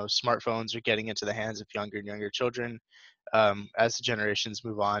smartphones are getting into the hands of younger and younger children as the generations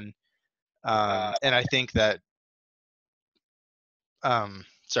move on. And I think that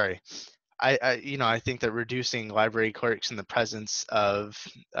I think that reducing library clerks in the presence of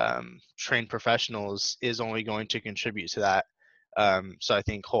trained professionals is only going to contribute to that. So I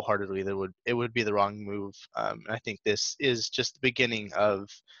think wholeheartedly that it would be the wrong move. I think this is just the beginning of,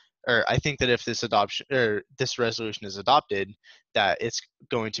 or I think that if this resolution is adopted, that it's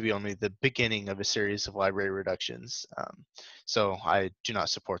going to be only the beginning of a series of library reductions. So I do not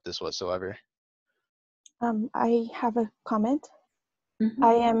support this whatsoever. I have a comment. Mm-hmm.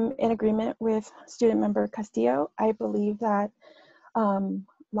 I am in agreement with student member Castillo. I believe that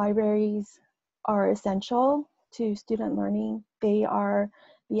libraries are essential to student learning. They are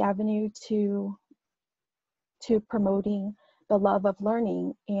the avenue to promoting the love of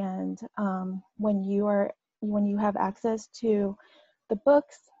learning. And when you have access to the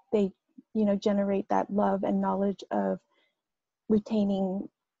books, they generate that love and knowledge of retaining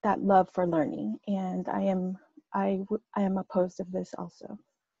that love for learning. And I am opposed to this also.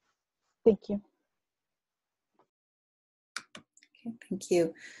 Thank you. Okay, thank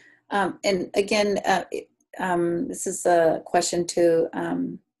you. And again, this is a question to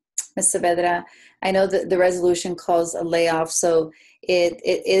Ms. Saavedra. I know that the resolution calls a layoff, so it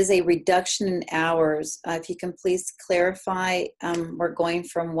is a reduction in hours. If you can please clarify, we're going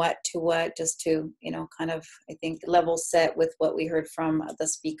from what to what, just to, you know, kind of, I think, level set with what we heard from the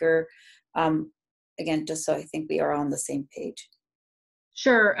speaker. Again, just so I think we are on the same page.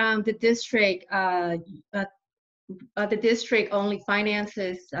 Sure. The district only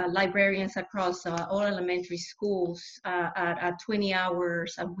finances librarians across all elementary schools at 20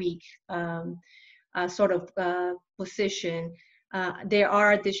 hours a week sort of position. There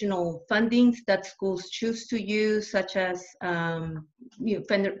are additional fundings that schools choose to use, such as LCAP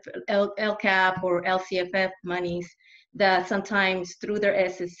or LCFF monies that sometimes through their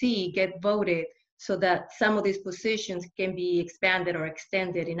SSC get voted so that some of these positions can be expanded or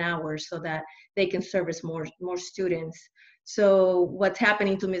extended in hours so that they can service more students. So what's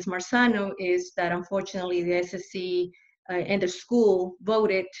happening to Ms. Marzano is that unfortunately the SSC and the school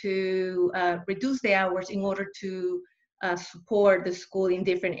voted to reduce the hours in order to support the school in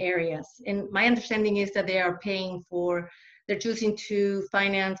different areas. And my understanding is that they're choosing to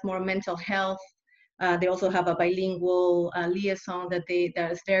finance more mental health. They also have a bilingual liaison that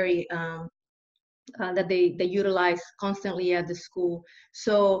is very that they utilize constantly at the school.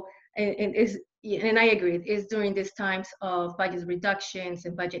 So, and I agree, it's during these times of budget reductions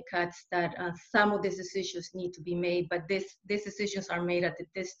and budget cuts that some of these decisions need to be made, but these decisions are made at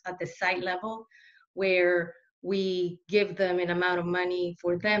the site level, where we give them an amount of money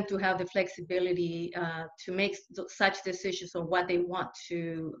for them to have the flexibility to make such decisions on what they want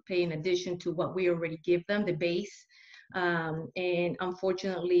to pay in addition to what we already give them, the base. And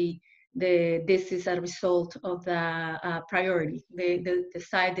unfortunately, this is a result of the priority. The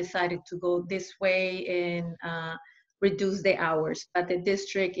site decided to go this way and reduce the hours, but the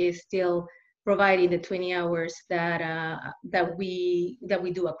district is still providing the 20 hours that we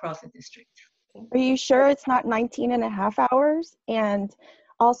do across the district. Are you sure it's not 19 and a half hours? And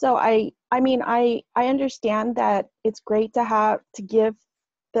also, I mean, I understand that it's great to give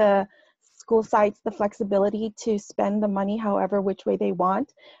the school sites the flexibility to spend the money however which way they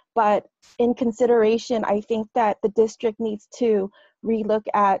want. But in consideration, I think that the district needs to relook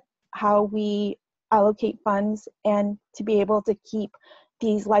at how we allocate funds and to be able to keep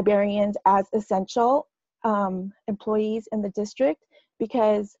these librarians as essential employees in the district.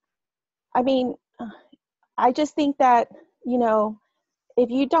 Because, I mean, I just think that, you know, if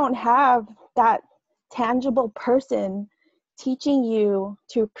you don't have that tangible person teaching you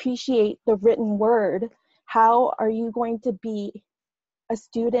to appreciate the written word, how are you going to be a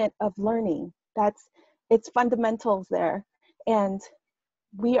student of learning? It's fundamentals there, and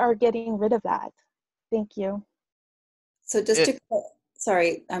we are getting rid of that. Thank you. So just to,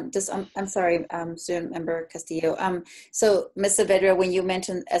 sorry, I'm sorry, Student Member Castillo. So Ms. Saavedra, when you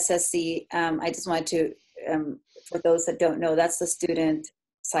mentioned SSC, I just wanted to, for those that don't know, that's the Student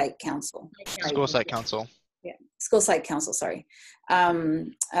Site Council. School Site Council. Yeah, School Site Council, sorry.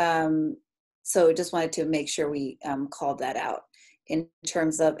 So just wanted to make sure we called that out in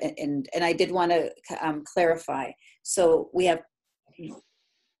terms of, and I did want to clarify. So we have,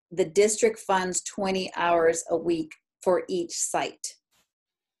 the district funds 20 hours a week for each site,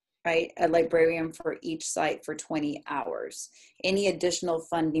 right? A librarian for each site for 20 hours. Any additional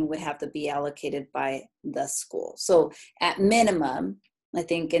funding would have to be allocated by the school. So at minimum, I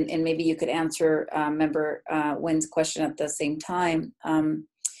think, and maybe you could answer Member Wynn's question at the same time,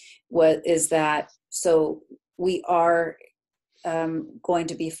 what is that, so we are going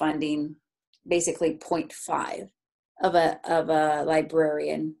to be funding basically 0.5 of a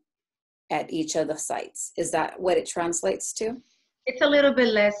librarian at each of the sites. Is that what it translates to? It's a little bit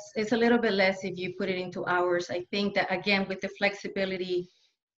less. It's a little bit less if you put it into hours. I think that, again, with the flexibility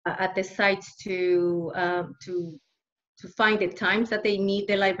at the sites to find the times that they need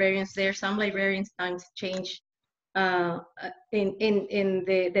the librarians there. Some librarians' times change in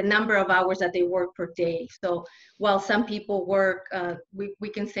the number of hours that they work per day. So while some people work, we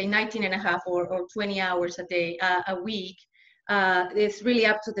can say 19 and a half or 20 hours a day, a week, it's really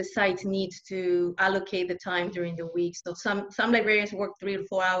up to the site's needs to allocate the time during the week. So some librarians work 3 to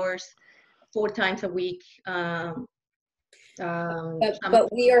 4 hours, 4 times a week. But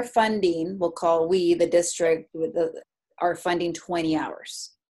we are funding, we'll call we, the district, are funding 20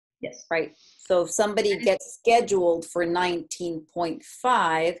 hours. Yes. Right. So if somebody gets scheduled for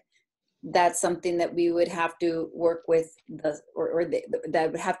 19.5, that's something that we would have to work with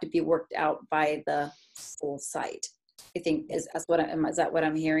that would have to be worked out by the school site. I think is that what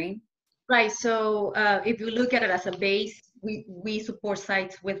I'm hearing? Right. So if you look at it as a base, we support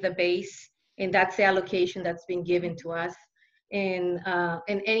sites with the base, and that's the allocation that's been given to us. And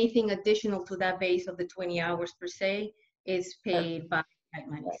anything additional to that base of the 20 hours per se is paid by grant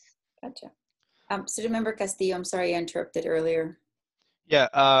monies. Gotcha. Student Member Castillo, I'm sorry I interrupted earlier.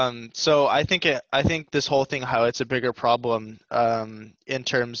 Yeah, so I think this whole thing highlights a bigger problem in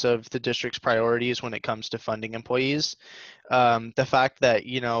terms of the district's priorities when it comes to funding employees. The fact that,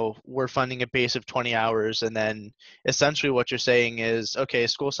 you know, we're funding a base of 20 hours and then essentially what you're saying is, okay,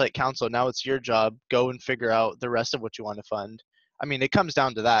 school site council, now it's your job, go and figure out the rest of what you want to fund. I mean, it comes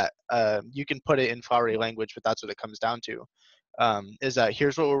down to that. You can put it in flowery language, but that's what it comes down to. Is that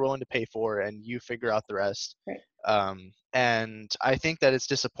here's what we're willing to pay for and you figure out the rest. Right. And I think that it's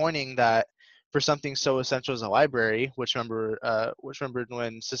disappointing that for something so essential as a library, which member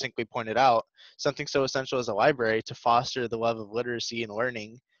Nguyen succinctly pointed out, something so essential as a library to foster the love of literacy and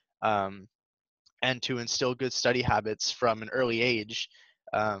learning, and to instill good study habits from an early age,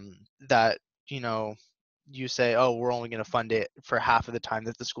 that, you know, you say, oh, we're only going to fund it for half of the time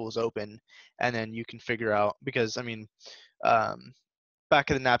that the school is open, and then you can figure out, because I mean, back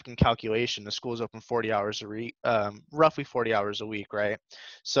of the napkin calculation, the school is open 40 hours a week, roughly 40 hours a week, right?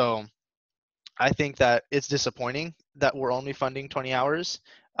 So I think that it's disappointing that we're only funding 20 hours,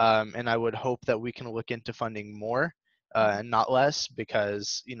 and I would hope that we can look into funding more and not less,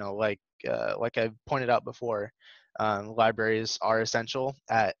 because, you know, like I pointed out before, libraries are essential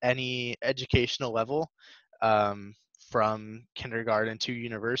at any educational level, from kindergarten to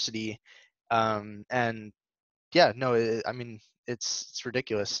university, and yeah, no, I mean, it's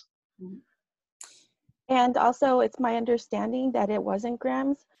ridiculous. And also, it's my understanding that it wasn't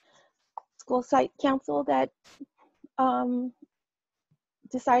Graham's school site council that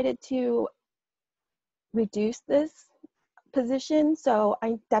decided to reduce this position. So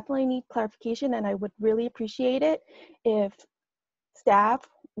I definitely need clarification, and I would really appreciate it if staff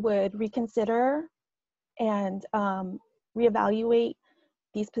would reconsider and reevaluate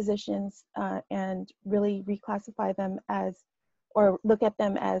these positions and really reclassify them as, or look at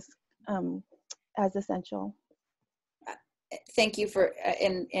them as essential. Thank you for,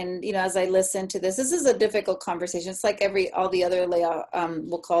 and you know, as I listen to this is a difficult conversation. It's like all the other layoff,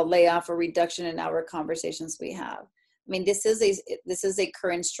 we'll call layoff or reduction in hour conversations we have. I mean, this is a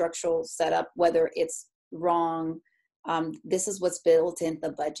current structural setup, whether it's wrong. This is what's built into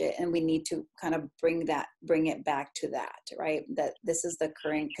the budget, and we need to kind of bring it back to that, right? That this is the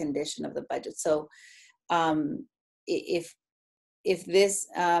current condition of the budget. So if this,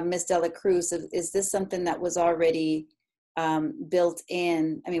 Ms. Dela Cruz, is this something that was already built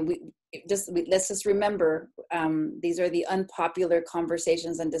in? I mean, let's just remember, these are the unpopular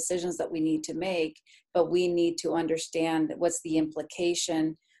conversations and decisions that we need to make, but we need to understand what's the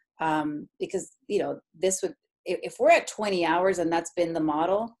implication, because, you know, this would, if we're at 20 hours and that's been the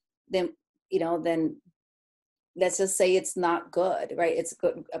model, then, you know, then let's just say it's not good, right? It's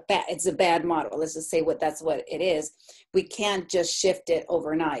good, it's a bad model. Let's just say that's what it is. We can't just shift it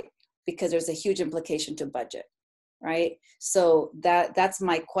overnight because there's a huge implication to budget, right? So that's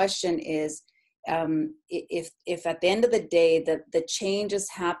my question is, if at the end of the day, the change is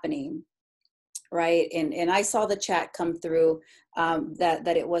happening, right? And I saw the chat come through that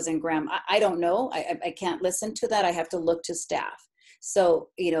it wasn't Graham. I don't know. I can't listen to that. I have to look to staff. So,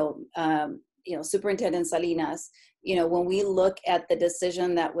 you know, Superintendent Salinas, you know, when we look at the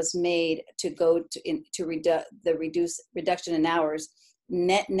decision that was made to go to reduction in hours,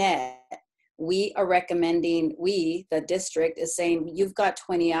 net, we are recommending, the district is saying, you've got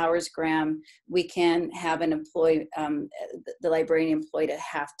 20 hours, Graham, we can have an employee, the librarian employed at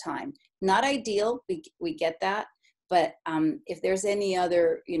halftime. Not ideal, we get that, but if there's any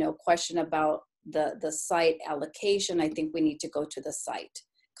other, you know, question about the site allocation, I think we need to go to the site,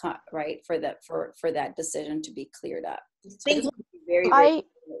 right, for that decision to be cleared up. Thank you. Very what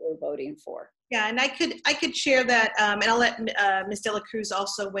we're voting for. Yeah, and I could share that, and I'll let Ms. Dela Cruz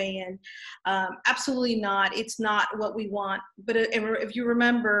also weigh in. Absolutely not. It's not what we want. But if you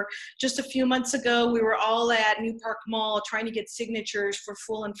remember, just a few months ago, we were all at New Park Mall trying to get signatures for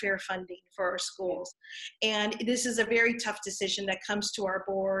full and fair funding for our schools. And this is a very tough decision that comes to our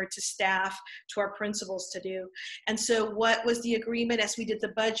board, to staff, to our principals to do. And so what was the agreement as we did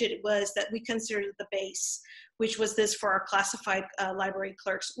the budget was that we considered the base. which was this for our classified library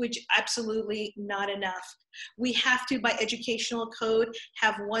clerks, which absolutely not enough. We have to, by educational code,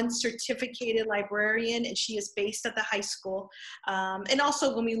 have one certificated librarian, and she is based at the high school. And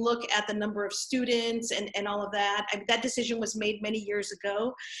also when we look at the number of students and all of that, that decision was made many years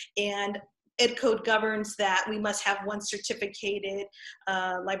ago, and Ed Code governs that we must have one certificated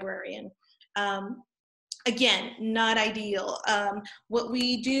librarian. Again, not ideal. What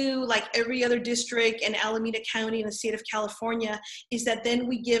we do, like every other district in Alameda County in the state of California, is that then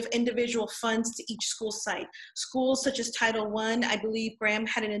we give individual funds to each school site. Schools such as Title I believe Graham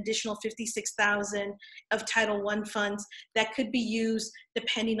had an additional $56,000 of Title I funds that could be used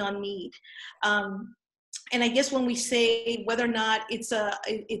depending on need. And I guess when we say whether or not it's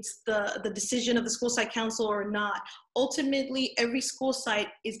the decision of the school site council or not, ultimately every school site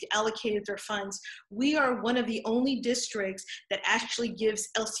is allocated their funds. We are one of the only districts that actually gives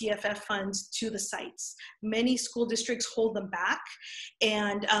LCFF funds to the sites. Many school districts hold them back,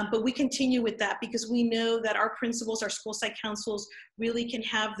 and but we continue with that because we know that our principals, our school site councils, really can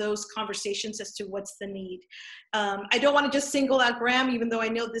have those conversations as to what's the need. I don't want to just single out Graham, even though I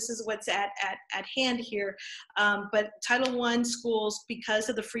know this is what's at hand here. But Title I schools, because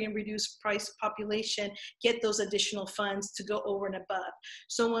of the free and reduced price population, get those additional funds to go over and above.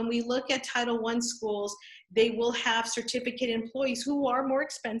 So when we look at Title I schools, they will have certificated employees who are more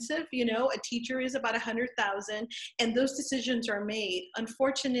expensive. You know, a teacher is about $100,000, and those decisions are made.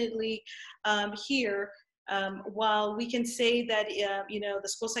 Unfortunately, here, while we can say that you know, the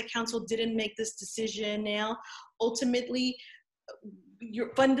school site council didn't make this decision now, ultimately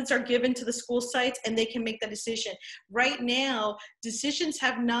your funds are given to the school sites and they can make that decision. Right now, decisions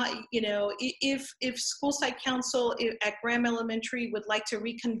have not, you know, if school site council at Graham Elementary would like to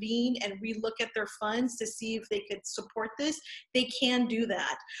reconvene and relook at their funds to see if they could support this, they can do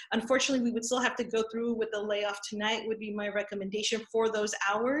that. Unfortunately, we would still have to go through with the layoff tonight, would be my recommendation for those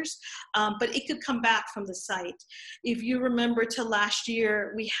hours, but it could come back from the site. If you remember to last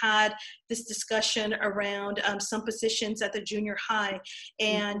year, we had this discussion around some positions at the junior high.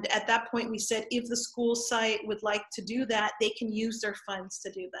 And at that point, we said if the school site would like to do that, they can use their funds to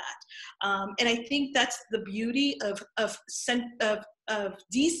do that. And I think that's the beauty of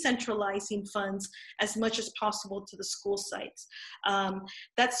decentralizing funds as much as possible to the school sites.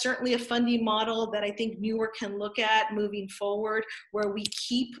 That's certainly a funding model that I think Newark can look at moving forward, where we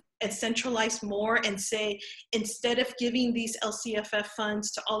keep and centralize more and say, instead of giving these LCFF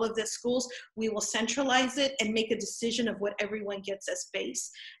funds to all of the schools, we will centralize it and make a decision of what everyone gets as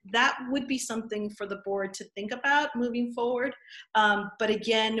base. That would be something for the board to think about moving forward. But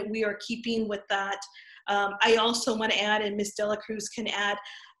again, we are keeping with that. I also want to add, and Ms. Dela Cruz can add,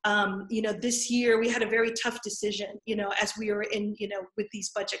 you know, this year we had a very tough decision, you know, as we were in, you know, with these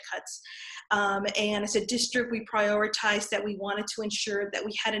budget cuts. And as a district, we prioritized that we wanted to ensure that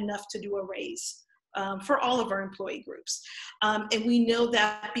we had enough to do a raise for all of our employee groups. And we know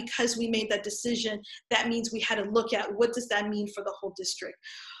that because we made that decision, that means we had to look at what does that mean for the whole district.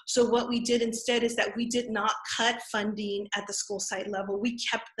 So what we did instead is that we did not cut funding at the school site level. We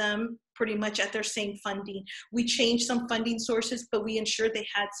kept them pretty much at their same funding. We changed some funding sources, but we ensured they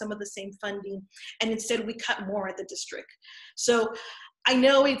had some of the same funding. And instead we cut more at the district. So I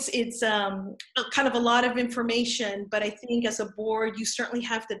know it's kind of a lot of information, but I think as a board, you certainly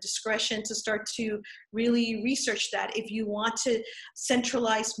have the discretion to start to really research that if you want to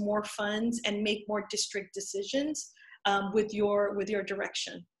centralize more funds and make more district decisions with your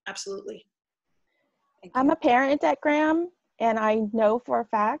direction. Absolutely. I'm a parent at Graham, and I know for a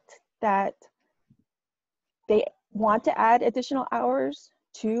fact that they want to add additional hours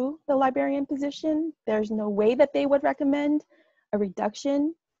to the librarian position. There's no way that they would recommend a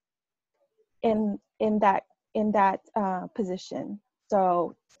reduction in that position.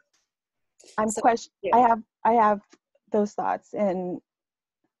 So I have those thoughts, and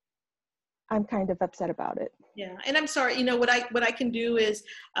I'm kind of upset about it. Yeah, and I'm sorry, you know, what I can do is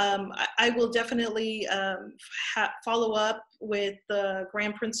I will definitely follow up with the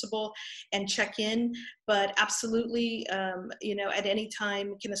Graham principal and check in, but absolutely, you know, at any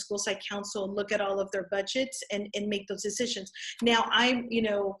time can the school site council look at all of their budgets and make those decisions. Now I'm, you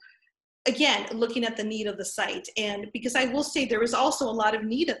know, again, looking at the need of the site, and because I will say there is also a lot of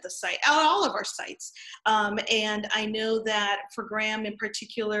need at the site, at all of our sites. And I know that for Graham in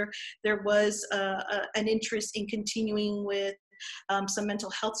particular, there was an interest in continuing with some mental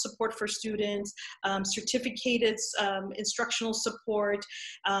health support for students, certificated instructional support,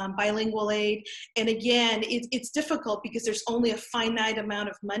 bilingual aid. And again, it's difficult because there's only a finite amount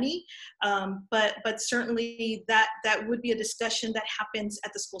of money, but certainly that would be a discussion that happens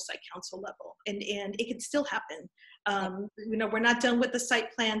at the school site council level, and it can still happen. We're not done with the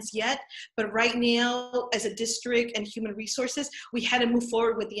site plans yet, but right now, as a district and human resources, we had to move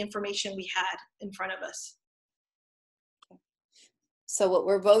forward with the information we had in front of us. So what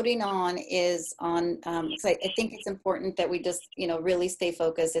we're voting on is on, because I think it's important that we just, really stay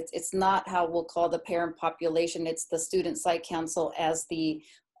focused. It's not how we'll call the parent population, it's the student site council as the,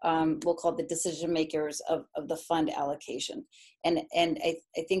 we'll call the decision makers of the fund allocation. And I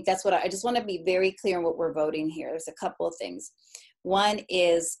think that's what I just want to be very clear on what we're voting here. There's a couple of things. One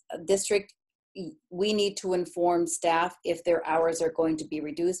is district, we need to inform staff if their hours are going to be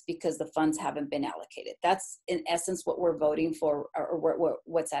reduced because the funds haven't been allocated. That's in essence what we're voting for, or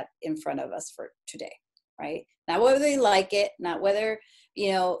what's in front of us for today, right? Not whether they like it, not whether,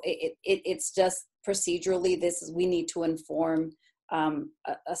 it's just procedurally, we need to inform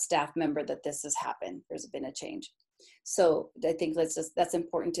a staff member that this has happened. There's been a change. So I think that's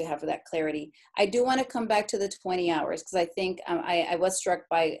important to have that clarity. I do want to come back to the 20 hours because I think I was struck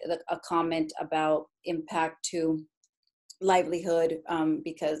by a comment about impact to livelihood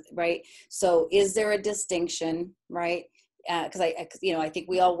because, right? So is there a distinction, right? Because I think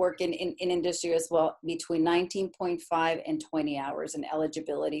we all work in industry as well, between 19.5 and 20 hours and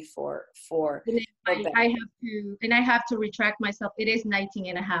eligibility for I have to retract myself. It is 19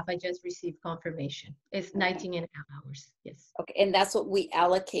 and a half. I just received confirmation. It's 19 and a half hours. Yes. Okay, and that's what we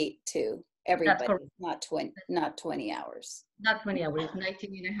allocate to everybody. That's correct. Not 20 hours. Not 20 hours,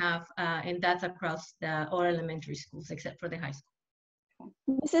 19 and a half, and that's across all elementary schools except for the high school.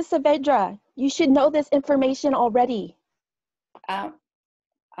 Mrs. Saavedra, you should know this information already.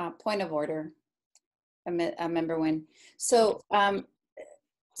 Point of order, Member Nguyen. So,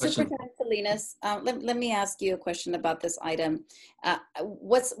 Superintendent Salinas, let me ask you a question about this item.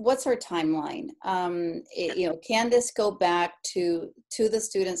 What's our timeline? Can this go back to the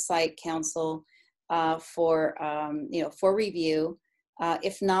student site council for review?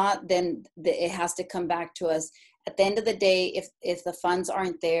 If not, then it has to come back to us. At the end of the day, if the funds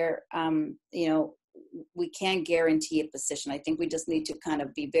aren't there, we can't guarantee a position. I think we just need to kind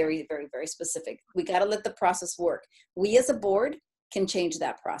of be very, very, very specific. We got to let the process work. We as a board can change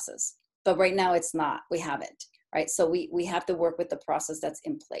that process, but right now it's not. We haven't, right? So we have to work with the process that's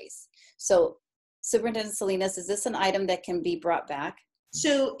in place. So Superintendent Salinas, is this an item that can be brought back?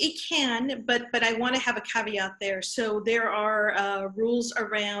 So it can, but I want to have a caveat there. So there are rules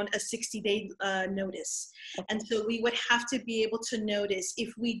around a 60-day notice. And so we would have to be able to notice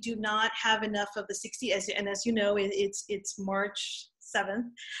if we do not have enough of the 60, and as you know, it's March 7th,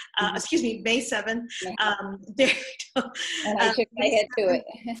 excuse me, May 7th. There you go. And I shook my head to it.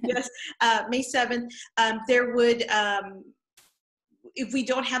 Yes, May 7th, there would, if we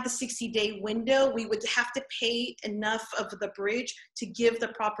don't have the 60-day window, we would have to pay enough of the bridge to give the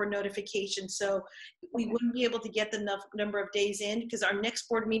proper notification. So we wouldn't be able to get the enough number of days in because our next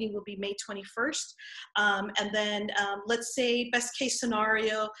board meeting will be May 21st. And then let's say best case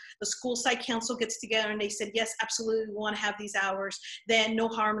scenario, the school site council gets together and they said, yes, absolutely, we want to have these hours. Then no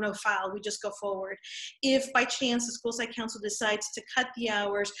harm, no foul, we just go forward. If by chance the school site council decides to cut the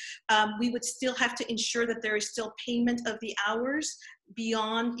hours, we would still have to ensure that there is still payment of the hours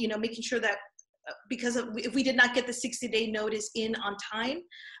beyond, making sure that because if we did not get the 60-day notice in on time,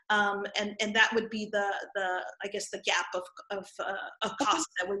 and that would be the I guess the gap of cost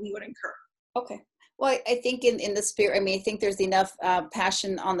that we would incur. Okay. Well, I think in the spirit, I think there's enough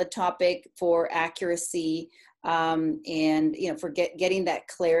passion on the topic for accuracy and for getting that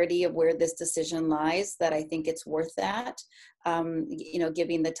clarity of where this decision lies, that I think it's worth that.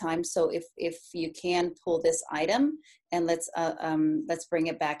 Giving the time. So if you can pull this item and let's bring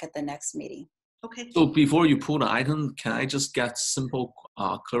it back at the next meeting. Okay. So before you pull the item, can I just get simple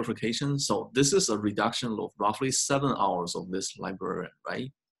clarification? So this is a reduction of roughly 7 hours of this librarian,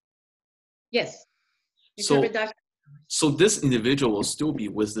 right? Yes. It's a reduction. So this individual will still be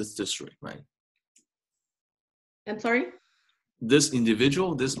with this district, right? I'm sorry? This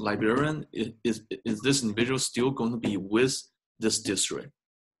individual, this librarian, is this individual still going to be with this district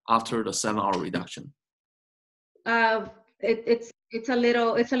after the 7-hour reduction? It's a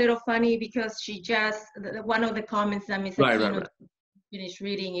little funny because she just, one of the comments that Ms. Aquino finished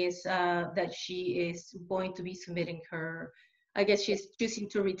reading is that she is going to be submitting her I guess she's choosing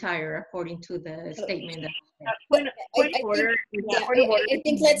to retire according to the statement. Point of order. Yeah, Point of order. I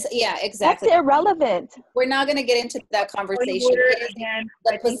think yeah, That's exactly. irrelevant. We're not going to get into that Point of conversation. order It is again.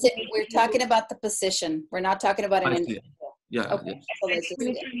 the I think we're talking about the position. We're not talking about an I see. individual. Yeah, Okay, yeah. so I let's think just, we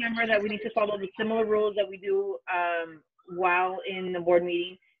need to remember that we need to follow the similar rules that we do while in the board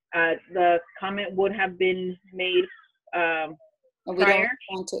meeting. The comment would have been made and we don't prior.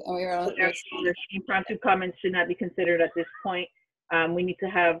 want to, and we're So therefore, impromptu comments should not be considered at this point. We need to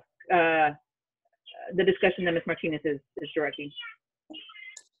have the discussion that Ms. Martinez is directing.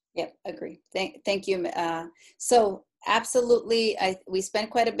 yeah, agree. Thank you. So absolutely, we spent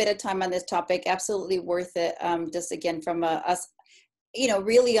quite a bit of time on this topic. Absolutely worth it. Just again, from us,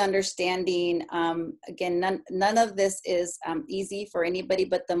 really understanding, again, none of this is easy for anybody,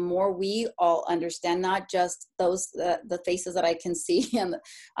 but the more we all understand, not just those, the faces that I can see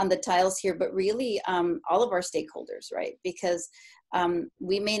on the tiles here, but really all of our stakeholders, right? Because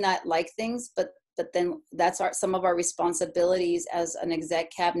we may not like things, but then that's some of our responsibilities as an exec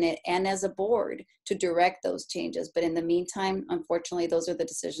cabinet and as a board to direct those changes. But in the meantime, unfortunately, those are the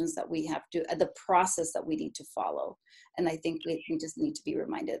decisions that we have to, the process that we need to follow. And I think we just need to be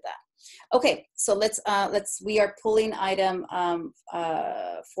reminded of that. Okay, so we are pulling item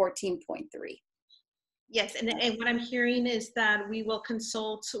 14.3. Yes, and what I'm hearing is that we will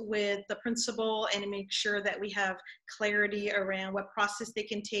consult with the principal and make sure that we have clarity around what process they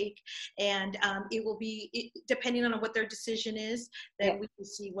can take, and it will be depending on what their decision is. Then we will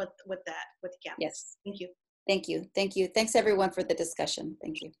see what the gap is. Yes. Thank you. Thank you. Thank you. Thanks everyone for the discussion.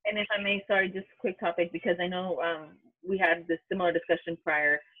 Thank you. And if I may, sorry, just a quick topic, because I know we had this similar discussion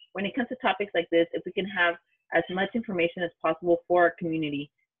prior. When it comes to topics like this, if we can have as much information as possible for our community,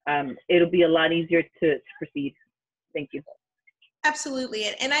 it'll be a lot easier to proceed. Thank you. Absolutely,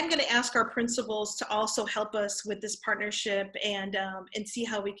 and I'm going to ask our principals to also help us with this partnership and see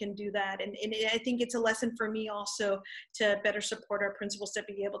how we can do that. And I think it's a lesson for me also to better support our principals to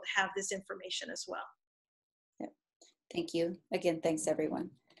be able to have this information as well. Yep. Thank you. Again, thanks everyone.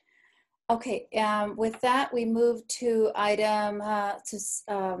 Okay, with that, we move to item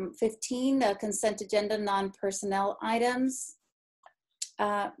 15, consent agenda, non-personnel items.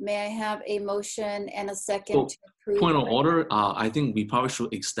 May I have a motion and a second to approve? Point of order, I think we probably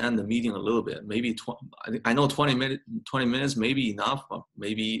should extend the meeting a little bit. Maybe I know 20 minutes may be enough, but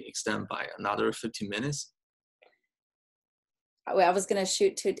maybe extend by another 15 minutes. Well, I was going to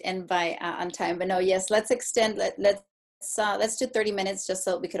shoot to end by on time, but no, yes, let's extend. Let's do 30 minutes just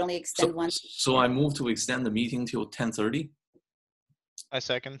so we could only extend once. So I move to extend the meeting till 10:30. I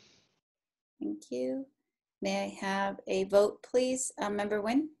second. Thank you. May I have a vote, please? Member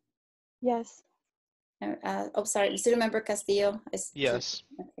Nguyen? Yes. Oh, sorry, Student Member Castillo? Yes.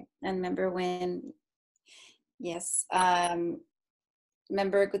 Okay. And Member Nguyen? Yes.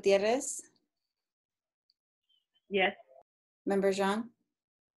 Member Gutierrez? Yes. Member Jean?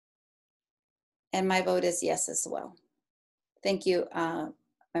 And my vote is yes as well. Thank you,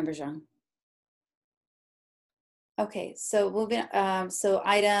 Member Jean. Okay, so moving, so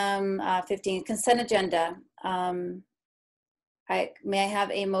item 15, consent agenda. May I have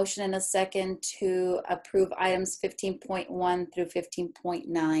a motion and a second to approve items 15.1 through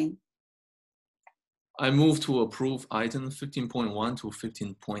 15.9? I move to approve item 15.1 to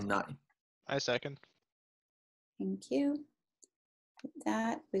 15.9. I second. Thank you. With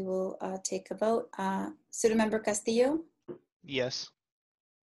that, we will take a vote. Student Member Castillo? Yes.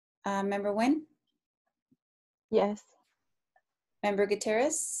 Member Nguyen? Yes. Member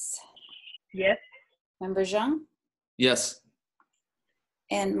Gutierrez? Yes. Member Jean? Yes.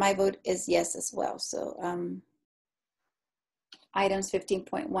 And my vote is yes as well. So items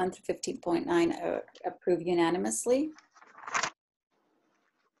 15.1 through 15.9 are approved unanimously.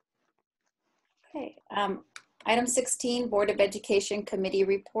 Okay. Item 16, Board of Education Committee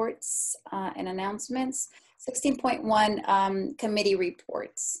reports and announcements. 16.1, committee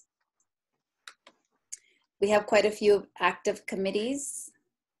reports. We have quite a few active committees.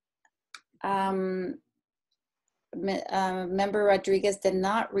 Member Rodriguez did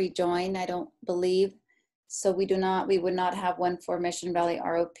not rejoin, I don't believe. So we would not have one for Mission Valley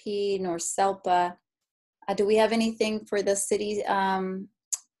ROP nor SELPA. Do we have anything for the city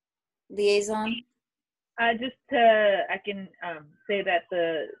liaison? I can say that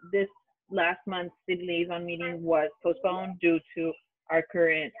this last month's city liaison meeting was postponed due to our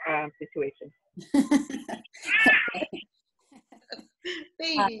current situation.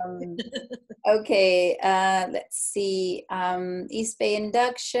 Okay, let's see. East Bay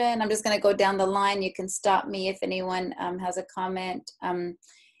induction. I'm just going to go down the line. You can stop me if anyone has a comment.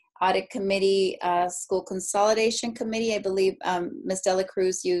 Audit Committee, School Consolidation Committee. I believe Ms. Dela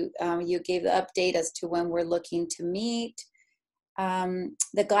Cruz, you gave the update as to when we're looking to meet. The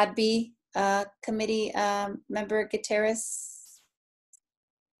GODB Committee, Member Gutierrez,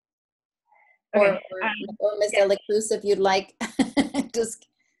 Okay. or Ms. Yeah. Dela Cruz, if you'd like. Just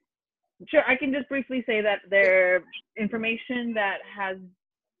Sure, I can just briefly say that there information that has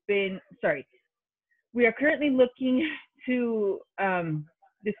been, we are currently looking to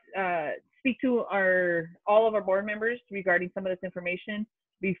speak to all of our board members regarding some of this information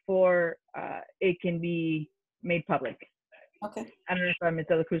before it can be made public. okay. I don't know if Ms.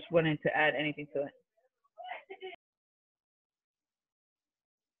 Dela Cruz wanted to add anything to it.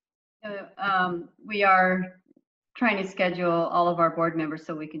 We are trying to schedule all of our board members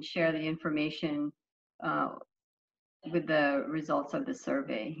so we can share the information with the results of the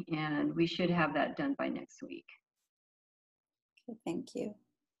survey, and we should have that done by next week. Okay, thank you.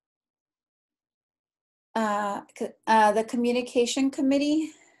 The Communication Committee,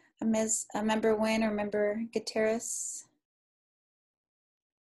 Member Nguyen or Member Gutierrez?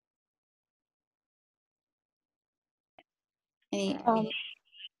 Go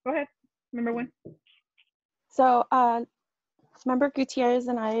ahead, Member Nguyen. So Member Gutierrez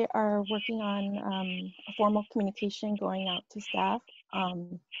and I are working on a formal communication going out to staff,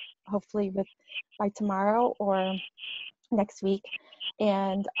 hopefully by tomorrow or next week.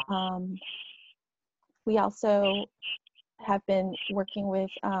 And we also have been working with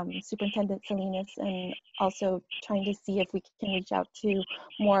Superintendent Salinas and also trying to see if we can reach out to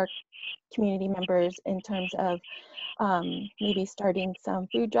more community members in terms of maybe starting some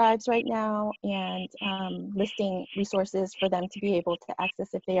food drives right now and listing resources for them to be able to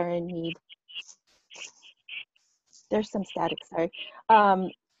access if they are in need. There's some static, sorry.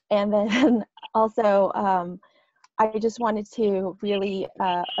 And then also, I just wanted to really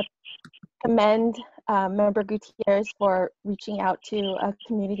commend Member Gutierrez for reaching out to a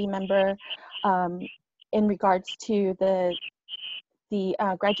community member in regards to the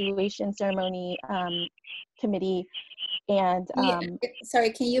graduation ceremony committee. And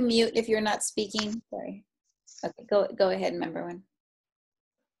sorry, can you mute if you're not speaking? Sorry. Okay, go ahead, Member Nguyen.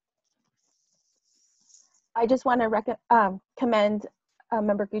 I just want to commend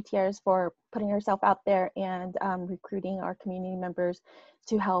Member Gutierrez for putting herself out there and recruiting our community members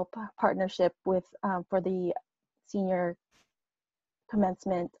to help partnership with for the senior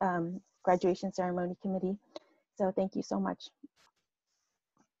commencement graduation ceremony committee. So thank you so much.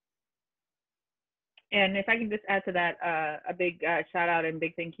 And if I can just add to that, a big shout out and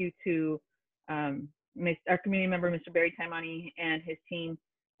big thank you to our community member, Mr. Barry Taimani, and his team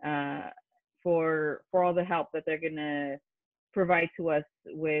for all the help that they're gonna provide to us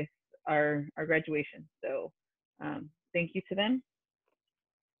with our graduation. So thank you to them.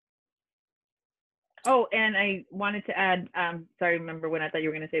 Oh, and I wanted to add, sorry, remember when I thought you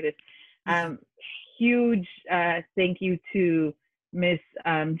were gonna say this, huge thank you to Miss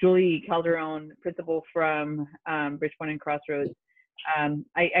Julie Calderon, principal from Bridgepoint and Crossroads.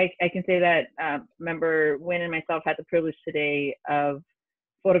 I can say that Member Nguyen and myself had the privilege today of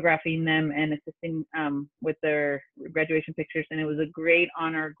photographing them and assisting with their graduation pictures, and it was a great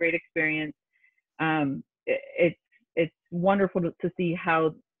honor, great experience. It's wonderful to see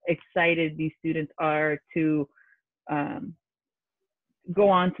how excited these students are to go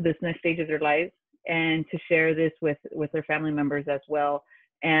on to this next stage of their lives and to share this with their family members as well,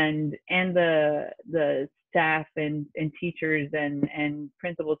 and the staff and teachers and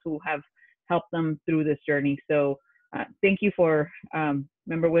principals who have helped them through this journey. So thank you for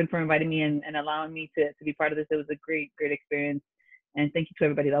Member Nguyen for inviting me and allowing me to be part of this. It was a great experience, and thank you to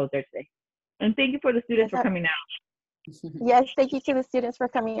everybody that was there today, and thank you for the students for coming out. Yes, thank you to the students for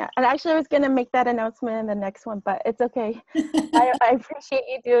coming out. And actually I was going to make that announcement in the next one, but it's okay. I appreciate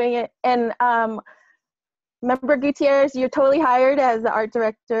you doing it. And Member Gutierrez, you're totally hired as the art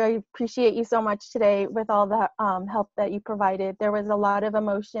director. I appreciate you so much today with all the help that you provided. There was a lot of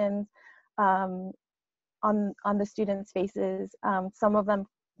emotions on the students' faces. Some of them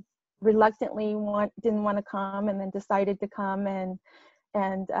reluctantly didn't want to come and then decided to come, and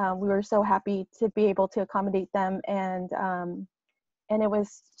we were so happy to be able to accommodate them, and it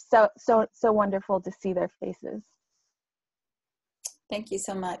was so wonderful to see their faces. Thank you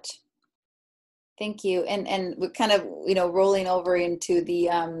so much. Thank you. And we're kind of rolling over into the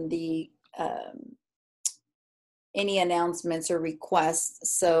any announcements or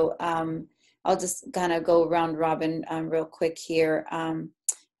requests. So I'll just kind of go round robin real quick here.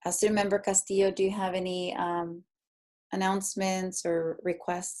 Student Member Castillo, do you have any announcements or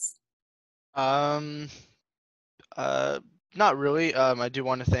requests? Not really. I do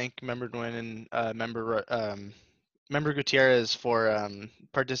want to thank Member Nguyen and Member Gutierrez for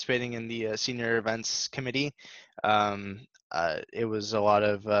participating in the senior events committee. It was a lot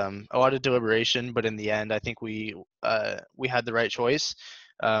of deliberation, but in the end, I think we had the right choice.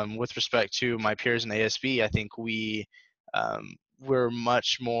 With respect to my peers in ASB, I think we were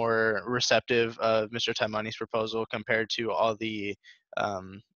much more receptive of Mr. Taimani's proposal compared to all the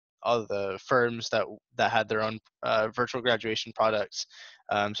firms that had their own virtual graduation products.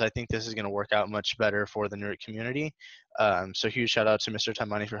 So I think this is going to work out much better for the Newark community. So huge shout out to Mr.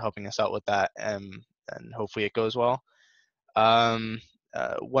 Taimani for helping us out with that, and hopefully it goes well.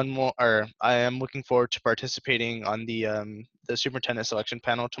 One more, or I am looking forward to participating on the superintendent selection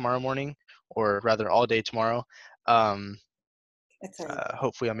panel tomorrow morning, or rather all day tomorrow.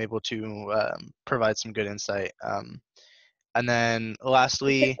 Hopefully I'm able to provide some good insight. And then To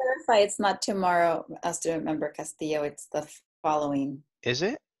lastly, clarify, it's not tomorrow, Student Member Castillo. It's the following. is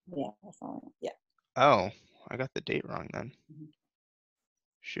it? Yeah, the following. Yeah. Oh, I got the date wrong then.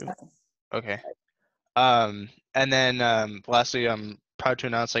 Shoot. Okay. And then lastly, I'm proud to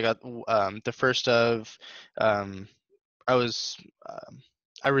announce I got the first of I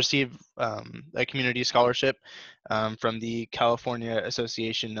received a community scholarship from the California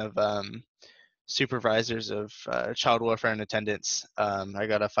Association of Supervisors of Child Welfare and Attendance. I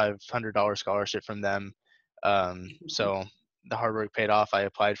got a $500 scholarship from them. So the hard work paid off. I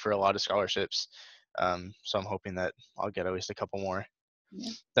applied for a lot of scholarships. So I'm hoping that I'll get at least a couple more. Yeah.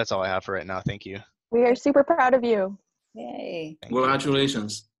 That's all I have for right now. Thank you. We are super proud of you. Yay.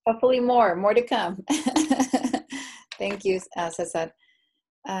 Congratulations. Hopefully more to come. Thank you, Cesar.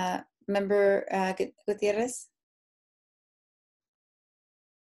 Member Gutierrez?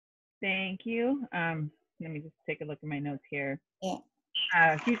 Thank you. Let me just take a look at my notes here. Yeah.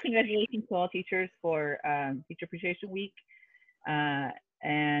 Huge congratulations to all teachers for Teacher Appreciation Week.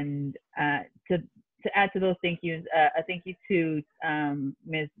 And to add to those thank yous, a thank you to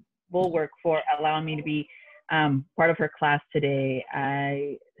Ms. Bulwark for allowing me to be part of her class today.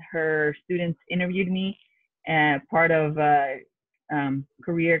 Her students interviewed me part of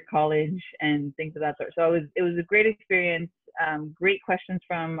career college and things of that sort. So it was a great experience, great questions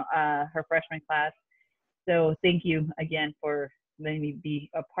from her freshman class. So thank you again for letting me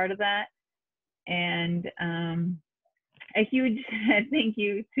be a part of that. And a huge thank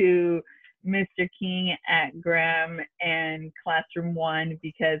you to Mr. King at Graham and Classroom 1,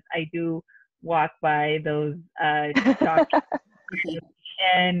 because I do walk by those chalk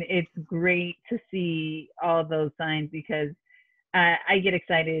and it's great to see all those signs, because I get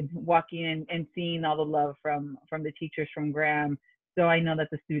excited walking in and seeing all the love from the teachers from Graham. So I know that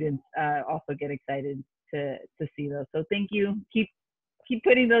the students also get excited to see those. So thank you. Keep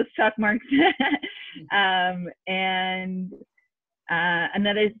putting those chalk marks. And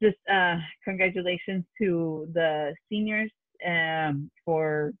another is just congratulations to the seniors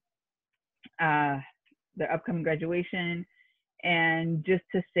for their upcoming graduation. And just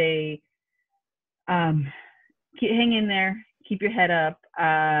to say, hang in there, keep your head up.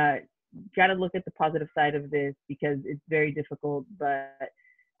 Got to look at the positive side of this, because it's very difficult, but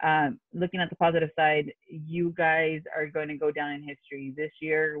looking at the positive side, you guys are going to go down in history. This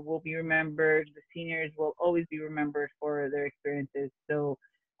year will be remembered. The seniors will always be remembered for their experiences. So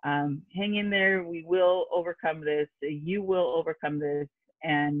hang in there. We will overcome this. You will overcome this,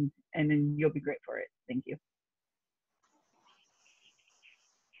 and then you'll be great for it. Thank you.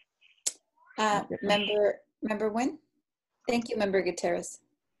 Member Nguyen? Thank you, Member Gutierrez.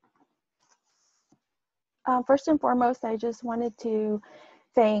 First and foremost, I just wanted to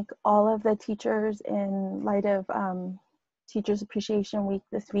thank all of the teachers in light of Teachers Appreciation Week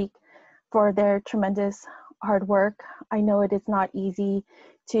this week for their tremendous hard work. I know it is not easy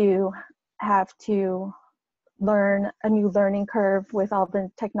to have to learn a new learning curve with all the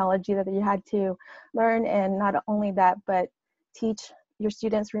technology that you had to learn, and not only that, but teach your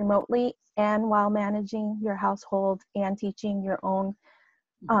students remotely and while managing your household and teaching your own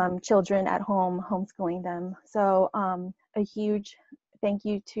children at home, homeschooling them. So a huge thank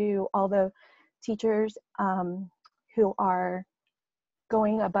you to all the teachers who are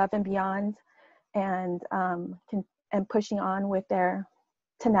going above and beyond and pushing on with their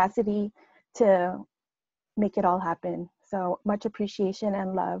tenacity to make it all happen. So much appreciation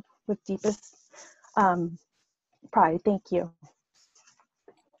and love with deepest pride. Thank you.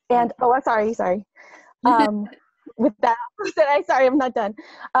 And oh, I'm sorry. With that, I'm not done.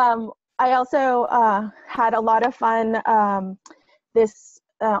 I also had a lot of fun on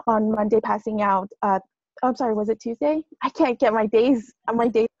Monday passing out. I'm sorry, was it Tuesday? I can't get my days wrong.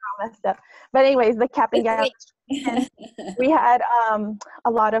 messed up. But anyways, the cap and gown. And we had a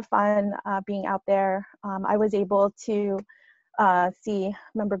lot of fun being out there. I was able to see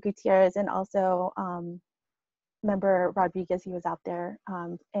Member Gutierrez and also Member Rodriguez. He was out there,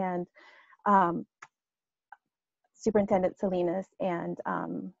 and Superintendent Salinas and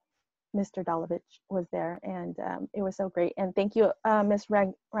Mr. Dolovich was there, and it was so great. And thank you, Ms.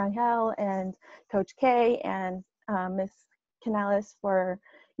 Rangel and Coach K and Ms. Canales for,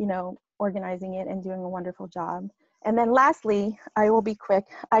 organizing it and doing a wonderful job. And then lastly, I will be quick.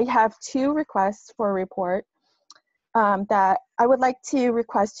 I have 2 requests for a report that I would like to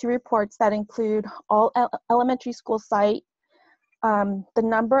request 2 reports that include all elementary school site, the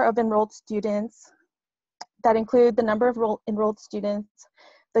number of enrolled students, that include the number of enrolled students,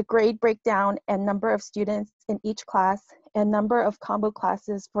 the grade breakdown and number of students in each class, and number of combo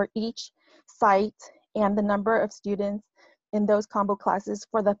classes for each site, and the number of students in those combo classes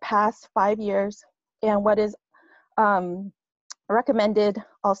for the past 5 years, and what is recommended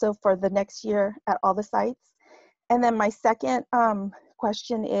also for the next year at all the sites. And then my second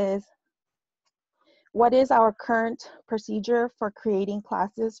question is, what is our current procedure for creating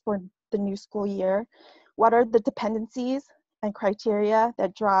classes for the new school year? What are the dependencies and criteria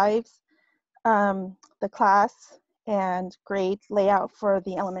that drives the class and grade layout for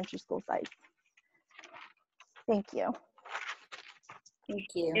the elementary school sites? Thank you. Thank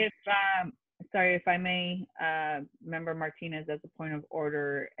you. If sorry, if I may, Member Martinez, as a point of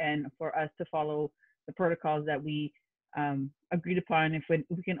order, and for us to follow the protocols that we agreed upon, if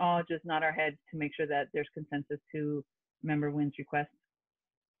we can all just nod our heads to make sure that there's consensus to Member Wynn's request.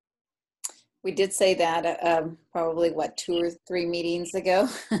 We did say that probably, 2 or 3 meetings ago.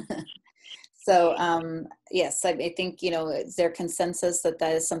 So yes, I think, is there consensus that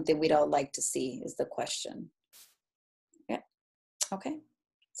is something we'd all like to see, is the question. Yeah, okay.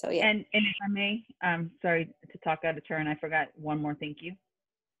 So yeah. And if I may, sorry to talk out of turn, I forgot one more thank you.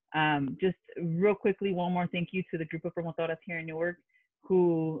 Just real quickly, one more thank you to the group of promotoras here in Newark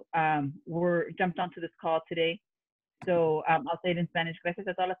who jumped onto this call today. So I'll say it in Spanish. Gracias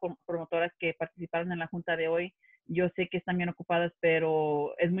a todas las promotoras que participaron en la junta de hoy. Yo sé que están bien ocupadas,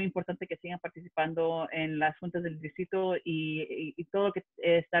 pero es muy importante que sigan participando en las juntas del distrito y todo lo que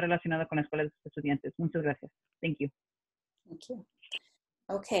está relacionado con la escuela de sus estudiantes. Muchas gracias. Thank you. Thank you.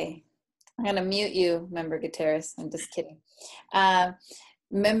 Okay, I'm going to mute you, Member Gutierrez. I'm just kidding.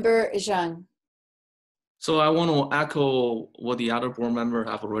 Member Zhang. So I want to echo what the other board members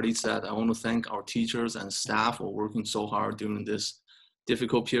have already said. I want to thank our teachers and staff for working so hard during this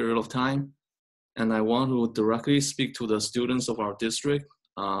difficult period of time. And I want to directly speak to the students of our district.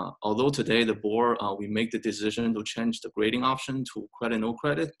 Although today the board, we make the decision to change the grading option to credit, no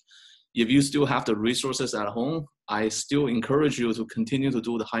credit. If you still have the resources at home, I still encourage you to continue to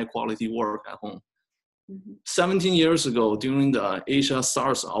do the high quality work at home. 17 years ago, during the Asia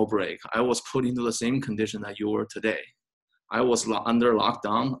SARS outbreak, I was put into the same condition that you were today. I was under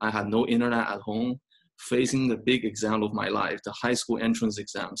lockdown. I had no internet at home, facing the big exam of my life, the high school entrance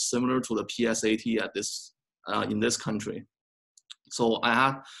exam, similar to the PSAT in this country. So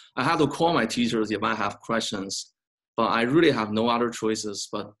I had to call my teachers if I have questions, but I really have no other choices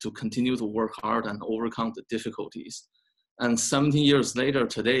but to continue to work hard and overcome the difficulties. And 17 years later,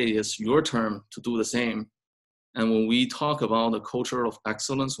 today is your turn to do the same. And when we talk about the culture of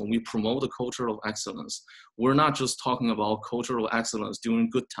excellence, when we promote the culture of excellence, we're not just talking about cultural excellence during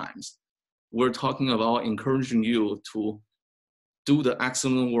good times. We're talking about encouraging you to do the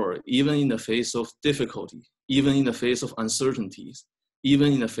excellent work, even in the face of difficulty, even in the face of uncertainties,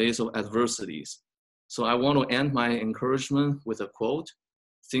 even in the face of adversities. So I want to end my encouragement with a quote: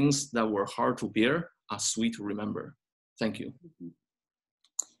 "Things that were hard to bear are sweet to remember." Thank you.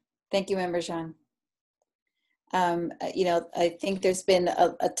 Thank you, Member Zhang. I think there's been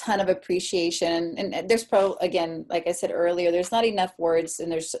a ton of appreciation, and there's again, like I said earlier, there's not enough words,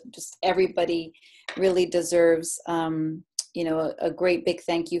 and there's just, everybody really deserves, a great big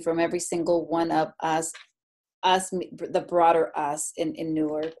thank you from every single one of us, the broader us in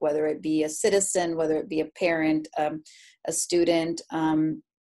Newark, whether it be a citizen, whether it be a parent, a student,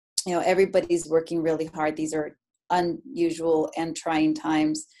 everybody's working really hard. These are unusual and trying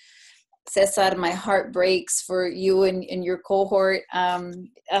times. Cesar, my heart breaks for you and your cohort.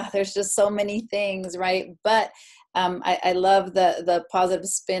 There's just so many things, right? But I love the positive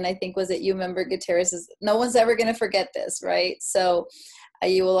spin. I think, was it you, Member Gutierrez? Is no one's ever going to forget this, right? So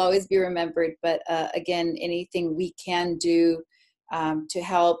you will always be remembered. But again, anything we can do to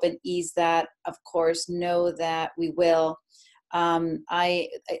help and ease that, of course, know that we will. I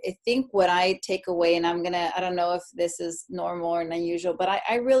think what I take away, and I don't know if this is normal or unusual, but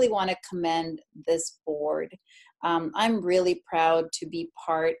I really want to commend this board. I'm really proud to be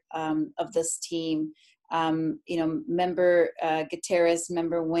part of this team. Member Gutierrez,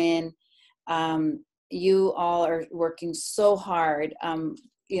 Member Nguyen, you all are working so hard,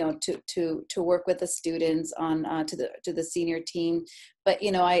 to work with the students on to the senior team. But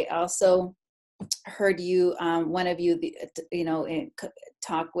I also heard you, one of you,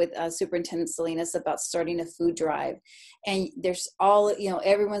 talk with Superintendent Salinas about starting a food drive, and there's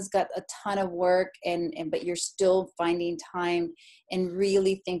everyone's got a ton of work, but you're still finding time and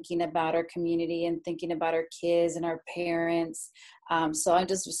really thinking about our community and thinking about our kids and our parents. So I'm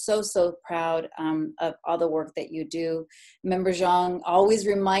just so proud of all the work that you do. Member Zhang always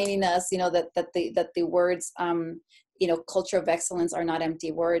reminding us, that the words, culture of excellence are not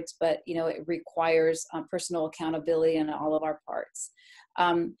empty words, but, it requires personal accountability on all of our parts.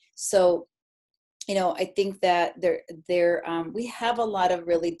 So, I think that we have a lot of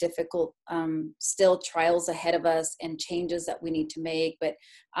really difficult still trials ahead of us and changes that we need to make, but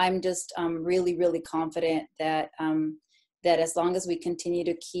I'm just really, really confident that that as long as we continue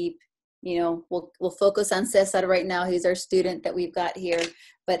to keep, we'll focus on Cesar right now. He's our student that we've got here,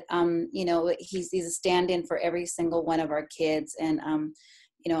 but he's a stand-in for every single one of our kids, and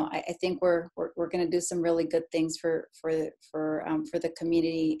I think we're going to do some really good things for the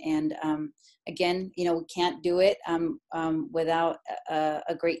community. And again, we can't do it without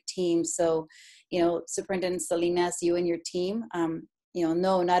a great team. So, Superintendent Salinas, you and your team.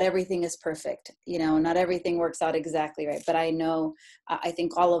 No, not everything is perfect. Not everything works out exactly right. But I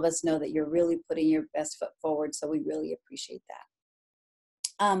think all of us know that you're really putting your best foot forward. So we really appreciate that.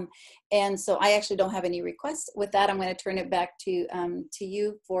 And so I actually don't have any requests. With that, I'm going to turn it back to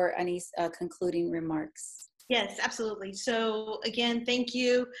you for any concluding remarks. Yes, absolutely. So again, thank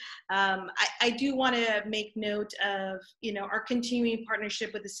you. I do want to make note of, our continuing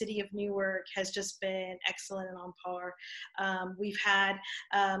partnership with the City of Newark has just been excellent and on par. We've had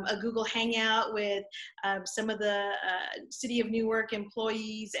a Google Hangout with some of the City of Newark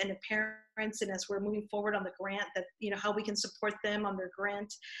employees and the parents, and as we're moving forward on the grant, that how we can support them on their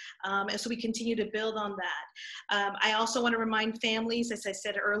grant, and so we continue to build on that. I also want to remind families, as I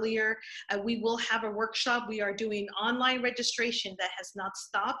said earlier, we will have a workshop. We are doing online registration that has not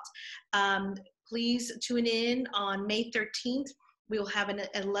stopped. Please tune in on May 13th. We will have an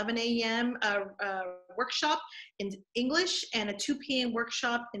 11 a.m. Workshop in English and a 2 p.m.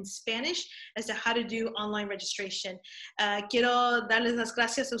 workshop in Spanish as to how to do online registration. Quiero darles las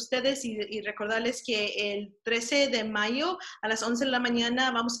gracias a ustedes y recordarles que el 13 de mayo a las 11 de la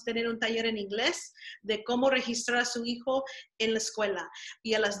mañana vamos a tener un taller en inglés de cómo registrar a su hijo en la escuela,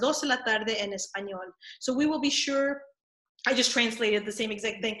 y a las 2 de la tarde en español. So we will be sure, I just translated the same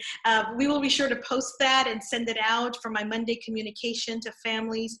exact thing. We will be sure to post that and send it out for my Monday communication to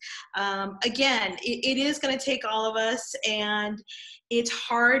families. Again, it is going to take all of us, and it's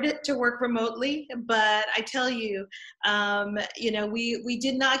hard to work remotely, but I tell you, we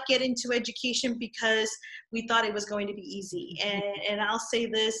did not get into education because we thought it was going to be easy. And I'll say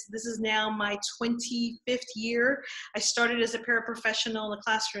this is now my 25th year. I started as a paraprofessional in the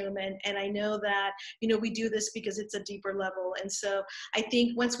classroom, and I know that, we do this because it's a deeper level. And so I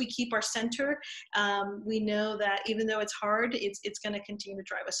think once we keep our center, we know that even though it's hard, it's going to continue to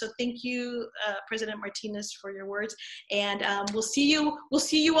drive us. So thank you, President Martinez, for your words, and we'll see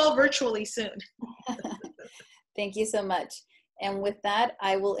you all virtually soon. Thank you so much. And with that,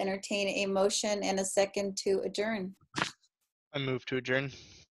 I will entertain a motion and a second to adjourn. I move to adjourn.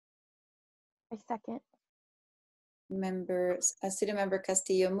 I second. Student Member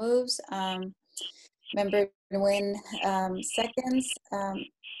Castillo moves. Member Nguyen seconds.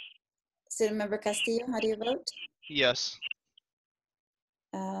 Student Member Castillo, how do you vote? Yes.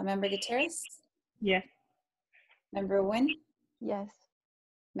 Member Gutierrez? Yes. Member Nguyen? Yes.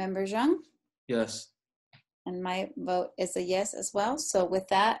 Member Zhang? Yes. And my vote is a yes as well. So with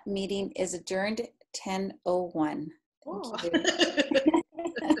that, meeting is adjourned 10:01. Thank you.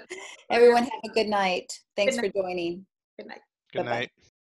 Everyone have a good night. Thanks for joining. Good night. Good Bye-bye. night.